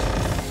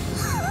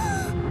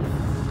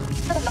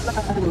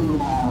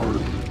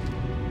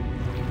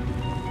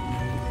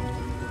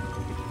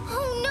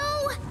 Oh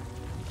no!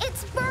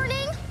 It's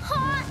burning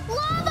hot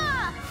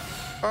lava!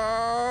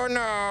 Oh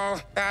no,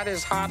 that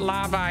is hot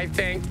lava, I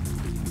think.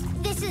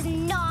 This is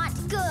not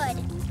good.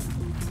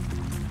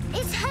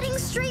 It's heading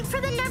straight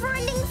for the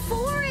never-ending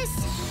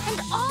forest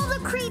and all the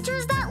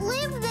creatures that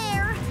live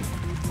there.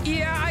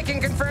 Yeah, I can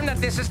confirm that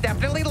this is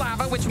definitely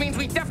lava, which means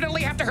we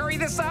definitely have to hurry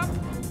this up.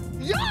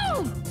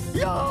 Yum!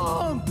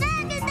 Yum!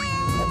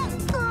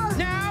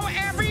 Now,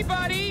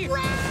 everybody!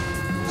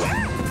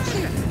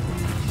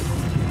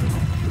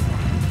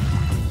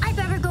 I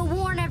better go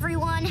warn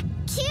everyone.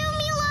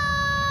 Cumulo!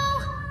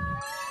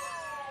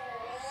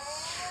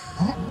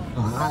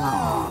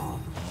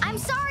 I'm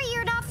sorry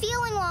you're not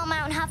feeling well,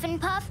 Mount Huff and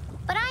Puff,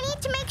 but I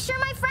need to make sure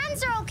my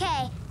friends are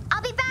okay.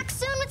 I'll be back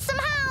soon with some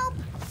help.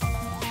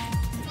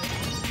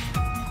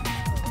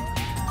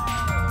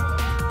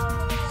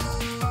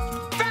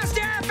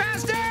 Faster,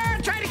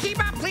 faster! Try to keep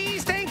up,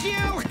 please. Thank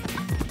you.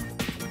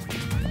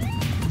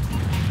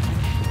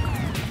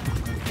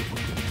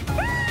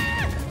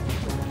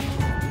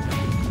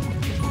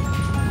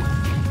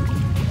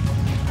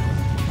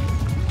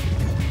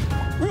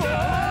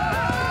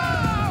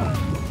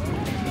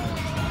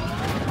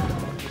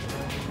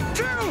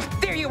 Drew,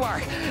 there you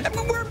are.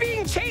 We're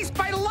being chased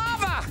by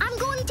lava. I'm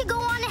going to go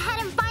on ahead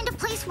and find a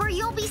place where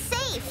you'll be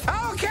safe.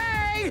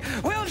 Okay,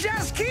 we'll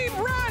just keep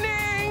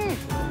running.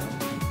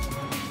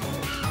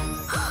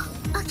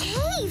 A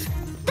cave!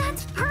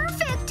 That's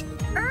perfect!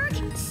 Erg,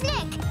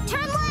 Snick,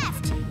 turn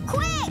left!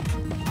 Quick!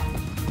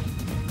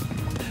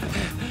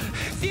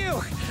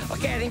 Phew.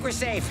 Okay, I think we're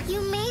safe.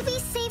 You may be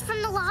safe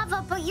from the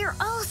lava, but you're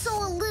also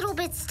a little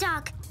bit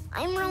stuck.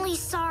 I'm really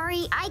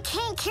sorry. I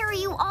can't carry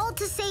you all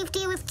to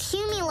safety with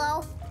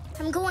Cumulo.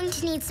 I'm going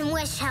to need some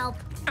wish help.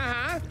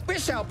 Uh-huh.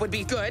 Wish help would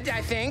be good,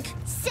 I think.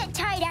 Sit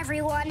tight,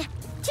 everyone. To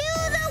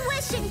the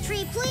wishing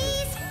tree,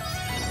 please!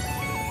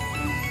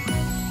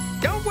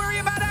 Don't worry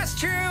about us,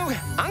 True.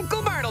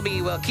 Uncle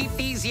Bartleby will keep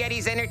these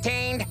Yetis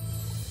entertained.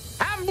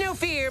 Have no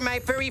fear, my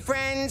furry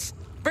friends.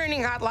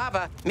 Burning hot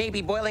lava may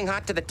be boiling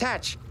hot to the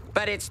touch,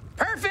 but it's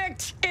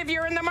perfect if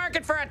you're in the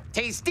market for a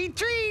tasty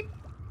treat.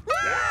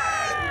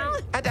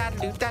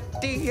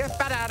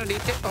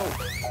 Oh.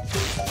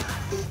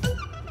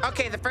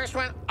 Okay, the first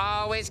one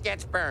always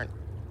gets burned.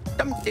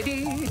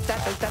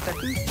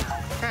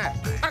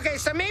 Okay,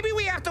 so maybe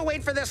we have to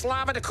wait for this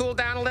lava to cool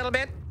down a little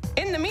bit.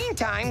 In the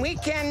meantime, we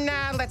can,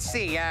 let's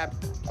see,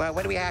 well,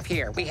 what do we have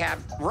here? We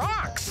have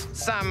rocks.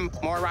 Some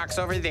more rocks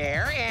over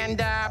there, and,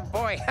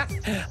 boy,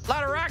 a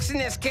lot of rocks in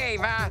this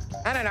cave. I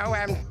don't know,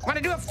 want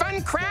to do a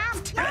fun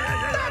craft?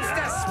 That's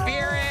the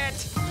spirit.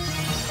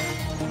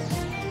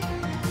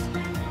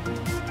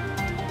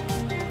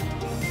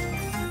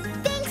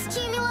 Thanks,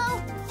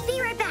 Cumulo.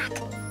 Be right back.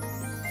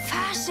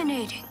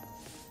 Fascinating.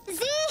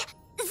 Z!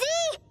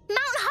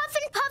 Mount Huff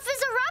and Puff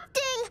is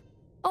erupting!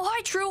 Oh,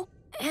 hi, True.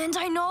 And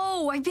I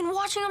know, I've been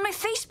watching on my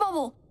face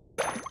bubble.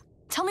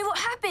 Tell me what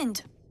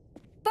happened.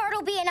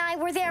 Bartleby and I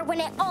were there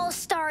when it all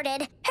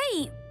started.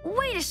 Hey,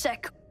 wait a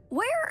sec.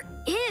 Where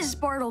is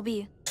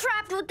Bartleby?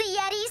 Trapped with the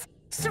Yetis,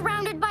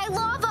 surrounded by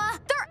lava.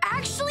 They're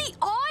actually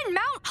on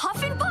Mount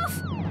Huff and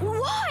Puff?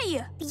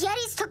 Why? The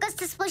Yetis took us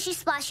to Splishy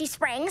Splashy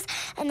Springs,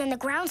 and then the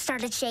ground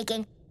started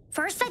shaking.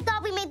 First, I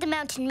thought we made the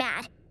mountain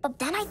mad, but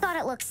then I thought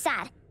it looked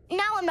sad.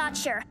 Now I'm not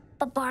sure,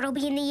 but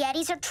Bartleby and the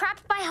Yetis are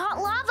trapped by hot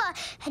lava,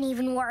 and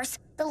even worse,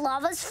 the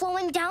lava's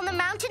flowing down the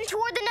mountain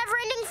toward the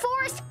never-ending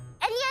forest,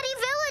 and Yeti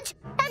Village,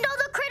 and all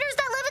the critters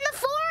that live in the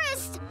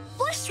forest!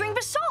 Blistering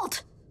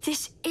basalt!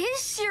 This is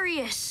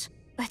serious.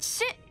 Let's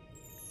sit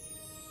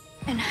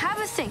and have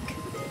a think.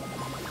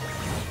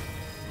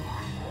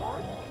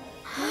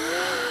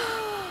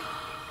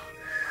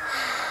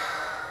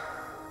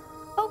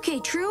 Okay,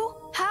 True.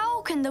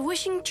 How can the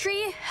wishing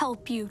tree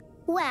help you?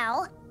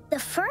 Well, the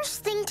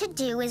first thing to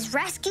do is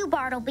rescue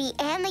Bartleby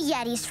and the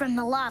Yetis from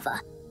the lava.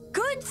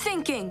 Good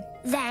thinking.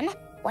 Then,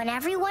 when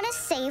everyone is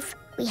safe,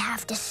 We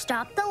have to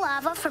stop the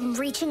lava from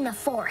reaching the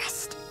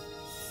forest.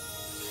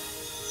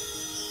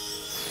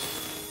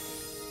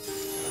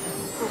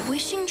 The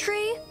wishing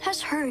tree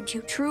has heard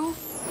you, True.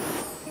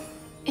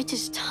 It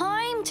is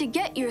time to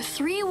get your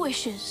 3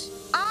 wishes.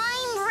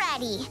 I'm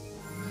ready.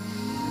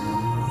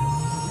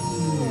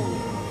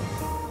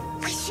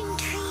 Wishing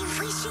tree,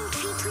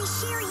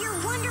 please share your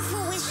wonderful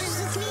wishes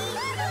with me.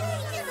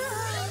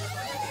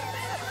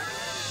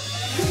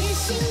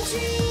 Wishing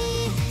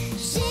tree,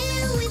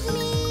 share with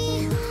me.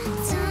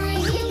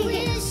 Tiny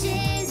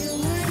wishes,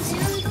 1,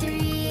 2,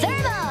 3.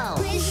 Turbo!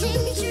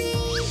 Wishing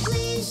tree,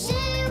 please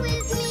share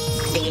with me.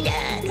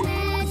 Dig-a-dug.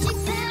 Magic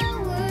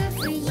power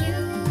for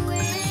you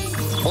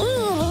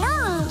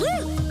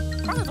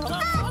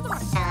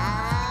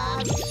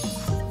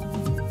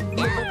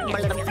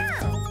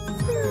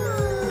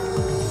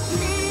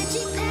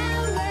Magic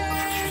power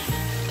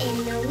in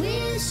the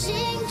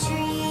wishing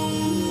tree.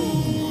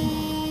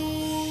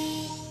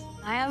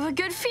 I have a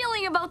good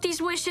feeling about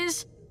these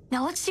wishes.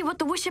 Now let's see what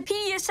the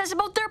Wishipedia says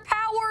about their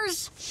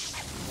powers.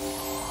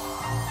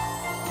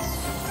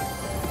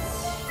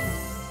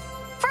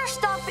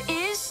 First up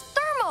is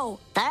Thermo.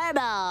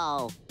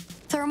 Turbo!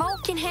 Thermo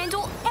can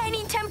handle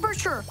any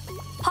temperature,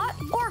 hot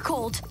or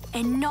cold,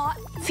 and not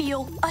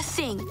feel a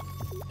thing.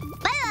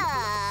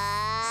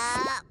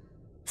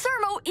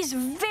 Thermo is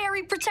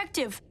very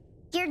protective.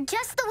 You're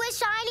just the wish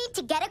I need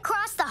to get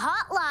across the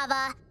hot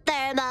lava.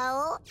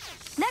 Turbo!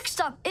 Next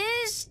up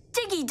is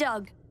Diggy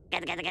Dug.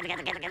 Diggy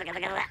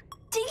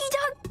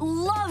Dug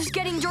loves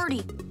getting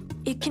dirty.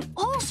 It can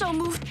also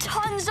move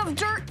tons of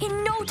dirt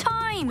in no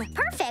time.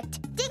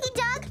 Perfect. Diggy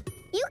Dug,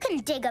 you can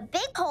dig a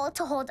big hole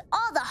to hold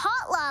all the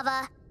hot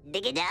lava.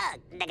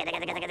 Dig-a-dug.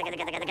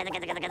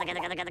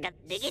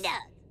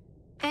 Dig-a-dug.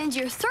 And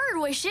your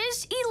 3rd wish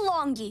is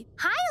Elongi.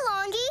 Hi,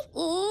 Longy.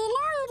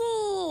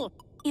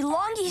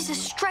 Elongi is a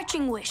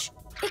stretching wish.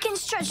 It can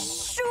stretch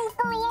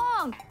super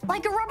long,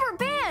 like a rubber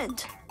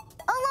band.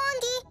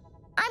 Elongi,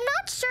 I'm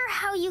not sure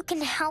how you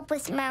can help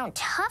with Mount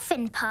Huff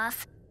and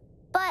Puff,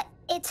 but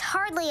it's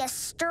hardly a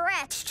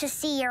stretch to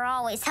see you're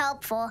always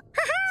helpful.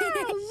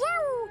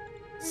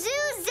 Zoo,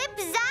 zip,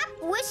 zap,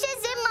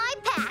 wishes in my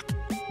pack.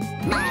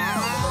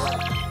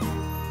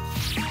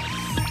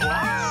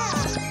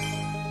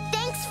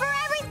 Thanks for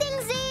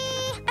everything, Z.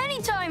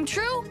 Anytime,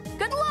 True.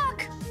 Good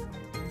luck.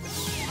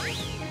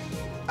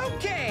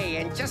 Okay,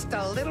 and just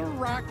a little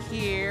rock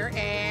here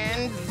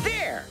and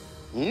there.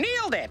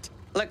 Nailed it.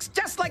 Looks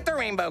just like the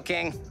Rainbow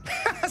King.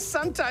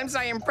 Sometimes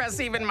I impress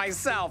even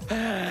myself.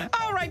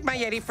 All right, my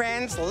Yeti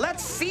friends,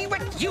 let's see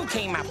what you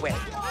came up with.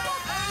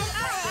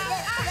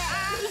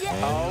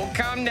 Oh,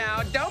 come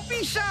now, don't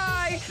be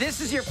shy. This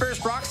is your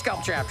first rock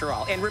sculpture after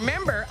all. And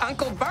remember,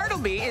 Uncle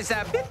Bartleby is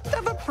a bit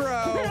of a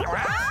pro.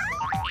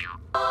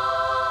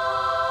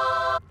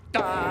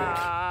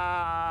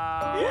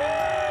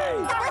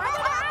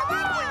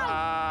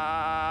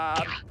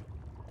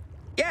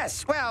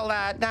 Yes, well,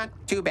 not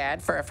too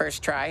bad for a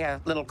first try. A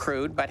little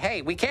crude, but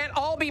hey, we can't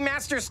all be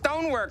master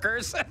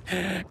stoneworkers.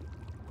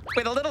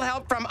 With a little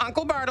help from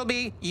Uncle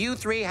Bartleby, you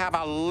 3 have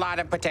a lot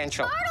of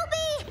potential.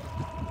 Bartleby!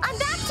 I'm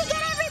back to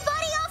get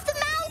everybody off the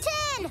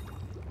mountain!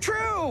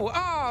 True!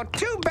 Oh,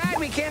 too bad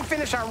we can't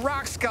finish our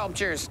rock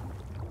sculptures.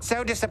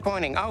 So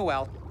disappointing. Oh,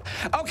 well.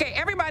 Okay,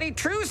 everybody,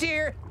 True's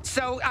here.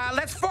 So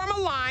let's form a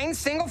line,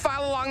 single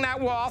file along that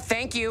wall.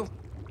 Thank you.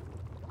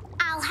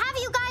 I'll have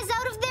you guys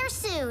out of there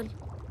soon.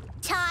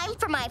 Time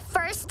for my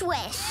first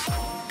wish.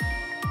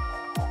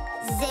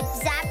 Zip,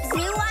 zap,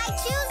 zoo, I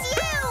choose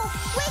you!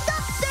 Wake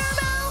up,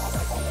 Thermo!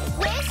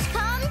 Wish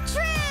come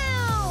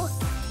true!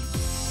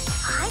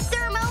 Hi,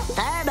 Thermo.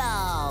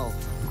 Turbo!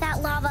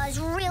 That lava is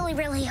really,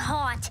 really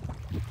hot.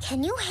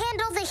 Can you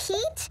handle the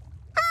heat?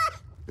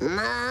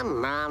 No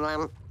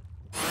problem.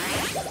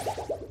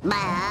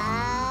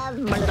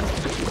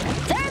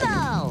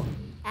 Turbo!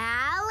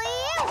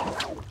 Alley-oop!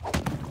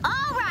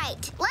 All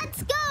right,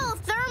 let's go,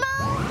 Thermo!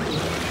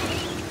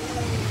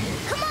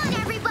 Come on,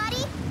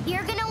 everybody.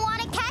 You're gonna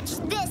want to catch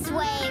this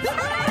wave.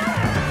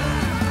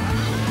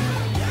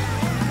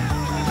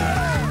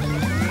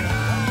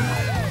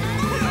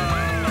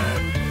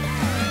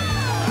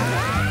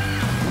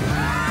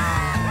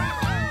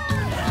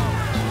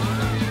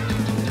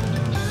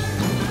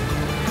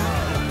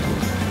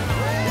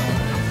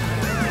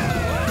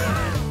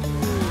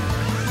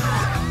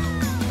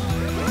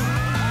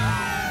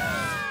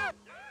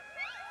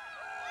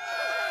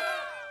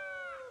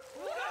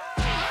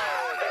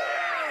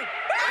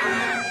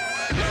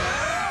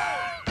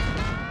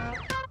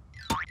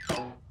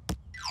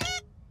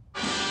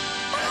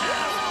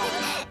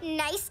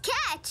 Nice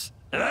catch.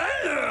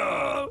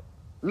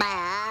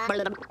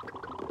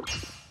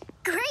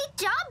 Great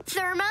job,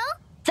 Thermo.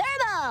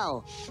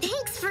 Turbo!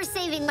 Thanks for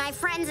saving my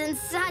friends in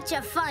such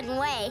a fun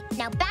way.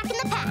 Now back in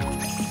the pack.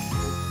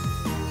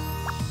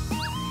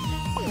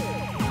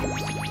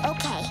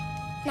 Okay,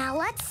 now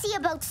let's see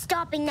about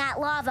stopping that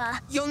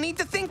lava. You'll need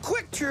to think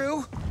quick,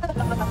 True.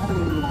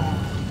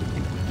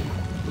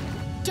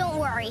 Don't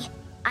worry,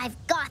 I've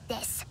got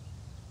this.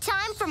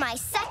 Time for my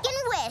second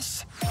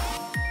wish.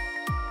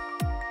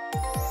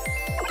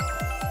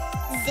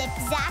 Zip,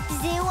 zap,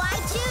 zoo, I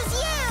choose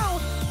you!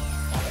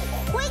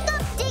 Wake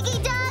up, Diggy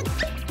Dug!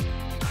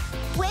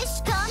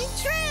 Wish come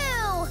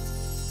true!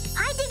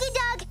 Hi, Diggy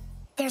Dug!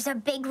 There's a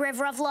big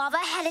river of lava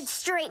headed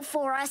straight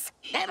for us.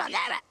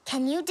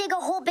 Can you dig a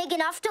hole big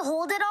enough to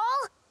hold it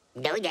all?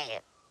 No, no.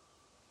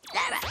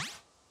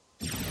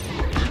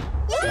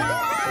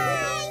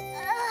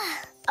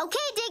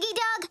 Okay, Diggy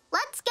Dug,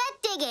 let's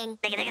get digging.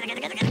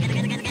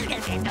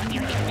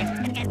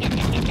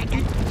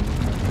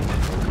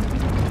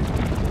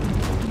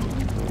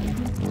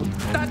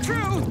 Not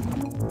true!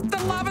 The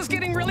lava's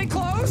getting really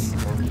close!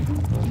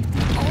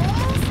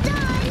 Almost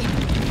done!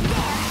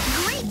 There,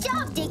 great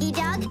job, Diggy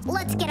Dug.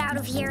 Let's get out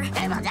of here. You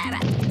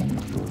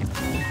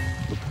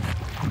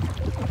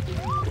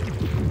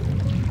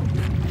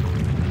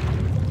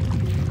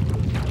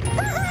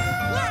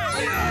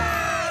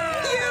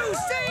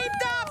saved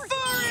the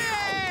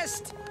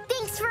forest!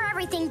 Thanks for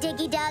everything,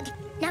 Diggy Dug.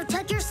 Now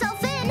tuck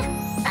yourself in.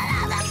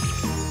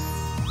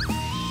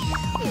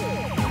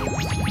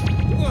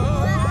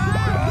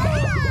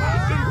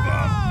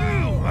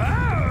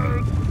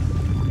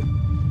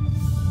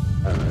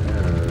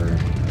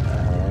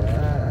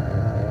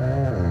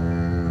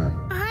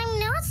 I'm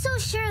not so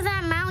sure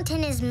that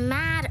mountain is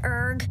mad,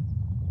 Erg.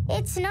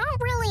 It's not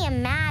really a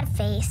mad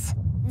face.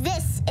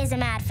 This is a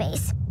mad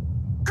face.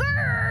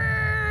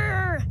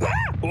 Grrr!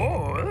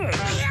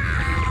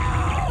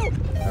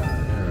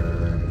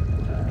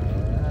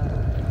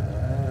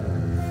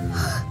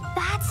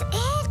 That's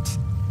it!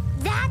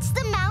 That's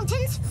the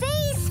mountain's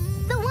face!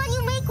 The one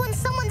you make when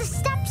someone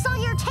steps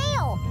on your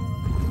tail!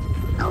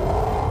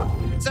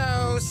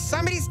 So,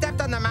 somebody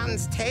stepped on the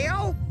mountain's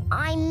tail?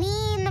 I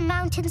mean, the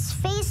mountain's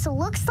face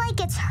looks like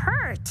it's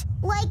hurt.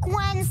 Like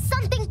when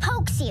something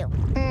pokes you.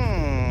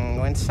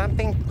 When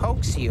something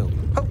pokes you.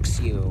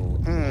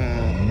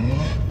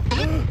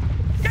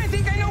 I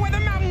think I know why the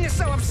mountain is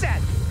so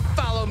upset.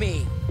 Follow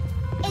me.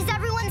 Is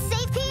everyone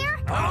safe here?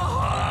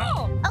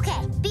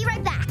 Okay, be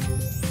right back.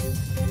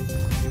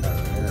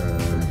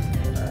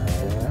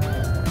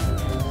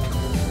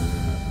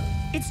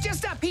 It's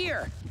just up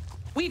here.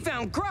 We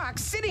found Grok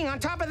sitting on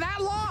top of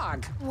that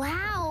log.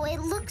 Wow, it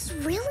looks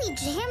really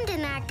jammed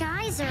in that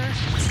geyser.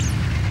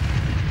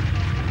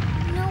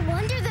 No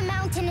wonder the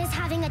mountain is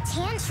having a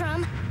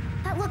tantrum.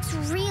 That looks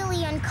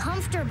really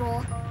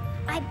uncomfortable.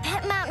 I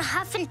bet Mount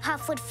Huff and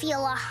Puff would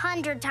feel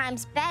 100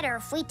 times better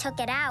if we took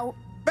it out.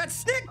 But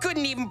Snick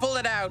couldn't even pull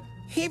it out,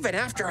 even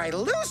after I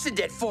loosened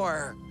it for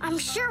her. I'm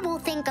sure we'll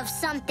think of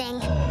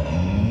something.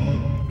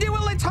 Yeah,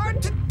 well, it's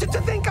hard to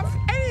think of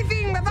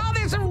anything with all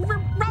this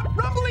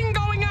rumbling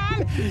going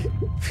on.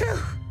 Phew.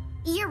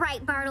 You're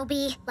right,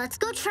 Bartleby. Let's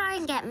go try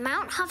and get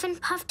Mount Huff and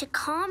Puff to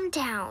calm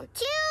down.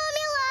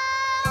 Cumulo!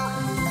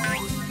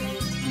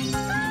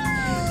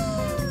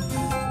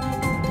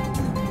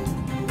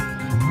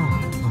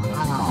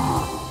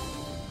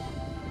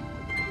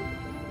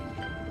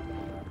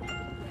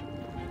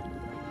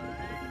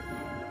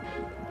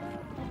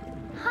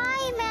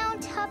 Hi,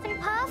 Mount Huff and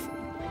Puff.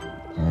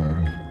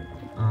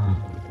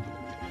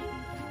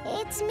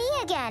 It's me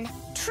again,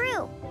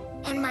 True,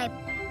 and my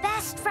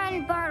best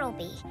friend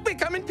Bartleby. We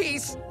come in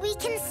peace. We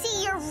can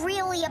see you're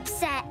really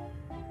upset.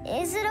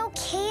 Is it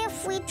okay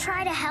if we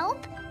try to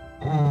help?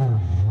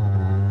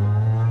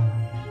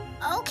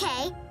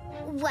 Okay,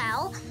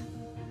 well,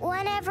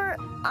 whenever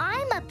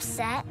I'm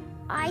upset,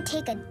 I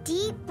take a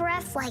deep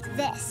breath like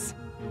this.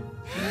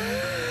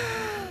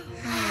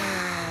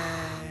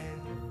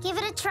 Give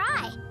it a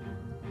try.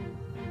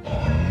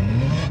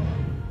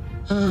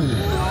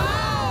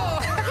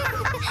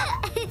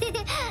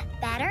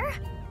 Better?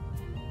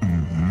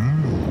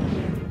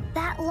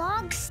 That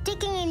log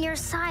sticking in your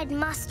side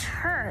must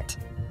hurt.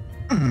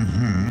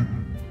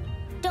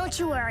 Don't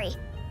you worry.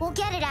 We'll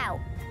get it out.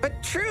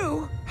 But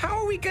True, how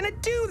are we gonna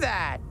do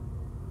that?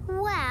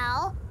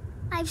 Well,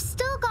 I've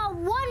still got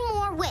one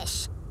more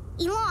wish.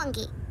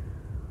 Elongi.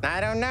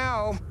 I don't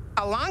know.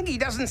 Alongi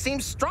doesn't seem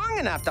strong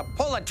enough to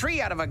pull a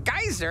tree out of a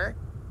geyser.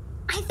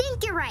 I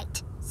think you're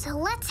right. So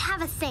let's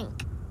have a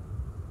think.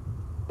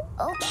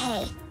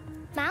 Okay.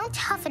 Mount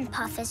Huff and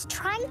Puff is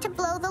trying to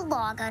blow the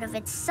log out of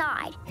its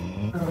side.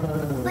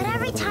 But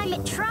every time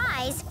it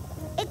tries,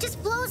 it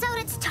just blows out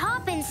its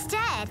top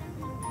instead.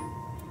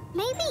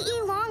 Maybe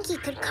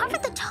Elongi could cover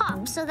the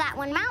top so that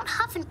when Mount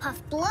Huff and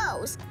Puff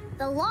blows,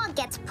 the log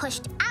gets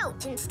pushed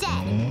out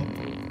instead.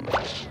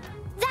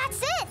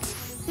 That's it!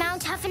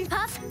 Mount Huff and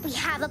Puff, we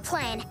have a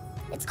plan.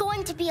 It's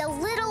going to be a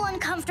little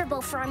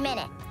uncomfortable for a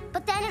minute,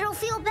 but then it'll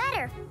feel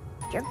better.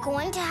 You're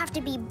going to have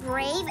to be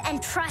brave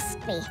and trust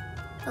me,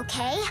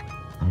 okay?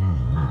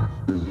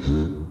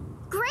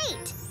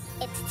 Great!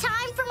 It's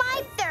time for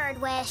my third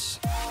wish.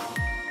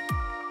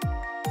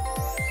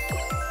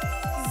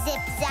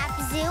 Zip, zap,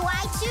 zoo,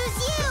 I choose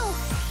you!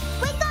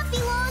 Wake up,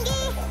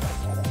 Elongi!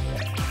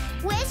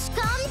 Wish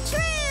come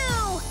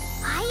true!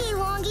 Hi,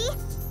 Elongi.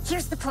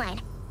 Here's the plan.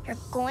 You're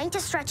going to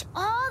stretch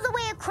all the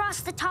way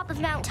across the top of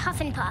Mount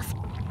Huff and Puff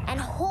and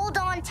hold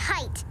on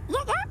tight.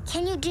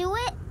 Can you do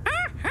it?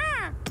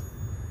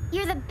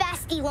 You're the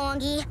best,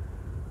 Elongi.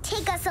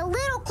 take us a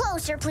little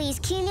closer, please,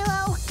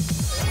 Cumulo?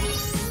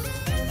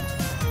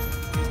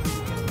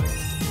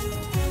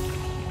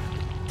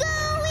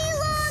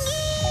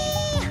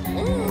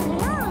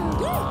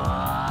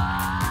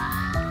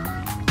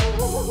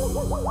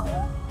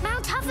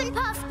 Mount Huff and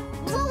Puff,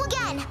 blow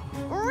again.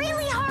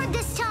 Really hard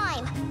this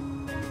time.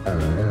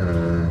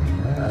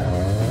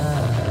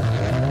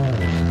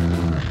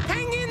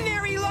 Hang in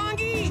there,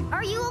 Elongi!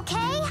 Are you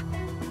okay?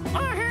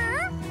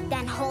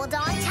 Then hold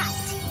on tight.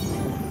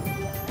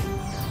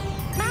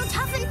 Mount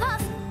Huff and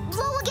Puff,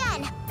 blow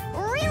again.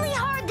 Really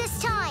hard this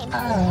time.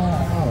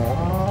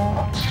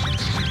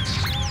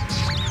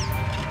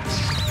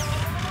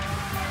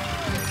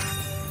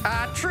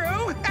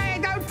 True? I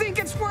don't think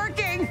it's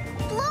working.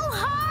 Blow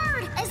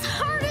hard as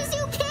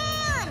you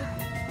can.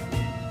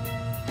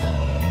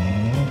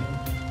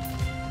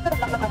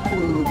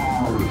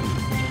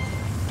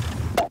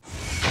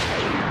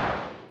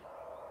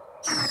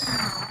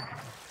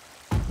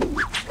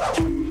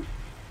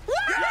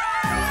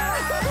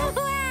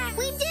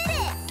 We did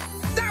it!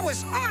 That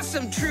was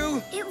awesome,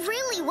 True. It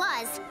really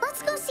was.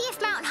 Let's go see if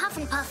Mount Huff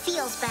and Puff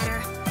feels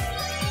better.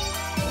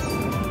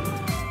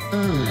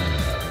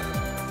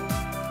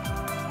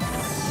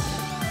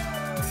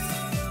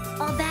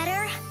 All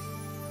better?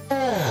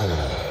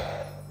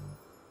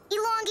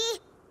 Elongi,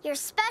 your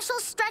special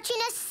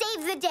stretchiness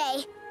saved the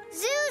day.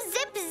 Zoo,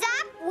 zip,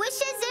 zap,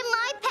 wishes in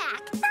my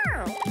pack.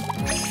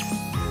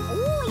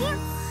 Ooh, yeah.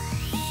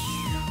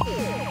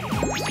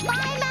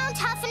 Bye, Mount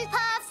Huff and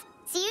Puff.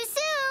 See you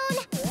soon.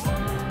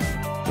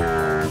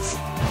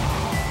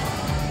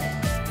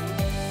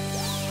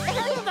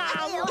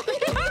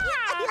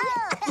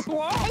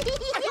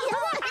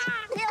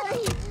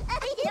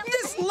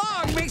 This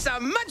log makes a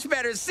much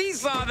better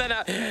seesaw than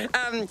a,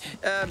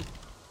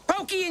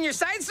 pokey in your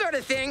side sort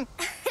of thing.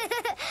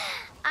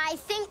 I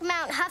think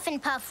Mount Huff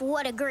and Puff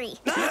would agree.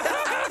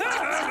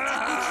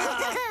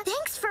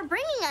 Thanks for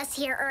bringing us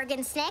here,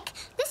 Ergensnick.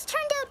 This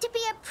turned out to be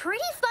a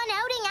pretty fun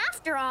outing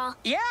after all.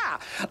 Yeah,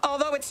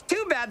 although it's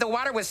too bad the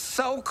water was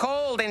so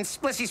cold in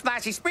Splishy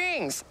Splashy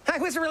Springs. I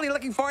was really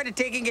looking forward to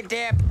taking a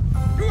dip.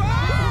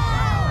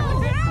 Whoa!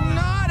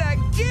 Not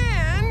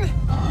again!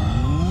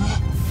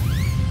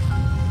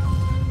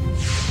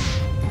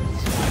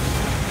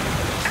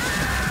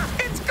 Ah!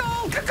 It's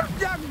cold!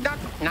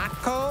 Not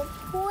cold?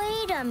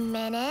 Wait a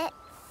minute.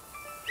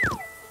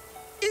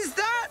 Is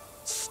that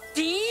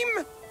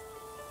steam?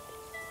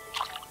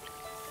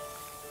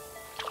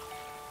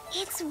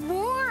 It's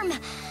warm,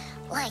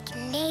 like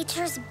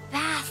nature's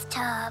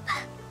bathtub.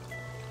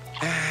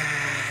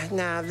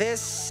 Now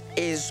this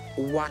is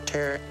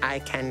water I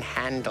can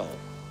handle.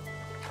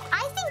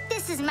 I think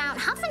this is Mount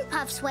Huff and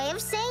Puff's way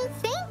of saying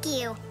thank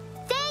you.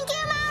 Thank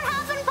you, Mount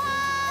Huff and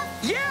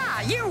Puff!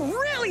 Yeah, you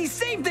really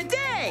saved the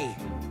day!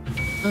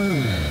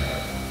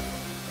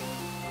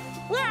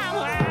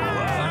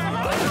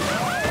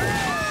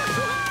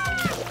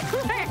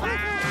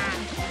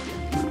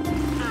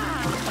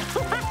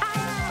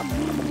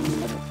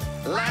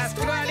 Last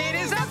one in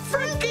is a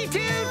Fruity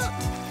Toot!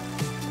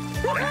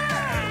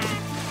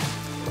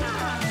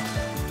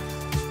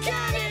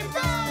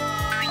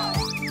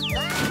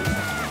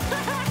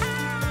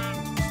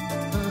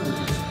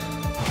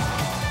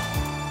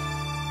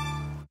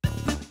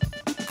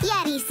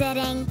 Yeti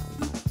sitting.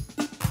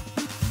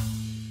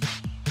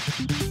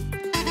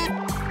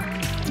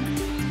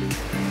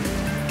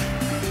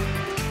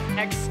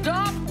 Next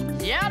stop,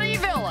 Yeti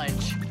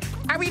Village.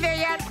 Are we there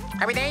yet?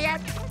 Are we there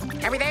yet?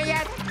 Are we there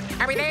yet?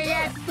 Are we there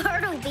yet?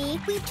 Bartleby,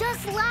 we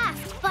just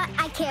left, but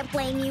I can't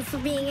blame you for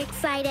being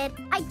excited.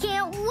 I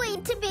can't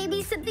wait to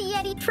babysit the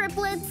Yeti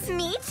triplets.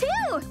 Me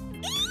too.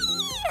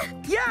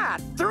 Yeah,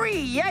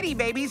 3 Yeti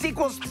babies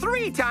equals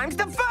 3 times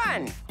the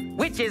fun,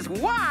 which is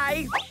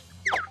why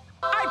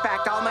I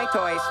packed all my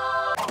toys.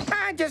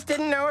 I just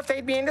didn't know if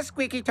they'd be into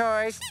squeaky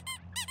toys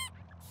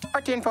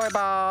or tinfoil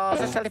balls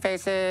or silly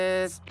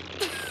faces.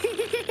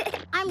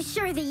 I'm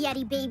sure the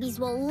Yeti babies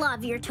will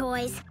love your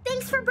toys.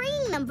 Thanks for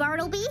bringing them,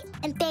 Bartleby.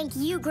 And thank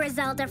you,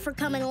 Griselda, for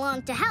coming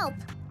along to help.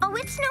 Oh,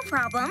 it's no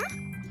problem.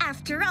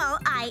 After all,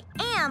 I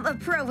am a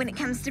pro when it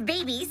comes to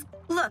babies.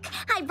 Look,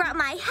 I brought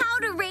my How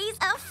to Raise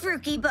a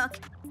Fruki book.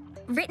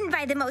 Written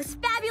by the most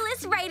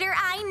fabulous writer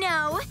I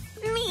know,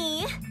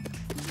 me.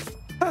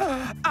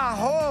 A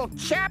whole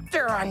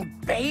chapter on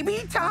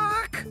baby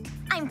talk?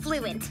 I'm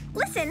fluent.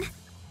 Listen.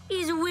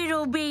 Is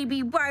little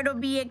baby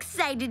Bartleby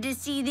excited to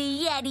see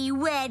the Yeti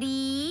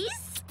Wetties?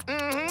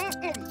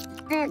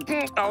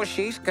 Oh,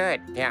 she's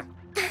good, yeah.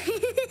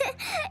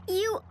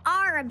 You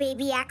are a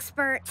baby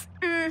expert.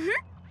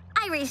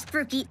 I raised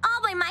Fruki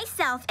all by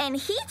myself, and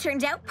he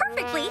turned out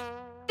perfectly.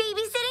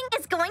 Babysitting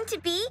is going to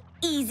be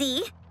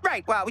easy.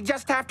 Right, well, we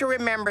just have to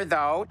remember,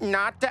 though,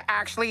 not to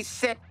actually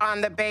sit on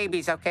the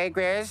babies, okay,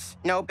 Grizz?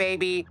 No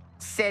baby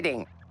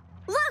sitting.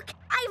 Look,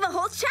 I have a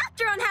whole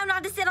chapter on how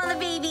not to sit on the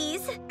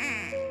babies.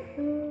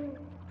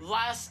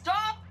 Last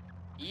stop,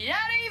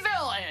 Yeti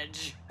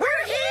Village.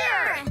 We're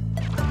here!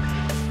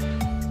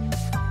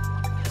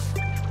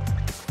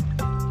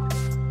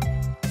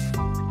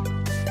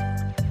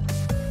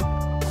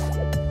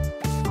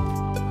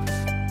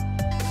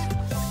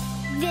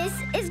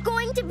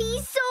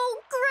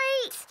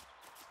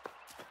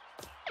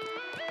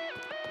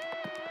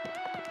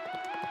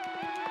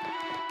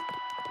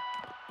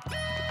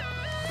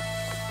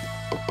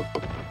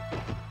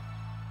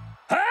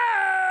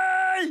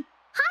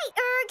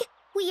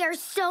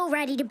 so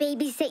ready to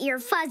babysit your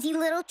fuzzy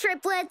little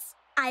triplets.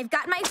 I've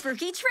got my Fruki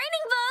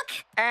training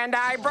book. And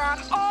I brought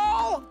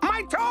all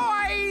my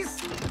toys!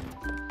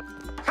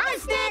 Hi,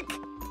 Snick!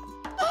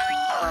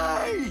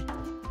 Hi!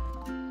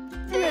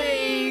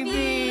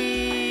 Babies!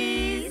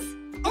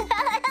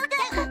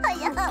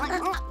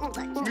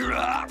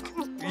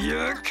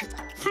 Yuck!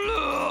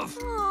 Fluff!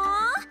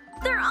 Aww,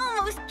 they're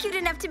almost cute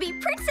enough to be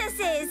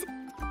princesses.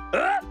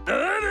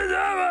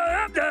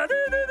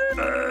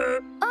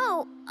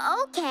 Oh,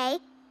 okay.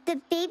 The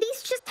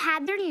babies just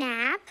had their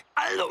nap.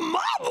 And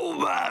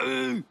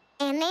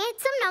And they ate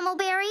some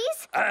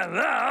numbleberries.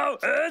 now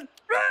it's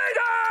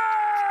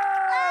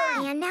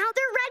And now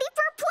they're ready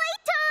for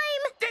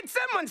playtime. Did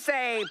someone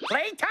say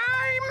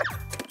playtime?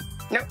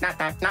 No, not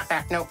that, not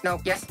that. No, no,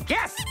 yes,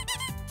 yes!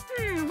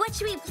 What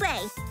should we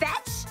play?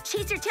 Fetch?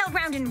 Chase your tail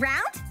round and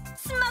round?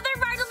 Smother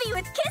Bartleby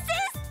with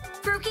kisses?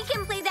 Fruki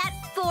can play that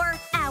for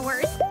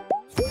hours.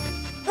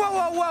 Whoa,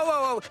 whoa, whoa,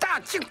 whoa, whoa!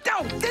 Don't you,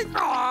 don't!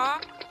 Aw!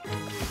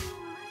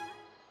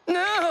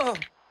 No!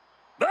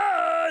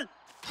 Bye!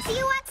 See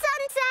you at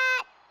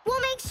sunset. We'll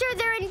make sure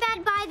they're in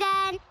bed by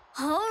then.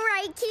 All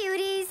right,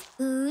 cuties.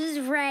 Who's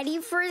ready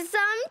for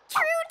some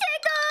true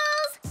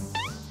tickles?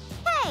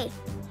 Hey,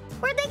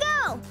 where'd they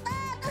go?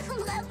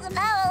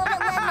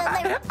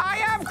 I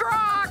have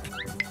grok!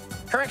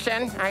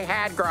 Correction, I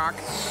had grok.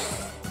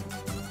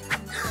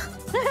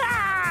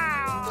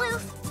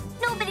 Bloof,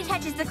 nobody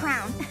touches the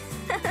crown.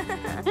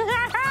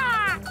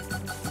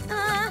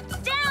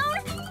 Down!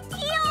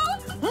 Heel!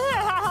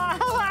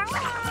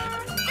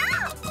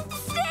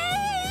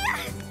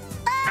 Stay!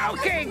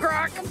 Okay,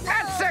 grok,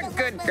 that's a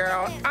good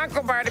girl.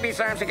 Uncle Bartleby's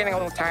arms are getting a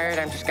little tired.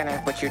 I'm just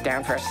gonna put you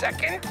down for a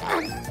second.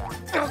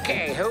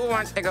 Okay, who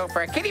wants to go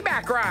for a kitty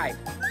back ride?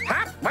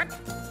 Huh? What?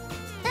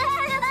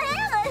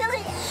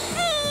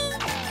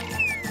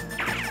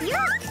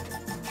 Yuck!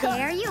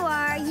 There you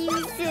are,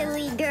 you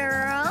silly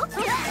girl.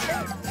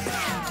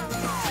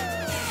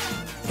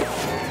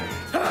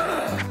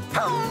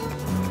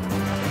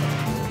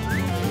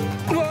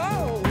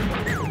 Whoa!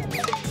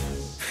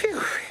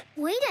 Phew.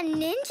 Way to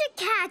ninja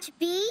catch,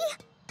 Bee.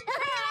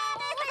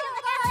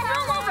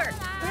 Roll over!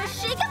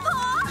 Shake a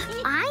paw!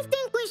 I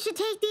think we should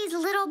take these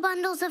little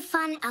bundles of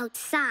fun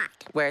outside.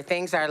 Where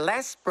things are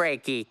less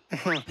breaky.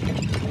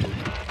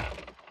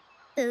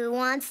 Who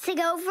wants to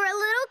go for a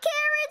little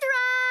carriage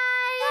ride?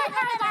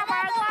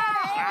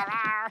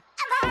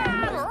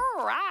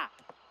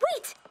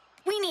 Wait!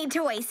 We need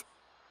toys.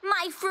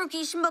 My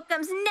Fruki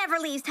Schmookums never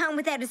leaves home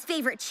without his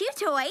favorite chew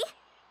toy.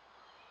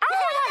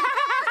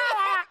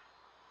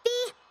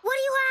 Bee, what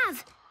do you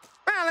have?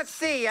 Well, let's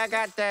see. I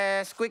got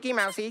Squeaky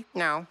Mousy.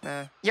 No.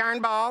 Yarn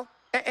Ball.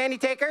 Any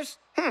takers?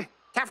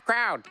 Tough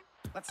crowd.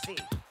 Let's see.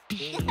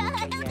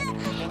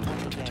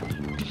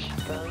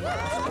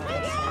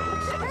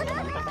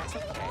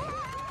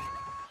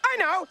 I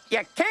know.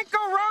 You can't go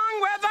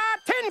wrong with a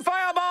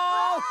tinfoil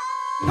ball.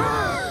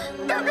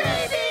 The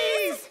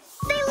babies!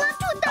 They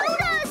left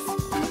without us!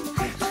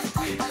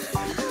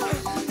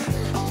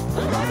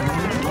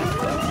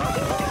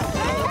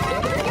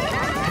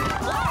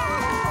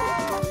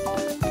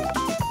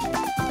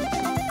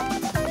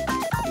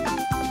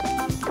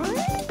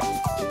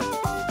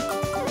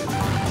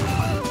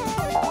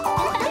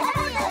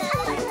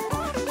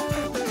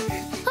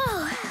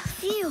 Oh,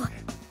 phew.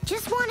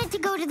 Just wanted to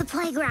go to the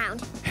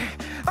playground.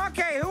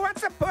 Okay, who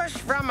wants a push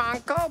from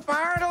Uncle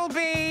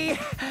Bartleby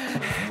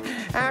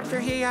after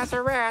he has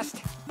a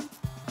rest?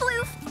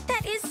 Bloof,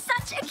 that is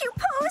such a cute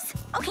pose.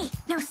 Okay,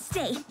 now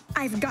stay.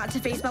 I've got to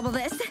face bubble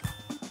this.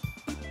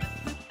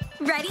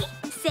 Ready?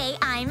 Say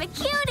I'm a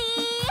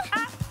cutie.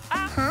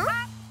 Huh?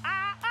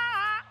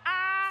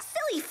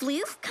 Silly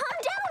Floof, calm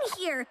down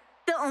here.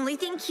 The only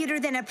thing cuter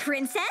than a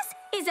princess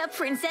is a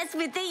princess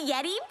with a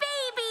Yeti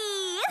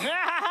baby.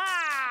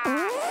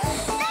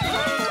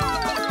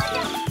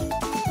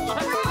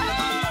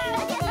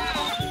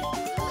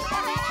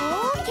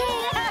 Okay,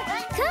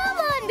 come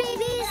on,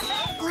 babies.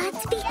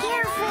 Let's be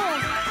careful.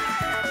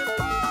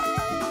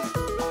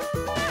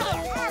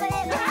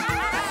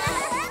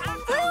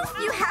 Bloof,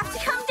 you have to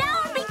come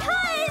down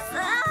because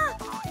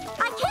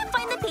I can't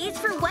find the page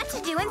for what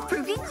to do when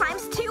Fruki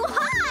climbs too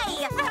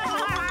high.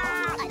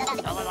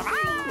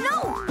 No,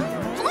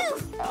 Bloof,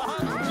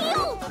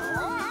 heel,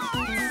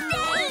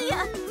 stay.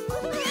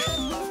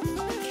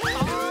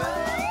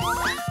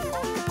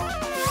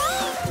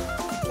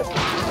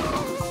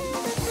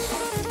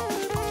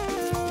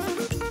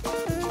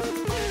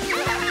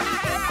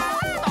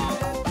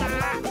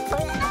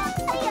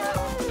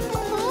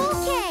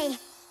 Okay,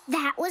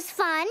 that was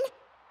fun.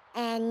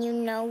 And you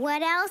know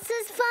what else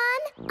is fun?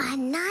 A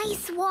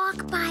nice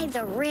walk by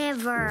the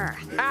river.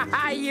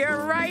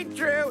 You're right,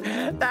 Drew.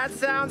 That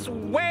sounds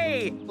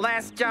way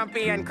less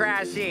jumpy and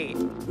crashy.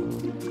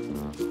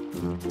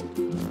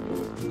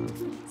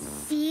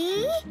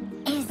 See?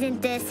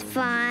 Isn't this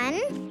fun?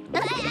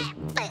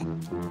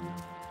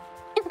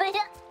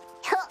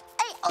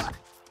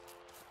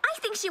 I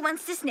think she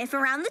wants to sniff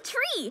around the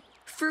tree.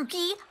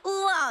 Fruki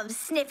loves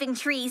sniffing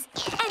trees.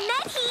 And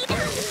then he...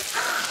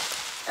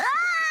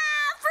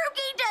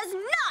 Fruki does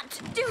not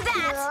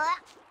that.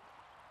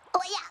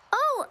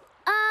 Oh,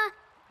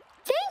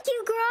 thank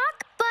you,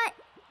 Grok, but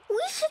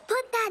we should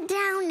put that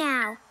down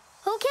now,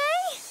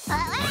 okay?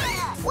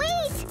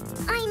 Wait!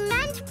 I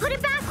meant put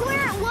it back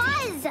where it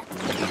was!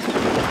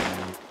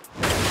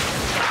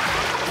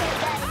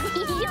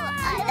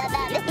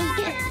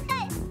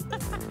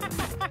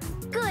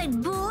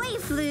 Good boy,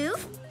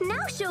 Floof.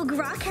 Now show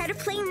Grok how to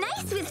play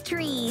nice with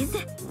trees.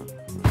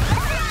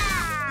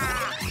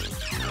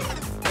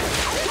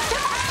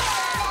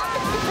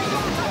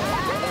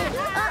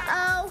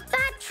 Uh-oh,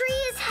 that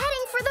tree is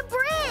heading for the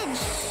bridge.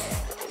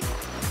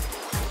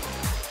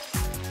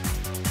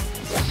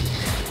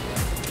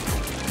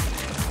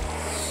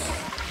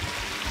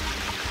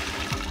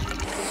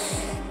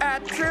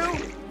 True,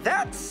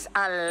 that's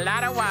a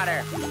lot of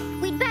water.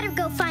 We'd better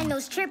go find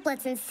those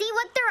triplets and see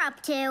what they're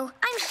up to.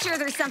 I'm sure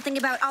there's something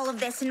about all of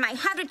this in my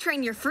How to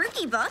Train Your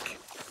Fruki book.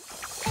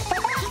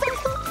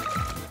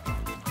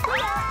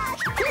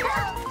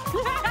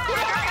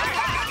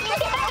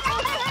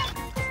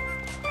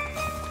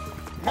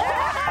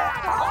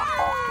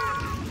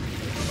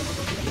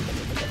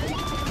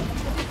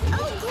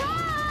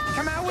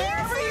 Come out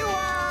wherever you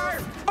are.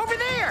 Over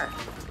there.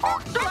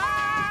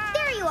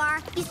 There you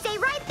are. You stay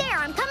right there.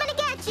 I'm coming to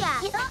get ya.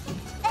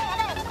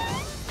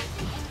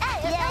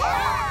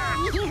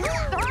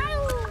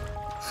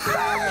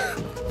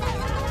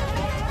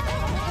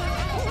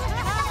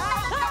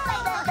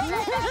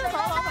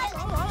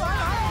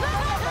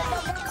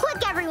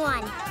 Quick,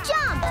 everyone.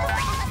 Jump.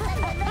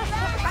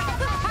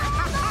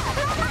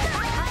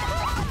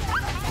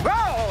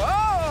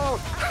 Whoa!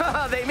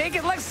 Oh, they make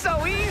it look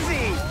so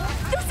easy.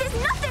 This is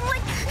nothing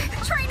like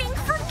training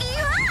Fruki.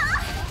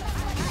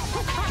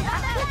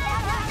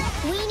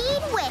 We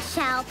need wish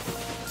help.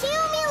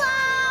 Cumulo!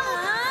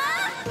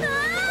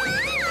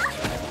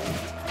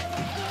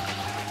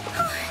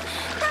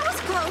 That was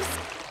close.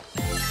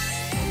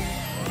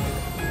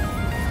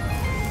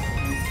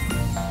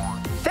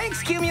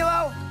 Thanks,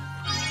 Cumulo.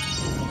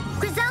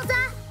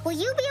 Griselda, will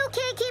you be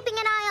okay keeping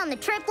an eye on the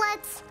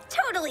triplets?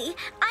 Totally.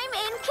 I'm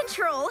in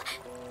control,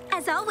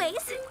 as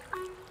always.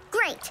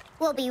 Great.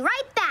 We'll be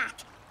right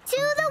back. To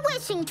the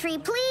wishing tree,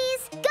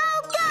 please. Go,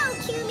 go,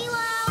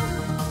 Cumulo!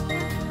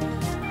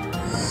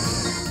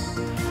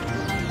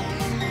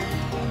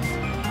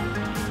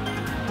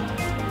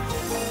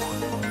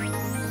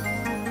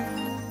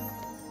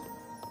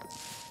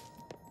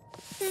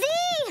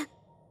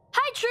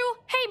 Hi, True.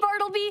 Hey,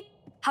 Bartleby.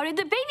 How did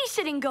the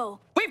babysitting go?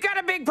 We've got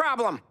a big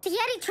problem. The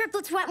Yeti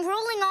triplets went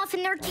rolling off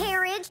in their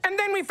carriage. And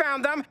then we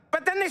found them,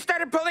 but then they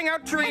started pulling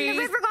out trees. And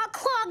the river got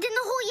clogged and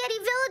the whole Yeti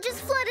village is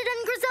flooded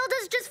and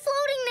Griselda's just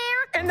floating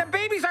there. And the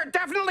babies are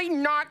definitely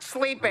not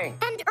sleeping.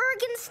 And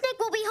Erg and Snick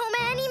will be home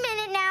any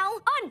minute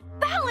now.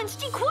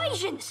 Unbalanced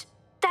equations.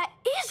 That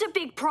is a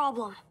big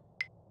problem.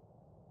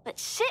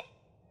 Let's sit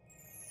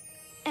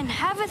and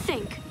have a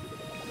think.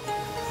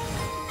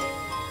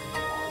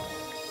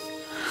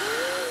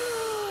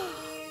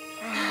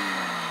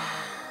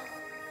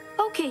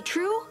 Okay,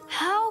 True.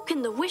 How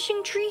can the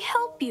wishing tree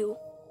help you?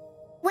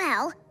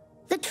 Well,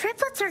 the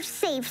triplets are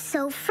safe,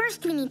 so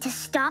first we need to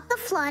stop the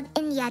flood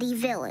in Yeti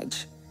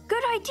Village.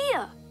 Good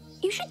idea.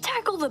 You should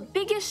tackle the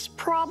biggest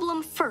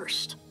problem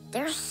first.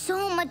 There's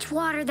so much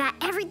water that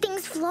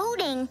everything's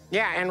floating.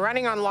 Yeah, and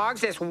running on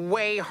logs is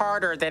way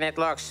harder than it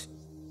looks.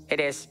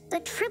 It is. The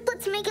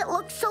triplets make it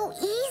look so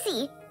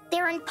easy.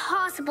 They're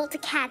impossible to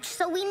catch,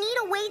 so we need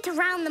a way to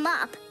round them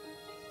up.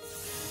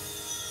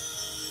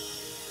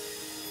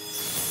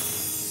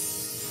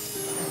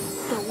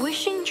 The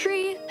wishing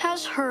tree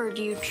has heard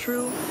you,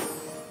 True.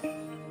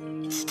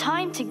 It's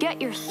time to get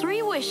your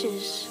 3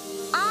 wishes.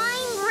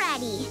 I'm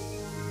ready.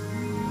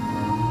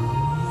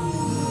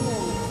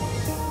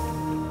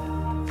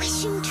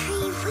 Wishing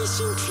tree, please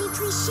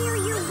share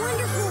your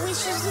wonderful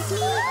wishes with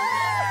me.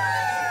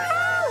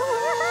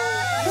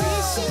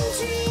 Wishing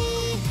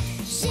tree,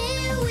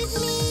 share with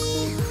me.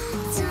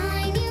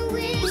 Tiny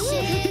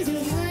wishes,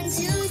 1,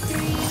 2,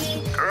 3.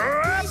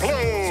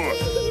 Wishing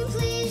tree,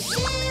 please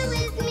share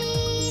with me.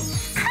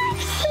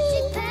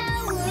 Magic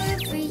power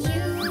for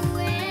you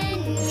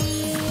and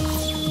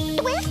me.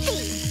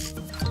 Whiffy!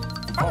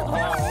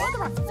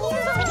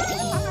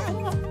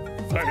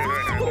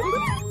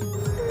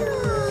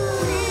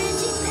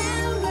 Magic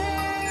power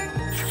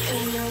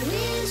in a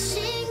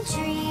wishing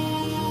tree.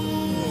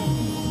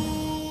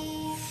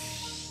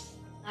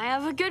 I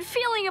have a good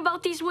feeling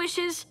about these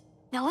wishes.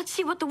 Now let's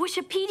see what the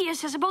Wishipedia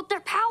says about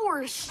their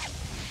powers.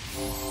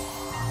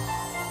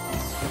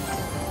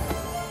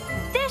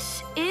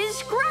 This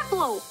is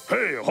Graplo.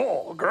 Hey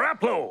ho,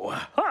 Graplo!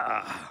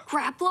 Ha!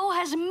 Graplo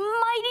has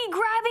mighty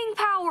grabbing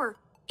power.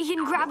 He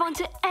can grab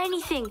onto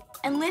anything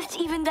and lift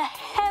even the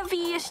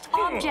heaviest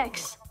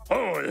objects.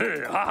 Oh,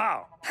 hey, ha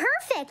ha!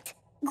 Perfect!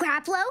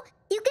 Graplo,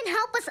 you can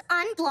help us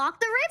unblock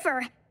the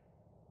river.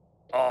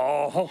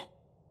 Oh.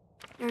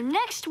 Your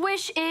next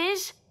wish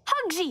is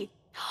Hugsy.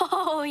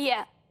 Oh,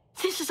 yeah.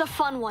 This is a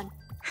fun one.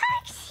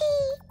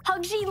 Hugsy!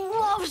 Hugsy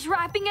loves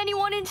wrapping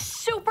anyone in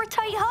super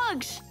tight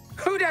hugs.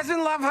 Who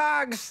doesn't love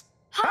hugs?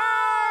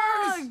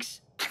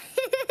 Hugs!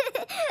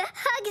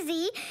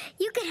 Hugsy,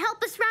 you could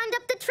help us round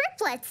up the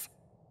triplets.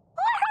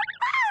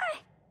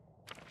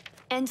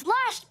 And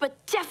last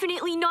but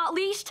definitely not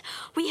least,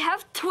 we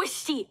have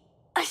Twisty,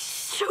 a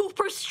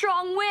super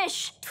strong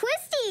wish.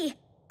 Twisty,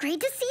 great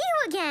to see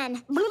you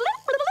again.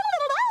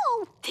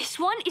 This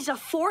one is a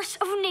force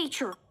of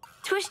nature.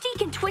 Twisty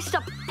can twist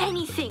up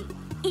anything,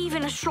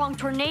 even a strong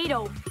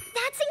tornado.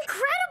 That's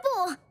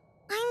incredible.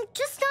 I'm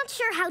just not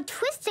sure how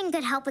twisting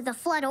could help with the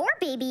flood or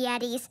baby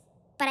Yetis,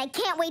 but I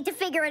can't wait to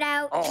figure it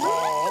out.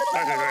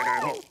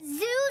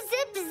 Zoo,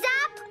 zip,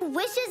 zap,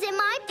 wishes in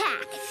my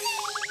pack.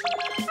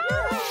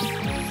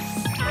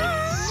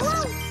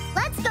 Whoa,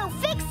 let's go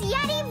fix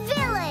Yeti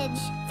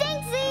Village.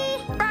 Thanks, Z.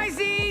 Bye,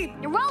 Z.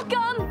 You're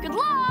welcome. Good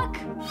luck.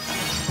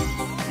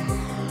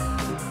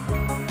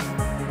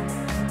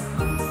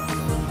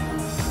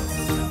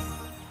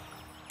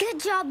 Good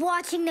job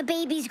watching the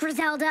babies,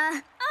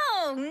 Griselda.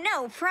 Oh,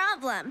 no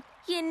problem.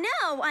 You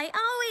know, I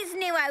always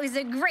knew I was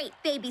a great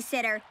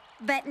babysitter.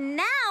 But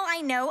now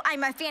I know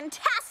I'm a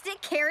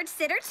fantastic carriage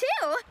sitter,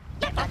 too.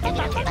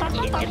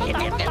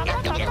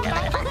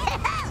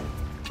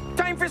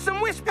 Time for some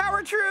wish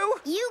power, True.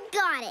 You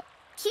got it.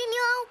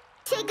 Cumulo,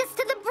 take us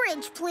to the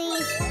bridge,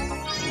 please.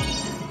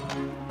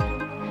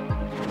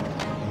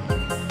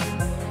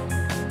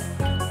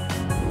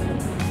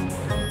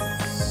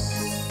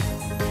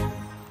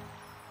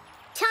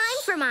 Time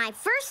for my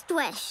first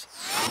wish.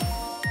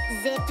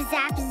 Zip,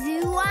 zap,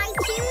 zoo, I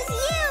choose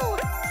you.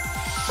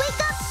 Wake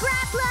up,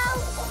 Graplo.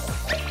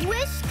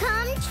 Wish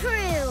come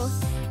true.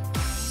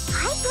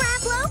 Hi,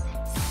 Graplo.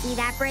 See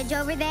that bridge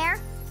over there?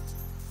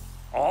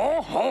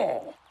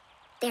 Oh,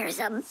 There's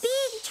a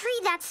big tree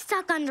that's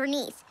stuck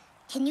underneath.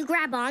 Can you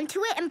grab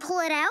onto it and pull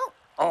it out?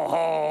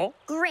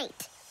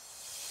 Great.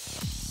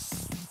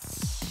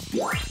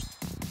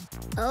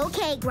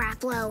 Okay,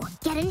 Graplo,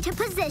 get into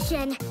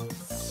position.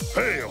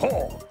 Hey,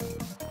 ho.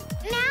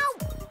 Now,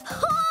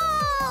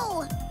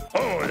 pull!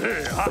 Oh,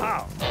 hey, ha,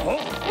 ha.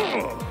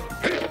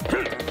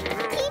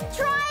 Keep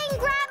trying,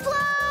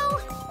 Graplo!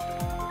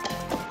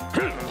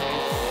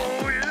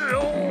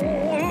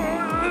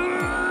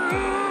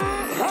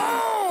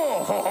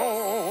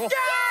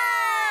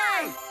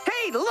 Yay!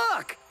 Hey,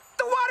 look!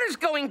 The water's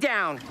going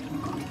down.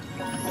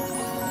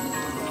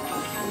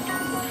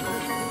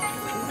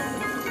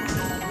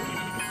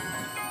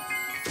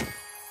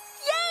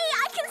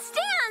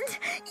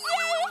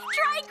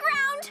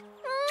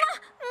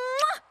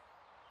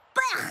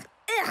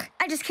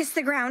 I just kissed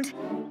the ground.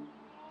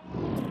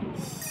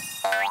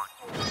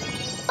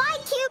 Bye,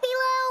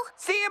 Cubilo!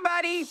 See you,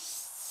 buddy.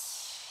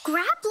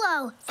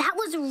 Graplo, that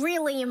was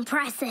really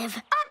impressive.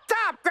 Up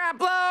top,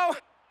 Graplo!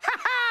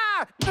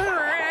 Ha-ha!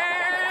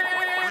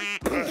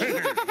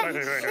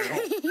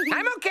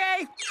 I'm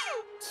okay.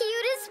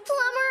 Cutest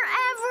plumber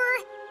ever.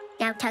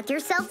 Now tuck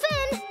yourself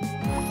in.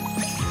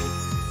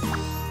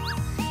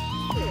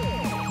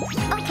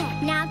 Okay,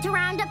 now to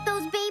round up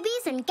those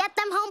babies and get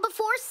them home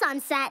before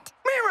sunset.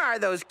 Where are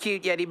those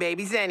cute Yeti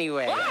babies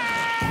anyway?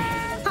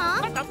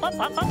 Huh?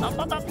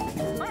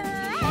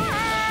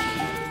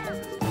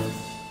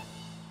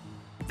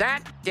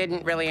 That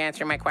didn't really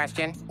answer my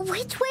question.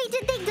 Which way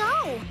did they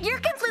go?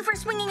 Yurkin flew for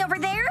swinging over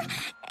there,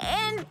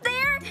 and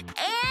there,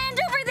 and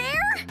over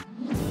there.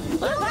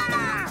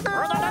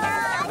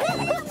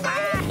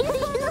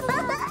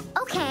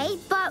 Okay,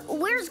 but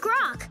where's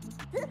Grok?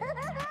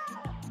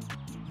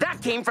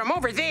 That came from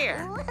over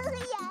there.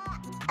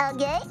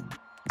 Okay.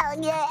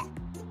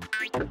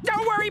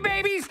 Don't worry,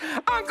 babies.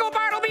 Uncle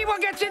Bartleby will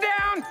get you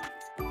down.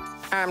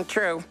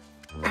 True.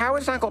 How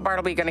is Uncle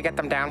Bartleby gonna get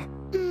them down?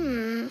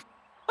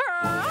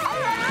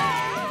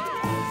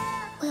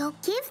 We'll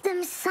give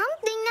them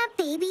something that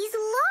babies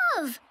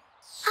love.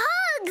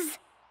 Hugs!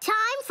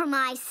 Time for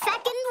my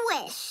second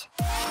wish.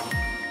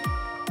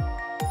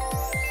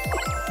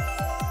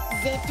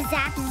 Zip,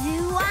 zap,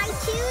 zoo, I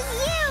choose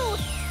you.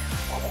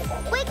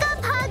 Wake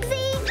up,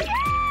 Hugsy.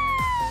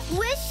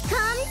 Wish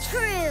come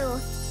true.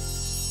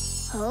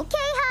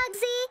 Okay,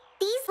 Hugsy.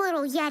 These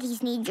little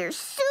Yetis need your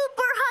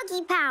super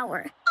huggy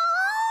power.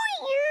 Oh,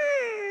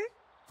 yeah.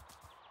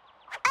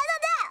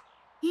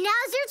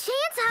 Now's your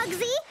chance,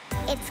 Hugsy.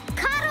 It's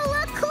cuddle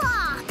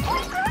o'clock.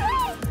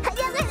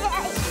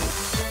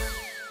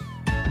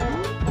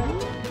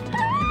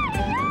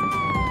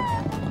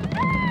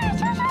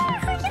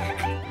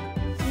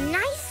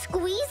 Nice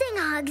squeezing,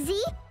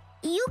 Hugsy.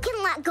 You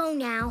can let go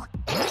now.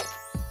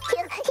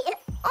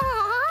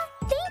 Aw,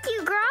 thank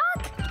you, Grog.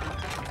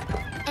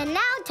 And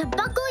now to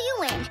buckle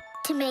you in,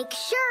 to make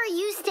sure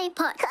you stay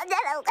put.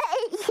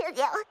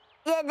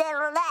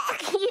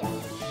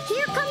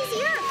 Here comes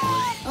your...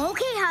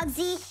 Okay,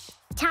 Hugsy.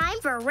 Time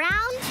for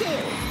round 2.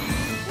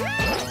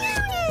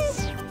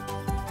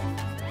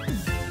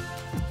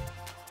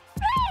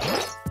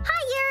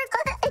 Hi, Yerk.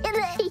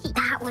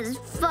 That was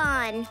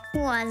fun,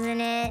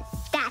 wasn't it?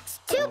 That's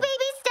 2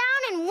 babies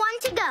down and 1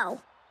 to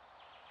go.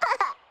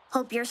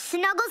 Hope your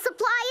snuggle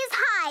supply is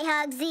high,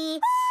 Hugsy.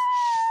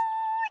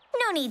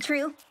 No need,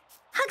 True.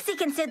 Hugsy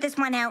can sit this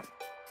one out.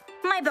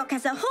 My book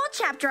has a whole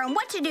chapter on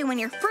what to do when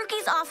your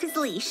Fruky's off his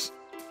leash.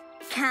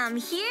 Come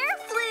here,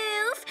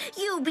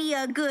 You be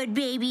a good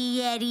baby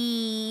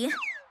Yeti.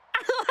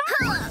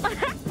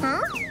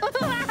 Huh?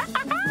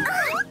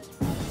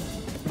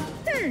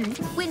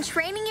 When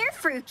training your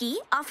Fruki,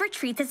 offer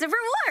treats as a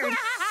reward.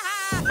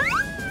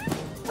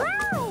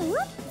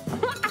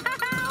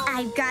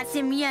 I've got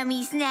some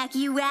yummy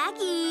snacky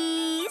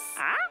wackies.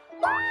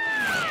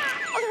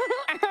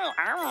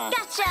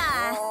 Gotcha!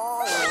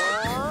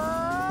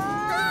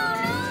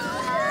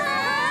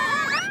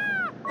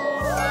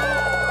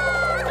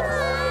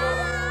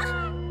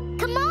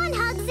 Come on,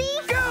 Hugsy!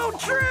 Go,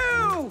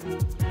 True!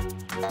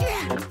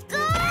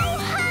 Go,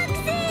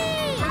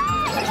 Hugsy!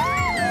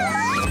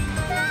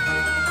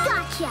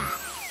 Gotcha!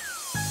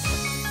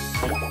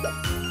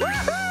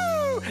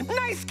 Woohoo!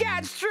 Nice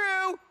catch,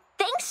 True!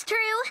 Thanks,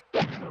 True.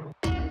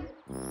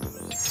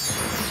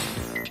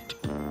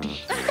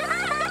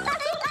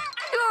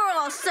 You're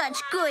all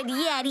such good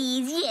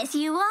Yetis. Yes,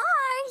 you are.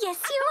 Yes,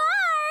 you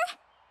are.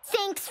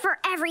 Thanks for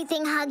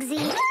everything,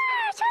 Hugsy.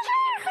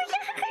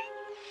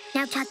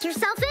 Now tuck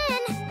yourself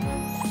in.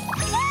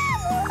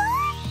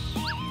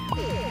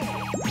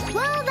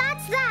 Well,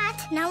 that's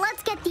that. Now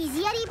let's get these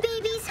Yeti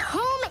babies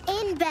home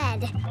in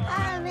bed.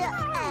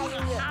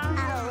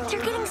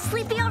 You're getting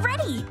sleepy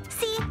already.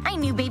 See, I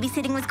knew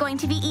babysitting was going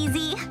to be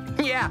easy.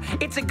 Yeah,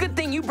 it's a good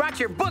thing you brought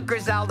your book,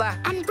 Griselda.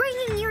 And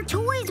bringing your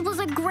toys was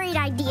a great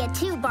idea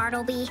too,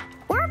 Bartleby.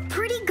 We're a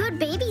pretty good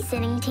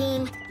babysitting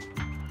team.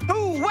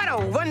 Ooh, what a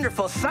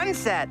wonderful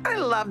sunset. I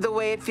love the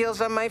way it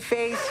feels on my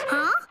face.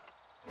 Huh?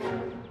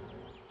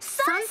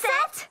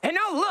 Sunset? And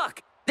oh,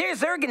 look!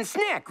 There's Erg and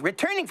Snick,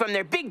 returning from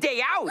their big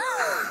day out.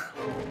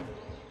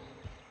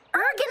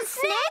 Erg and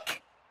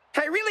Snick?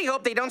 I really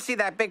hope they don't see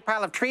that big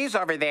pile of trees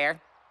over there.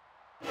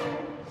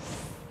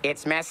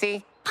 It's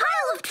messy.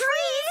 Pile of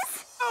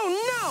trees? Oh,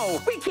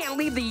 no! We can't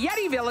leave the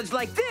Yeti village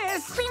like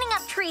this! Cleaning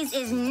up trees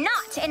is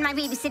not in my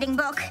babysitting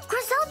book.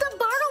 Griselda,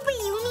 Bartleby,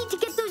 you need to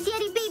get those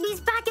Yeti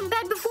babies back in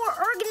bed before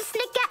Erg and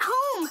Snick get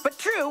home. But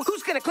True,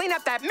 who's gonna clean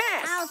up that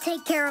mess? I'll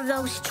take care of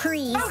those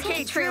trees.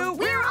 Okay, True,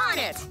 we're on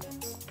it!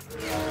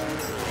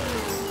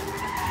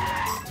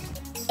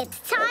 It's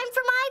time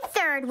for my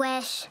third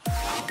wish.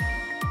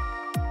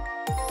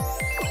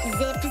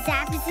 Zip,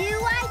 zap,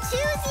 zoo, I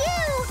choose you!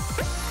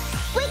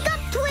 Wake up,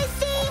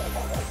 Twisty!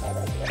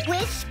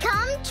 Wish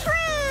come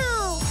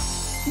true!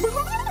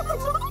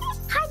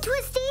 Hi,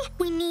 Twisty.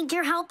 We need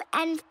your help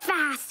and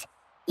fast.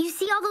 You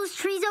see all those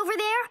trees over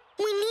there?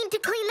 We need to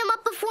clean them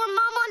up before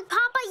Mama and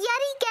Papa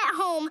Yeti get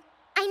home.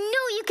 I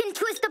know you can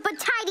twist up a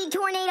tidy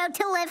tornado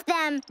to lift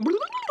them.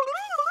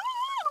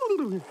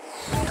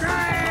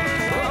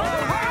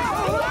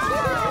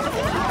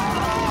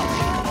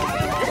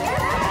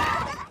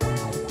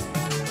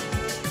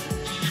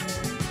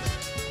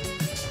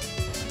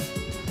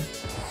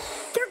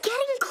 They're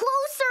getting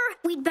closer.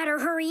 We'd better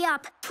hurry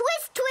up.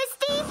 Twist,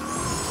 Twisty!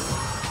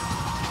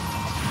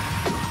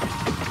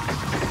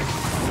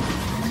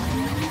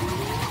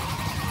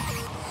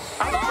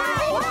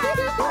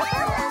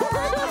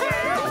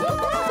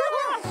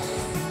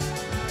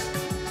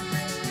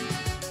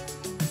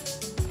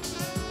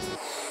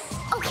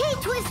 Okay,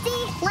 Twisty,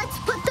 let's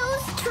put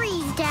those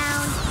trees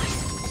down.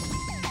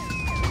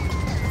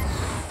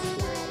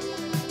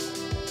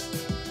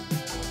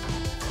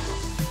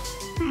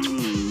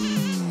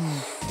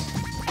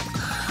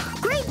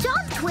 Great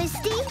job,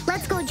 Twisty.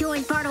 Let's go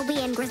join Bartleby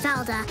and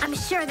Griselda. I'm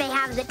sure they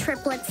have the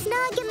triplets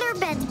snug in their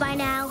beds by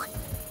now.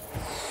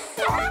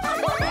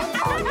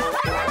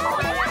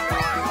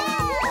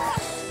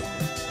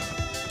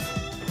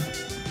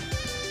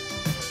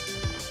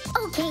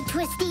 Okay,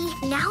 Twisty,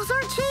 now's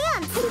our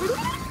chance.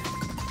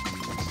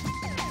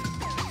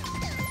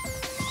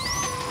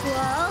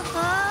 Whoa,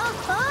 oh,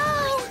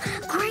 oh.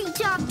 Great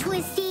job,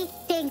 Twisty.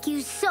 Thank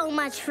you so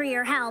much for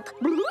your help.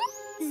 Zoo,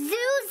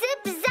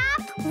 zip,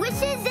 zap,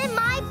 wishes in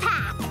my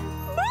pack.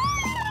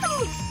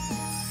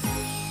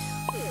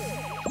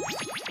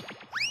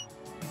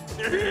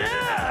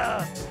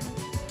 Yeah!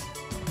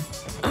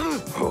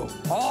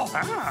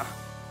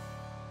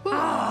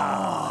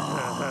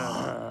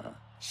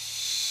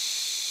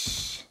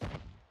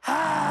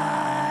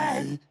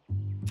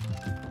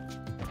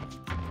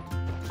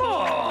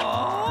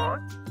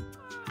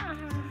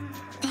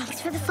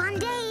 Thanks for the fun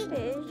day.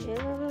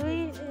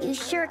 You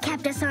sure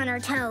kept us on our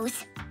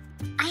toes.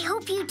 I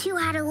hope you two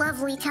had a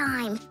lovely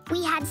time.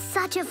 We had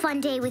such a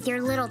fun day with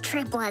your little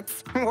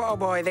triplets. Whoa,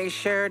 boy, they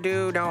sure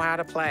do know how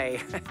to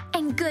play.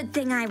 And good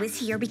thing I was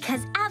here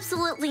because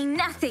absolutely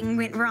nothing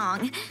went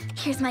wrong.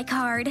 Here's my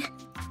card.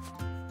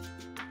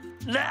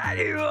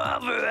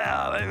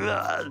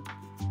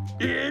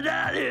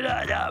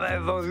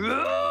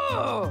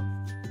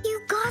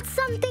 You got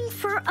something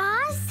for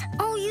us?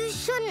 Oh, you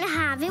shouldn't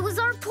have. It was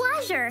our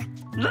pleasure.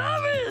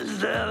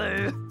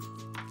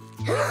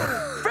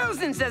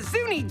 Frozen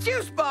Zazuni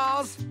juice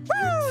balls!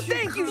 Woo!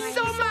 Thank you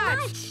so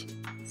much!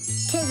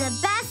 To the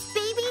best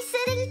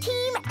babysitting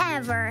team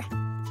ever.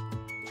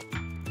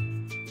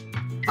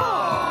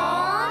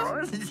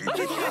 Aww!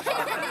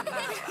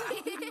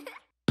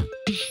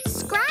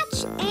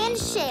 Scratch and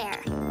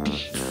share.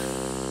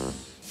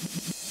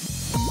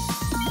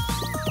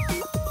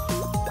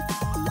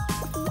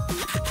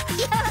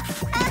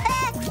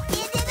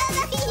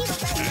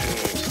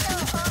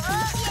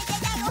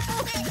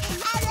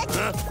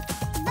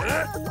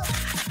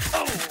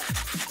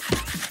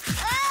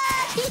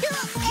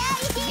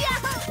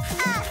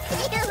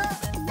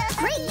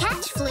 Great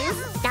catch,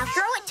 Floof. Now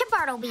throw it to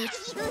Bartleby.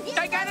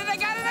 I got it, I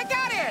got it, I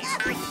got it!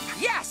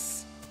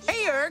 Yes!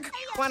 Hey, Erg,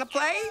 wanna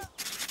play?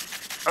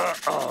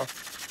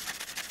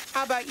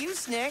 How about you,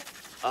 Snick?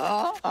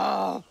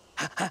 I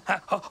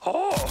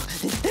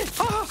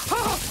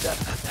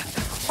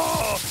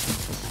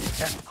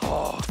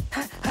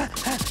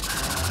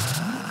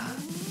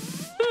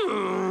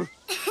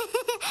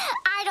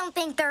don't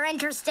think they're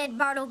interested,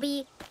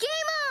 Bartleby. Game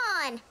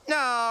on!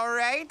 All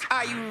right,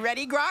 are you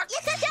ready, Grok?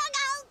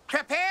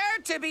 Prepare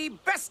to be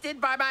bested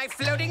by my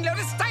floating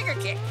lotus tiger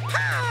kick.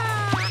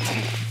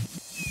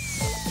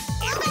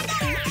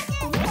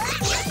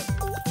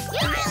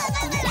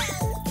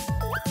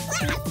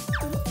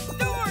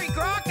 Don't worry,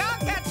 Grok, I'll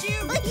catch you.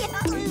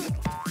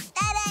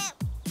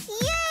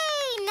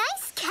 Yay!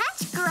 Nice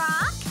catch,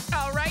 Grok.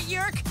 All right,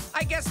 Yerk,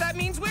 I guess that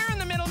means we're in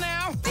the middle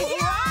now.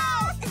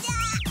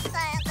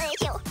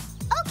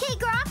 Okay,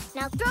 Grok,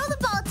 now throw the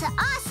ball to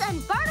us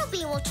and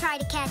Bartleby will try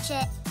to catch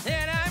it.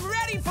 And I'm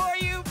ready for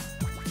you.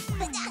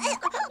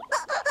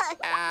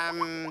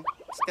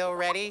 Still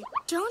ready?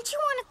 Don't you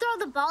want to throw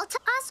the ball to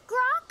us,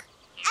 Grok?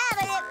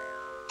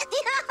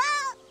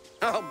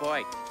 Oh,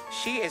 boy.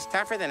 She is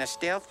tougher than a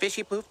stale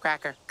fishy poof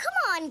cracker. Come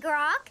on,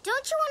 Grok.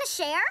 Don't you want to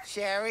share?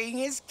 Sharing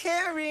is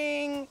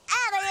caring.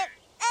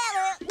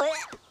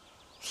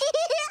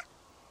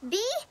 B,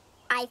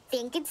 I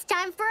think it's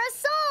time for a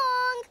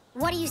song.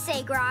 What do you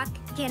say, Grok?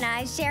 Can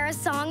I share a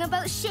song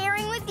about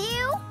sharing with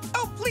you?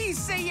 Oh, please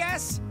say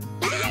yes.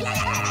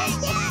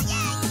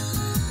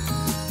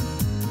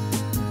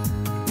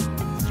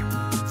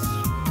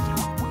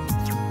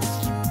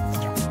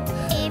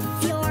 If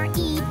you're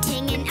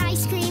eating an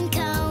ice cream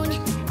cone,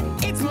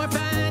 It's more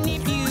fun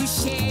if you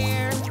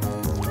share.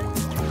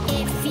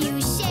 if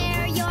you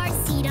share your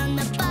seat on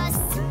the bus,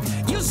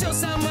 You'll show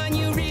someone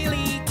you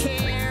really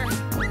care.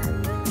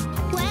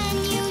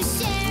 when you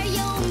share,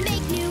 you'll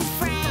make new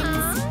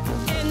friends.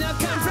 And they'll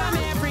come from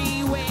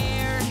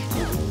everywhere.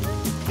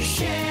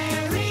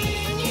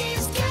 Sharing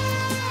is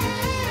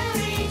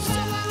caring.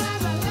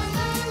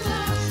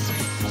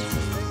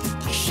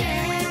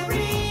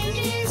 Sharing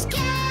is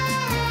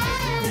caring.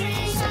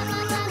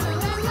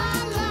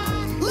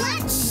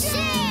 Let's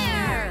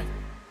share.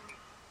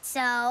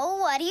 So,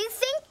 what do you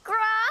think,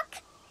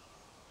 Grok?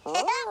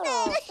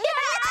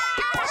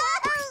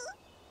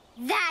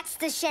 That's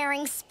the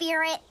sharing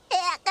spirit.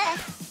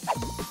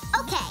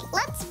 Okay,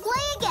 let's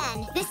play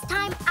again. This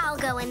time, I'll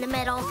go in the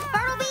middle.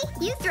 Bartleby,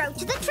 you throw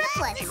to the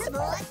triplets.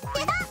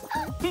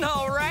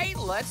 All right,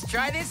 let's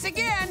try this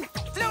again.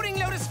 Floating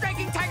lotus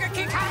striking tiger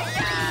kick.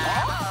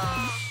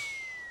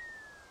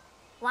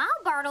 Wow,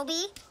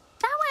 Bartleby,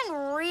 that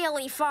went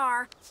really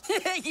far.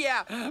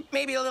 Yeah,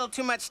 maybe a little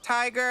too much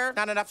tiger,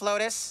 not enough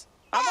lotus.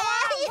 Hey,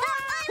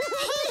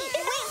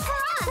 wait for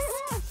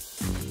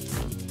us.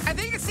 I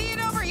think I see it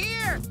over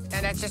here.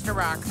 And that's just a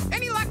rock.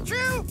 Any luck,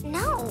 Drew?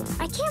 No,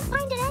 I can't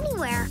find it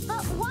anywhere.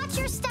 But watch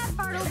your step,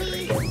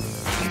 Bartleby.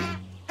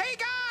 Hey,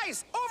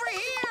 guys, over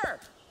here.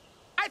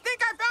 I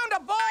think I found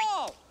a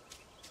ball.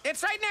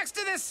 It's right next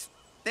to this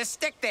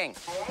stick thing.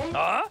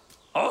 Huh?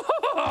 Oh!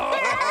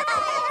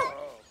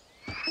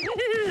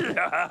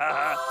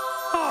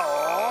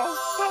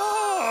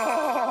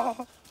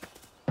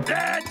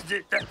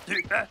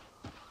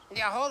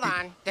 Yeah, hold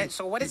on.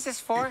 So what is this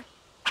for?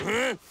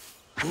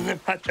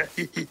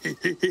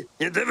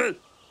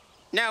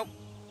 No,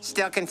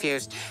 still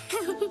confused. You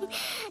know when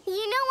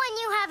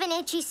you have an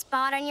itchy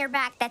spot on your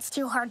back that's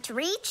too hard to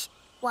reach?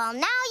 Well,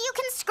 now you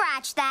can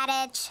scratch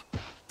that itch.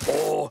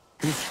 Oh,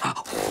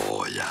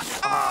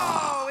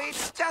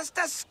 it's just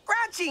a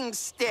scratching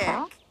stick.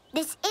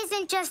 This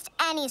isn't just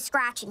any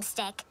scratching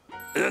stick.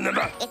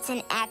 It's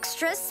an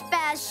extra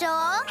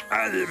special,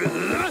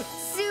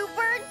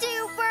 super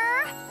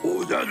duper,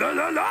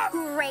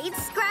 great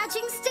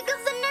scratching stick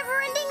of the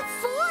never-ending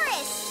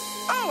forest.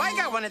 Oh, I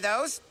got one of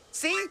those.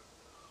 See?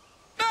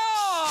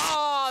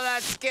 Oh,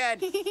 that's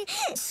good.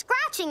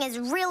 Scratching is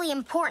really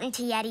important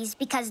to Yetis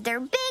because their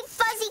big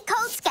fuzzy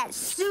coats get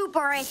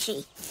super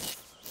itchy.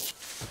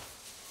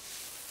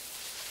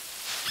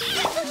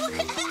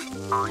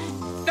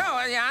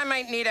 Oh, yeah, I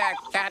might need a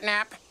cat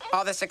nap.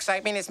 All this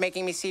excitement is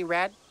making me see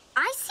red.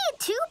 I see it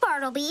too,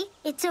 Bartleby.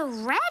 It's a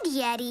red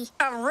Yeti.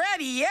 A red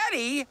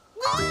Yeti?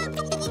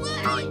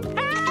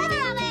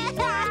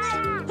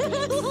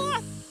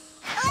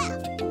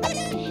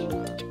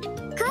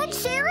 Good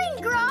sharing,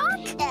 Grok.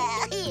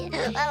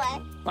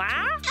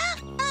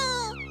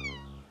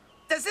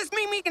 Does this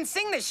mean we can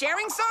sing the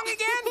sharing song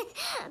again?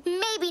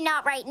 Maybe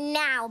not right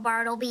now,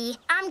 Bartleby.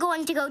 I'm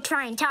going to go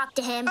try and talk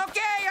to him.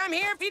 Okay, I'm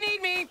here if you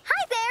need me.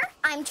 Hi there,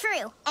 I'm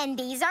True, and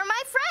these are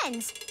my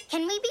friends.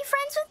 Can we be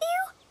friends with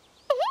you?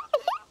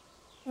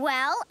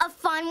 Well, a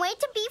fun way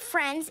to be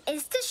friends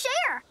is to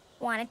share.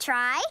 Want to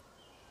try?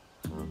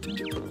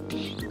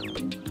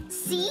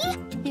 See?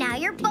 Now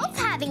you're both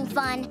having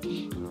fun.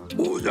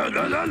 Ooh la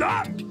la la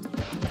la.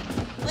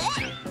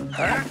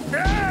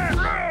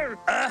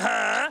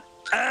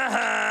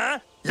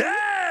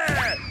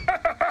 Yeah!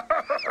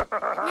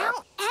 Now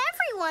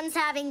everyone's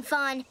having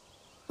fun.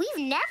 We've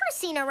never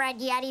seen a red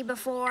Yeti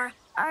before.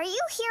 Are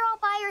you here all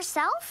by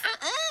yourself?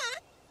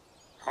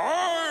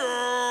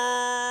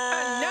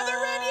 Another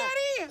red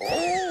Yeti?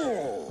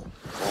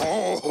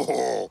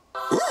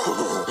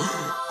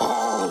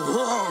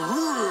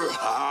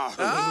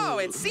 Oh,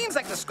 it seems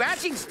like the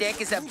scratching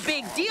stick is a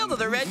big deal to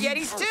the red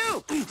Yetis,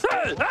 too.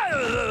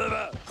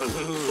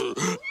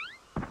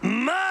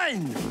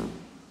 Mine!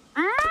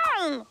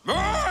 Mine! Mine!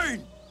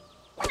 Mine!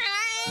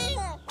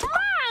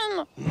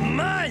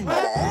 Mine!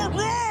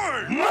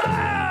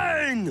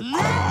 Mine! Mine!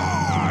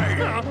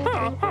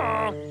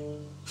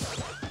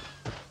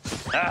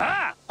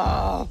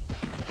 Aha!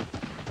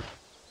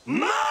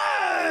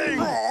 Mine!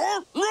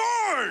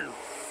 Mine!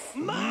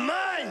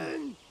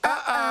 Mine!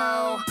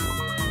 Uh-oh.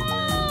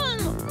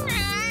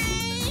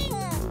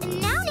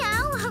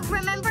 Now,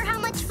 remember how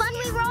much fun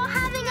we were all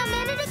having a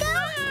minute ago?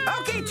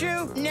 Okay,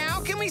 True.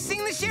 Now can we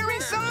sing the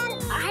sharing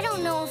song? I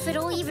don't know if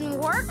it'll even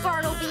work,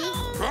 Bartleby.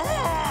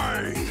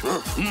 Mine!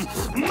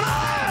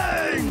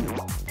 Mine!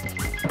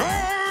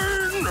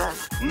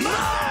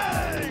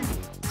 Mine!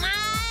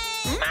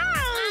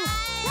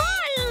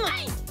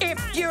 Mine! If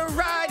you're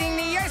riding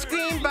the ice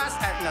cream bus...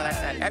 no,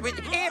 that's not it.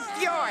 If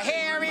your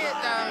hair is...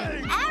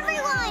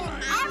 Everyone!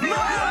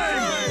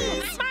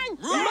 Mine!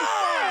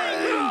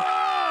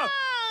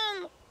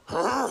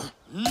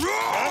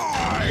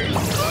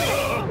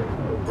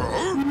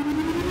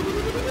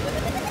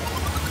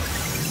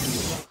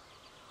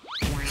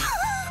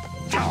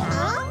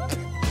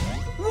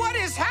 What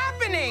is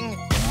happening?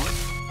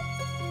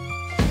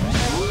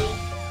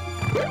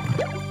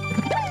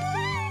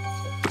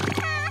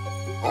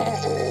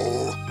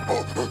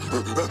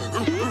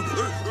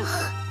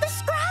 The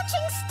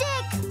scratching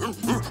stick!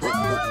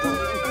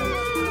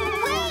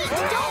 Wait,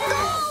 don't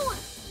go!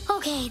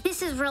 Okay,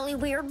 this is really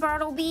weird,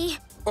 Bartleby.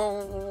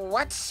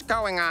 What's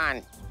going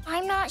on?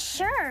 I'm not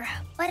sure,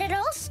 but it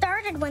all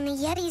started when the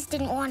Yetis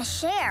didn't want to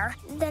share.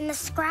 Then the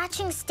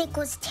scratching stick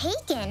was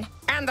taken.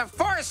 And the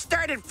forest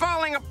started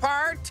falling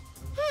apart?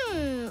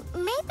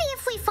 Maybe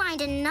if we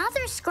find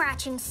another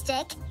scratching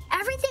stick,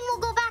 everything will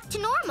go back to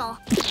normal.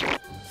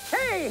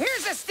 Hey,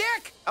 here's a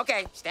stick!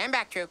 Okay, stand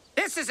back, True.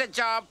 This is a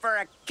job for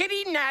a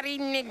kitty-natty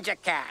ninja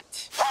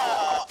cat.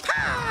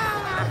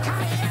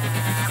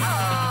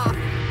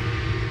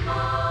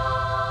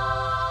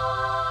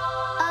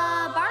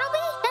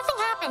 Bartleby? Nothing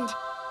happened.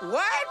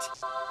 What?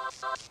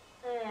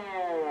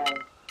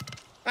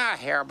 Ah,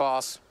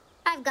 hairballs.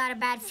 I've got a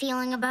bad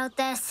feeling about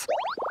this.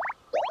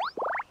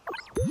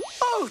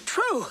 Oh,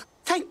 True.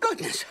 Thank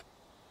goodness.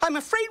 I'm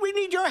afraid we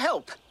need your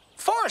help.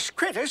 Forest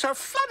critters are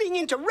flooding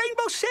into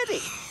Rainbow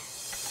City.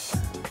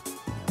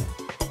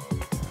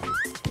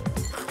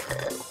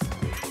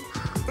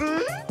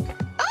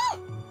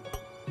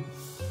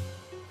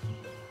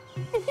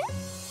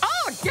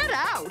 Oh, get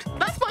out!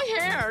 That's my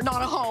hair,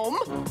 not a home.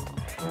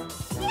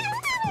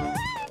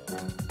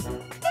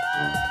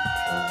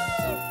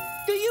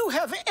 Do you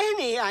have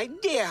any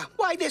idea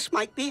why this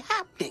might be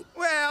happening?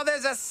 Well,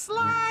 there's a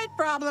slight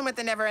problem with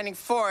the never-ending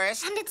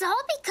forest. And it's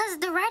all because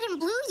the red and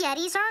blue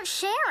Yetis aren't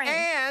sharing.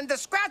 And the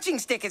scratching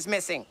stick is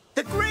missing.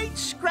 The great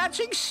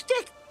scratching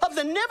stick of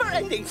the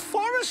never-ending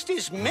forest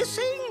is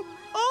missing?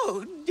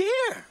 Oh,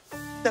 dear.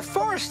 The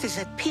forest is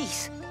at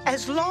peace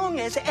as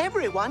long as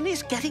everyone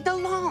is getting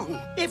along.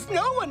 If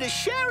no one is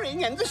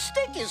sharing and the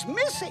stick is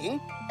missing,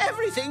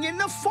 everything in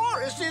the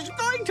forest is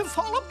going to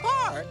fall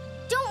apart.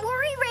 Don't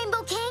worry,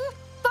 Rainbow King.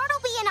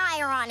 Bartleby and I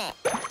are on it.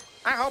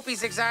 I hope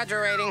he's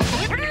exaggerating.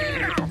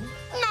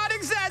 Not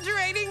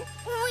exaggerating.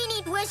 We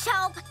need wish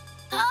help.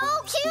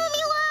 Oh,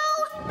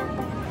 Cumulo!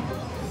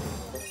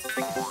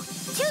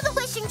 To the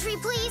wishing tree,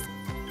 please.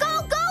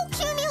 Go, go,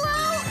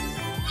 Cumulo!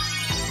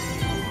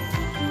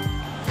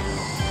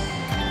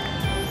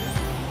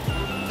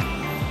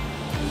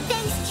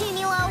 Thanks,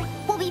 Cumulo.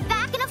 We'll be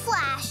back in a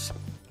flash.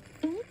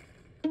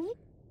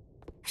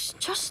 There's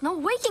just no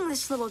waking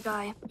this little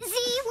guy.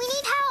 Z, we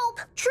need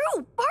help.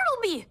 True,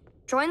 Bartleby!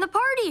 Join the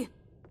party.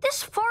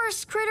 This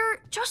forest critter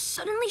just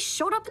suddenly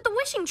showed up at the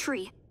wishing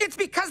tree. It's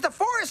because the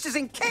forest is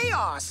in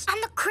chaos.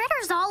 And the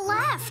critters all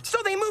left.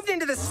 So they moved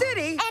into the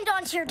city. And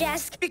onto your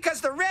desk. Because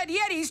the red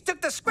Yetis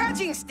took the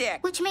scratching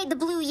stick. Which made the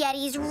blue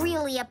Yetis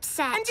really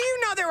upset. And do you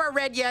know there are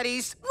red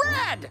Yetis?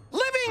 Red!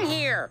 Living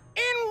here!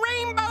 In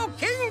Rainbow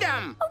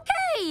Kingdom!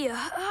 Okay,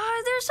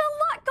 there's a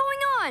lot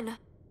going on.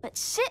 Let's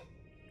sit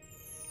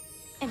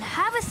and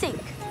have a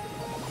think.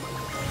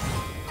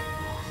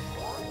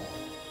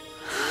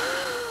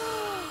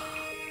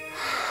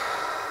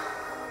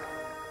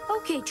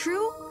 Okay,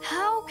 True,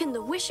 how can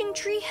the wishing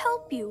tree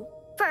help you?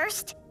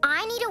 First,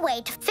 I need a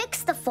way to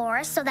fix the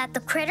forest so that the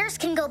critters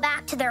can go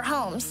back to their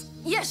homes.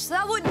 Yes,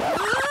 that would...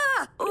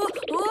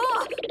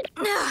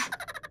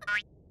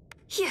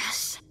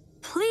 Yes,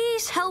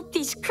 please help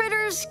these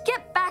critters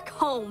get back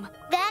home.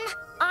 Then,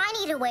 I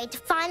need a way to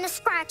find the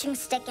scratching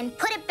stick and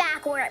put it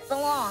back where it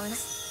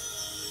belongs.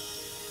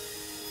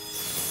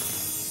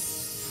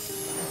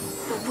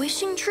 The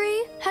wishing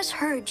tree has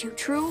heard you,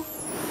 True.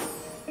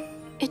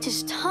 It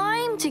is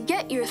time to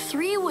get your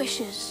 3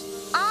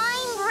 wishes.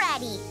 I'm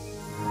ready.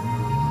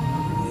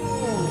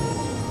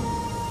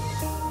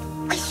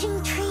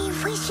 Wishing tree,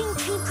 please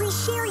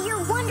share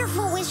your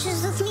wonderful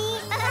wishes with me.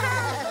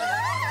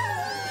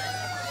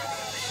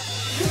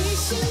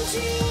 Wishing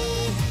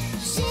tree,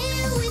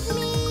 share with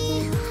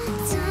me.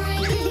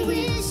 Tiny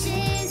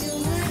wishes,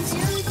 1,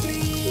 2, 3.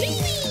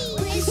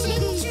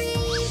 Wishing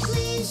tree,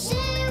 please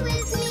share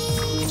with me.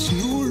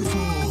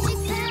 Magic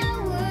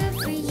power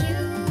for you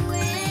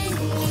and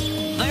me.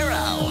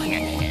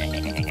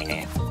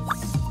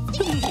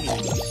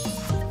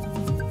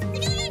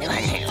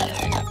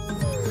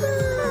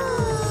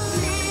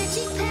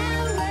 Magic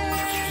power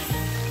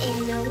in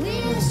the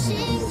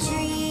wishing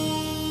tree.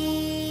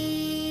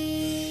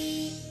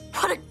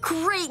 What a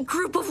great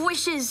group of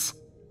wishes!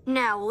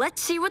 Now,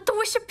 let's see what the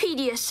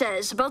Wishipedia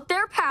says about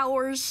their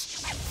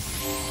powers.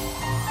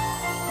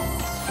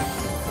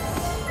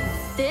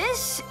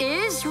 This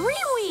is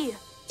Riwi.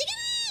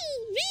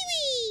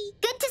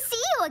 Good to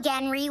see you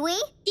again, Riwi.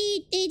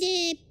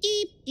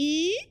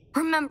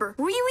 Remember,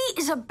 Riwi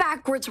is a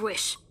backwards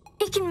wish.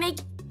 It can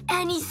make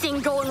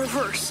anything go in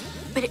reverse,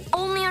 but it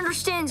only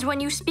understands when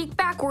you speak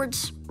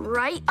backwards.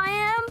 Right, I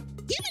am?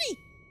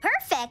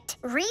 Perfect.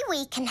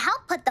 Riwi can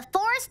help put the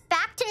forest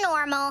back to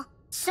normal.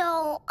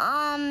 So,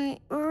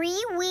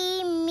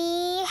 Riwi,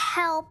 me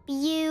help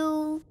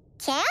you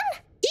can?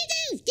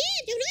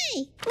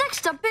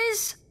 Next up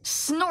is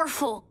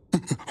Snorful.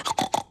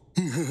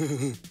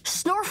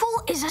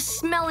 Snorful is a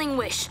smelling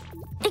wish.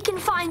 It can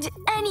find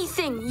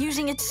anything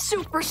using its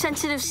super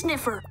sensitive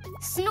sniffer.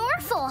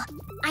 Snorful,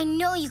 I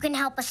know you can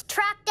help us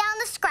track down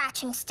the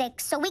scratching stick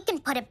so we can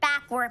put it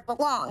back where it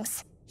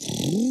belongs.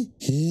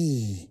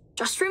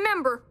 Just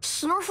remember,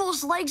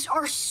 Snorful's legs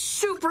are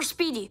super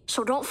speedy,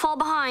 so don't fall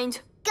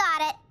behind.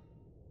 Got it.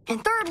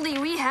 And thirdly,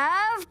 we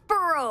have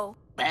Burrow.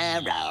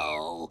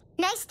 Burrow.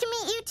 Nice to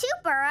meet you too,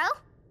 Burrow.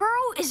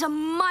 Burrow is a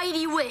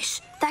mighty wish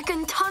that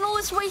can tunnel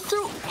its way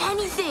through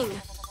anything.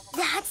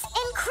 That's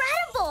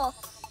incredible.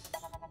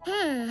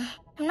 I'm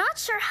not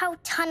sure how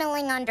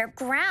tunneling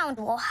underground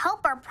will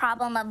help our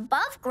problem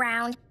above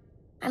ground.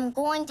 I'm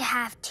going to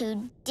have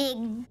to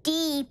dig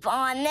deep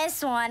on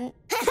this one.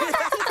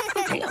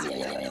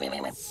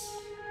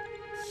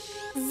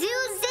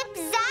 Zoo, zip,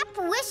 zap,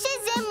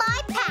 wishes in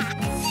my pack.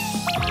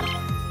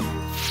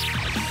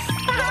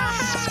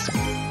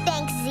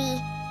 Thanks,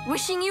 Z.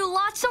 Wishing you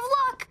lots of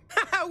luck.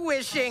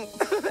 Wishing.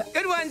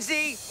 Good one,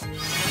 Z.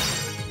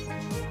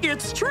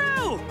 It's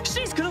true!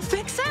 She's gonna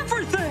fix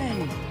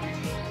everything!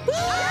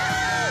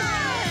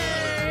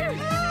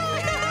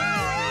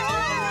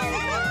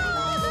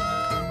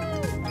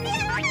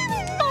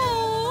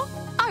 Oh,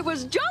 I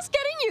was just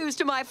getting used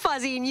to my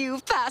fuzzy new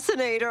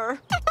fascinator.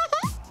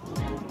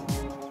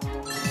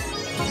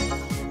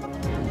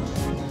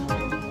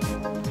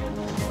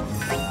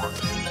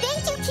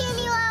 Thank you,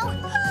 Cumulo.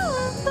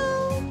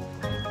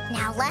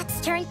 Now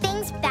let's turn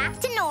things back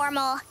to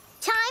normal.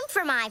 Time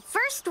for my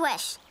first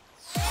wish.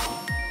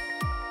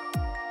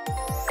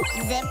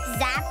 Zip,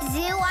 zap,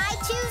 zoo, I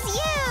choose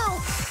you!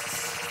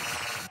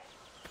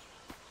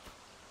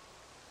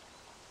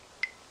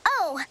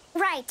 Oh,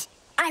 right.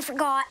 I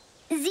forgot.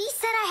 Z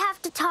said I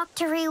have to talk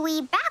to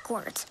Riwi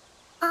backwards.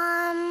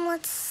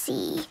 Let's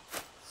see.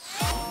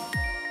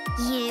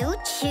 You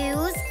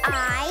choose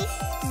I,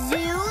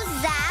 zoo,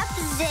 zap,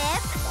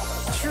 zip,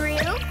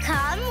 true,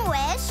 come,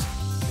 wish,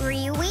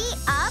 Riwi,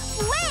 up,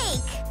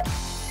 wake.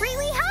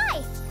 Riwi,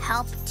 hi.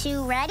 Help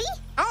to ready?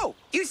 Oh,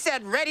 you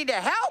said ready to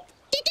help?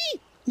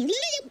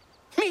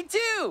 Me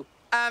too.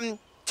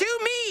 To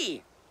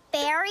me.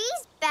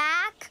 Berries,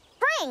 back,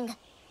 bring.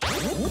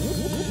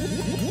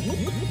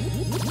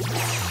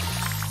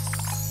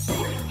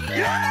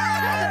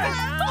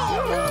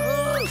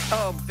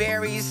 Oh,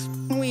 berries,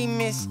 we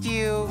missed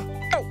you.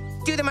 Oh,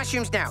 do the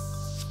mushrooms now.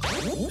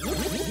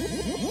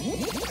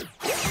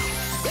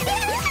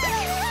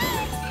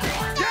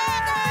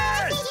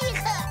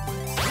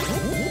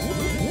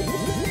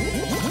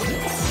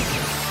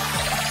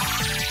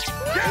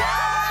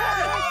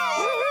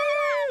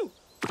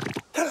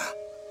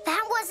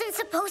 That wasn't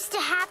supposed to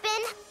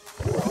happen.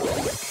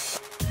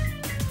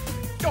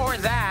 Or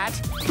that.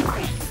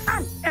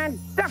 And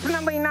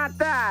definitely not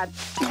that.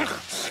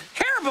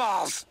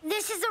 Hairballs!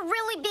 This is a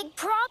really big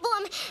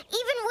problem.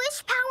 Even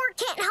wish power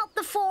can't help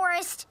the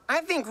forest.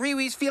 I think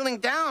Riwi's feeling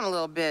down a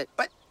little bit,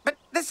 but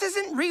this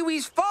isn't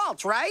Riwi's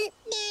fault, right?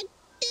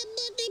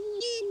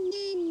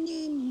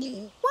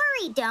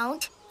 Worry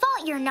don't.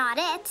 Fault you're not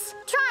it's.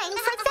 Trying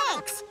for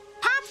thanks.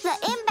 Pack the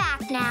im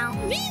back now.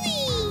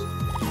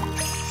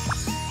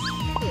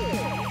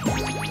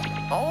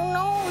 Oh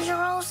no,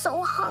 you're all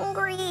so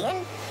hungry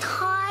and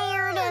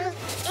tired and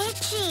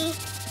itchy.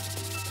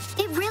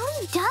 It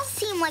really does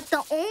seem like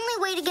the only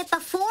way to get the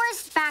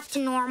forest back to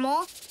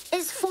normal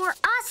is for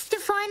us to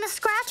find the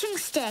scratching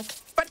stick.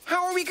 But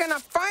how are we gonna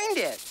find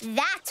it?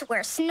 That's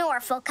where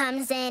Snorful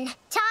comes in.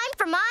 Time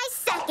for my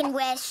second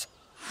wish.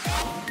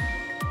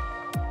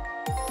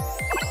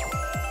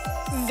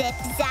 Zip,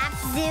 zap,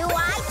 zoo,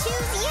 I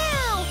choose you!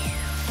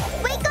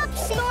 Wake up,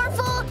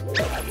 Snorful!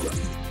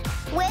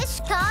 Wish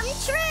come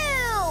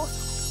true!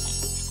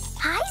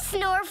 Hi,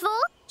 Snorful.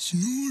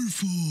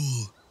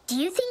 Snorful. Do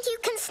you think you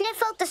can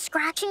sniff out the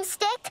scratching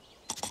stick?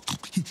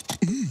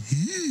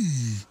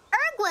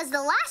 Erg was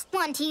the last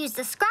one to use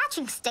the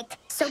scratching stick,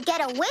 so get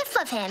a whiff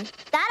of him.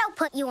 That'll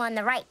put you on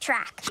the right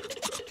track.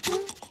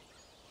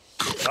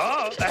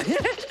 Oh.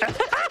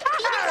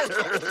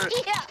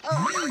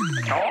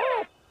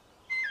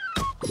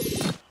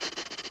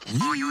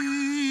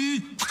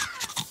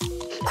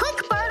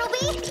 Quick,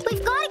 Bartleby!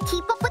 We've got to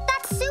keep up with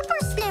that super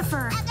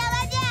sniffer.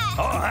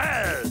 Oh,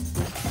 hey.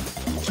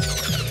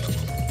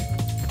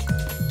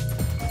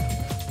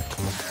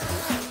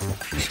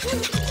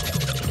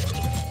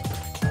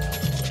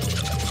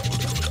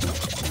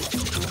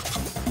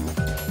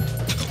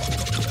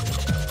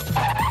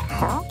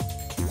 Huh?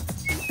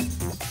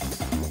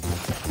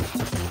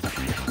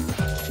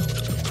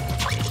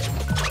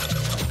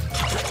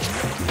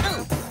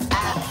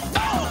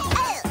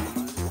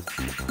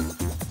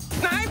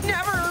 I've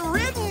never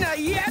ridden a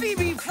Yeti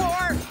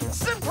before.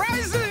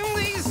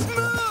 Surprisingly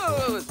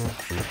smooth.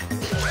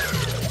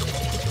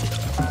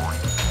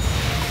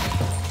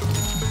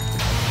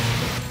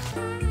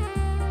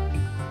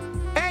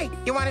 Hey,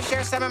 you want to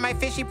share some of my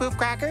fishy poof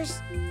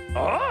crackers?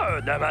 Oh,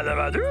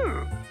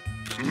 dabba-dabba-doo.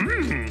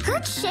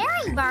 Good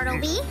sharing,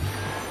 Bartleby.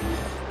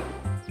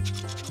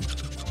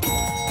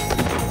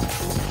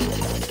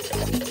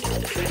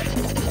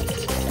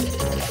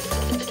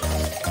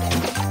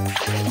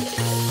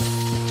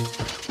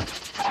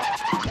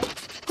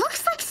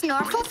 Looks like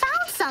Snorful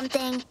found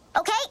something.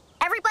 Okay,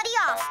 everybody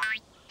off.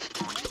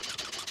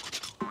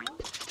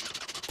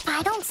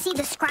 I don't see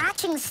the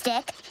scratching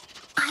stick.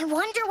 I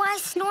wonder why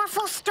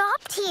Snorful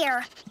stopped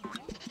here.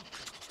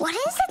 What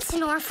is it,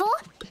 Snorful?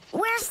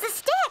 Where's the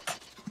stick?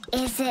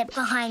 Is it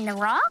behind the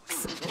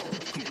rocks?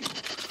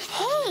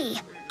 Hey,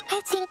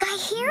 I think I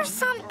hear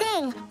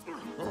something.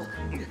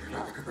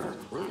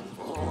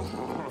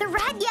 The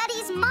red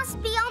Yetis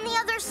must be on the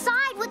other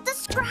side with the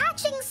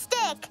scratching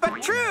stick.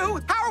 But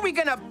True, how are we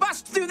gonna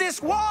bust through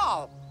this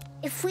wall?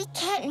 If we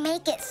can't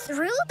make it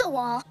through the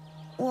wall,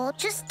 we'll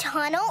just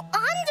tunnel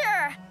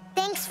under.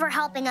 Thanks for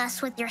helping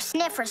us with your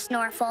sniffer,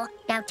 Snorful.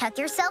 Now tuck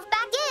yourself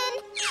back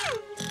in.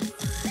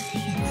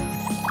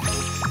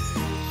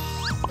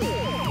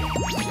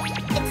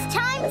 It's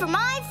time for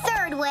my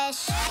third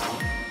wish.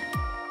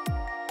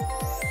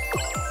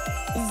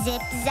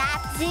 Zip,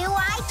 zap, zoo,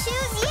 I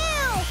choose you!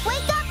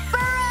 Wake up,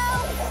 Burrow!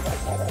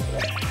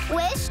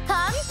 Wish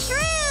come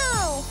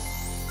true!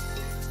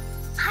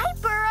 Hi,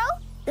 Burrow.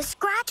 The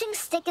scratching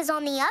stick is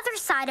on the other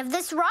side of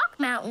this rock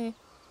mountain.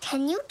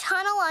 Can you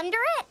tunnel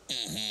under it?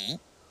 Mm-hmm.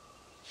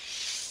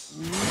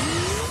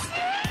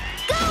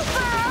 Go,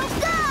 Burrow,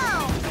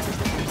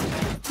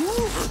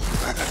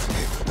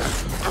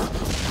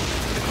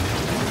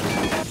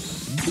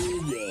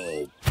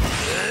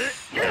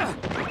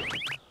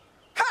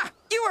 Ha!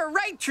 You were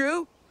right,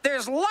 True.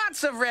 There's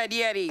lots of red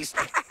Yetis.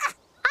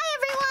 Hi,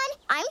 everyone.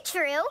 I'm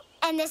True,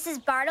 and this is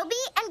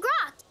Bartleby and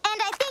Grok.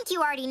 And I think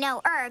you already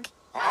know Erg.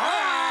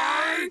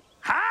 Hi!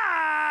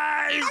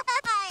 Hi!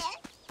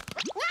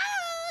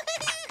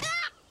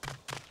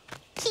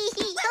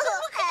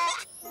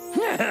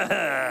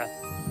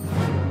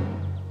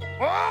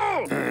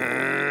 Oh!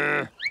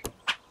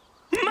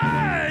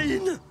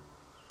 Mine!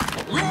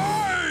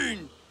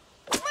 Mine!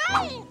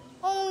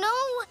 Oh, no.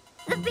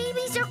 The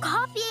babies are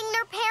copying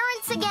their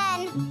parents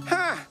again.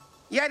 Huh.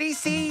 Yeti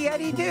see,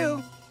 Yeti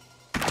do.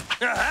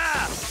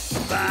 Aha!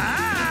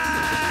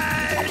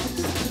 Bye!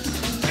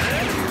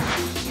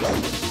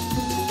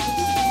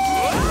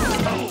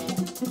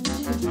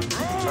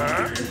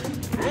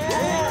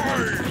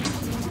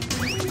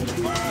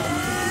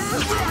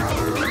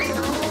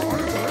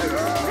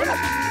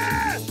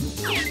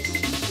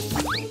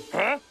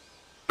 Huh?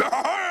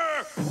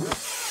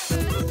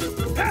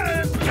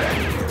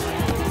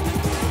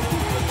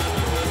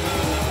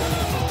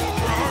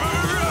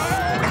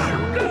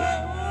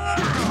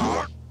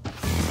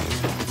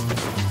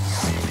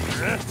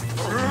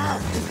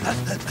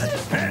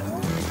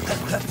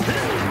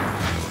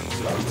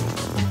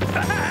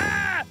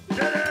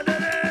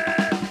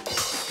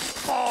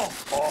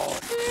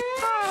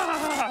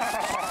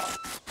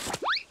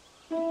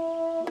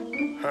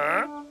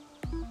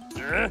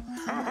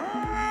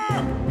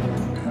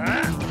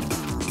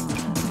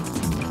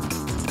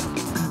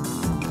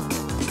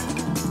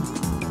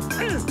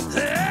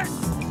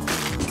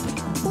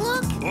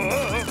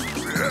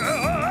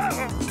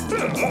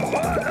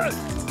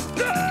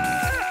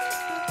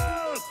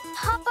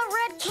 Papa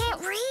Red can't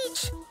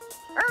reach.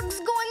 Erg's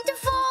going to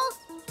fall.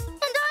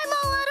 And I'm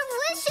all out of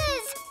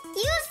wishes.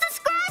 Use the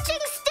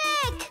scratching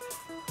stick.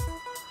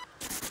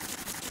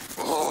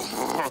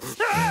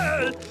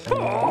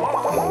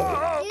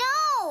 No,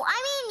 I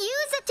mean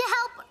use it to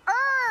help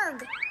Erg.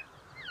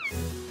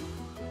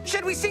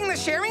 Should we sing the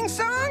sharing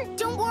song?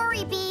 Don't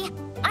worry, Bee.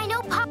 I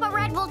know Papa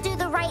Red will do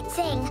the right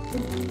thing.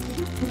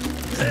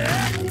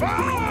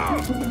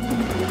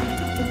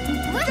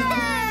 Woohoo!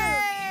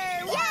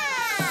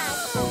 Yeah!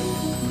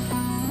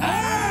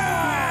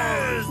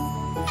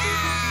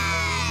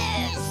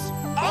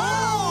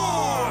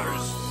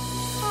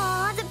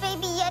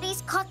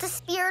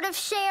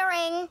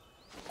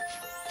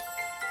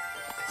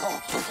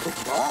 Thanks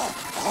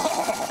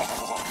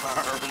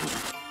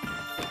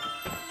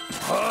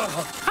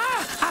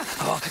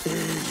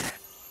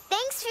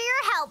for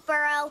your help,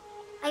 Burrow.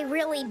 I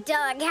really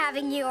dug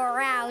having you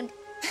around.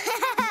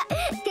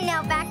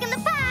 Now back in the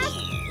pack.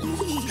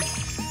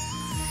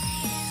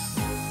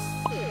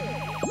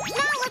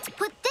 Now let's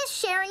put this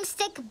sharing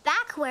stick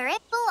back where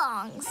it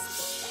belongs.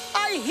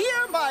 I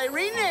hereby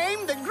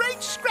rename the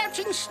great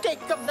scratching stick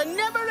of the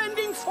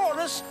never-ending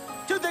forest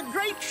to the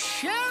great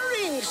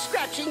sharing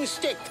scratching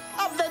stick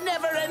of the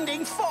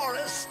never-ending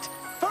forest.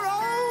 For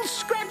all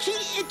scratchy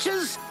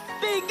itches,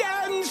 big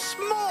and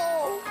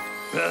small.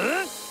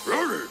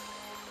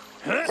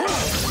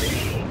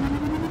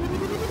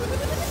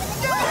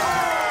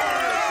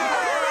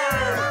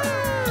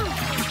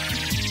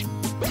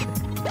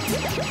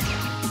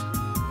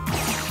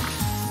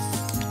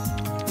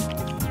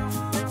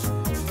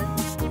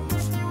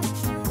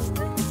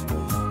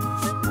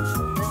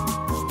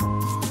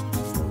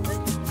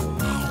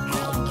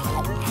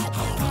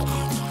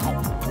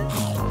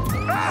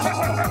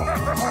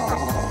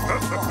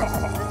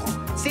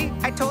 See,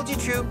 I told you,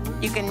 True.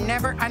 You can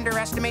never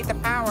underestimate the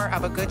power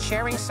of a good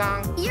sharing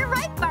song. You're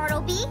right,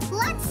 Bartleby.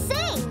 Let's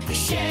sing.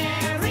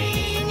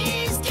 Sharing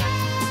is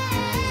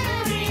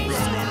caring.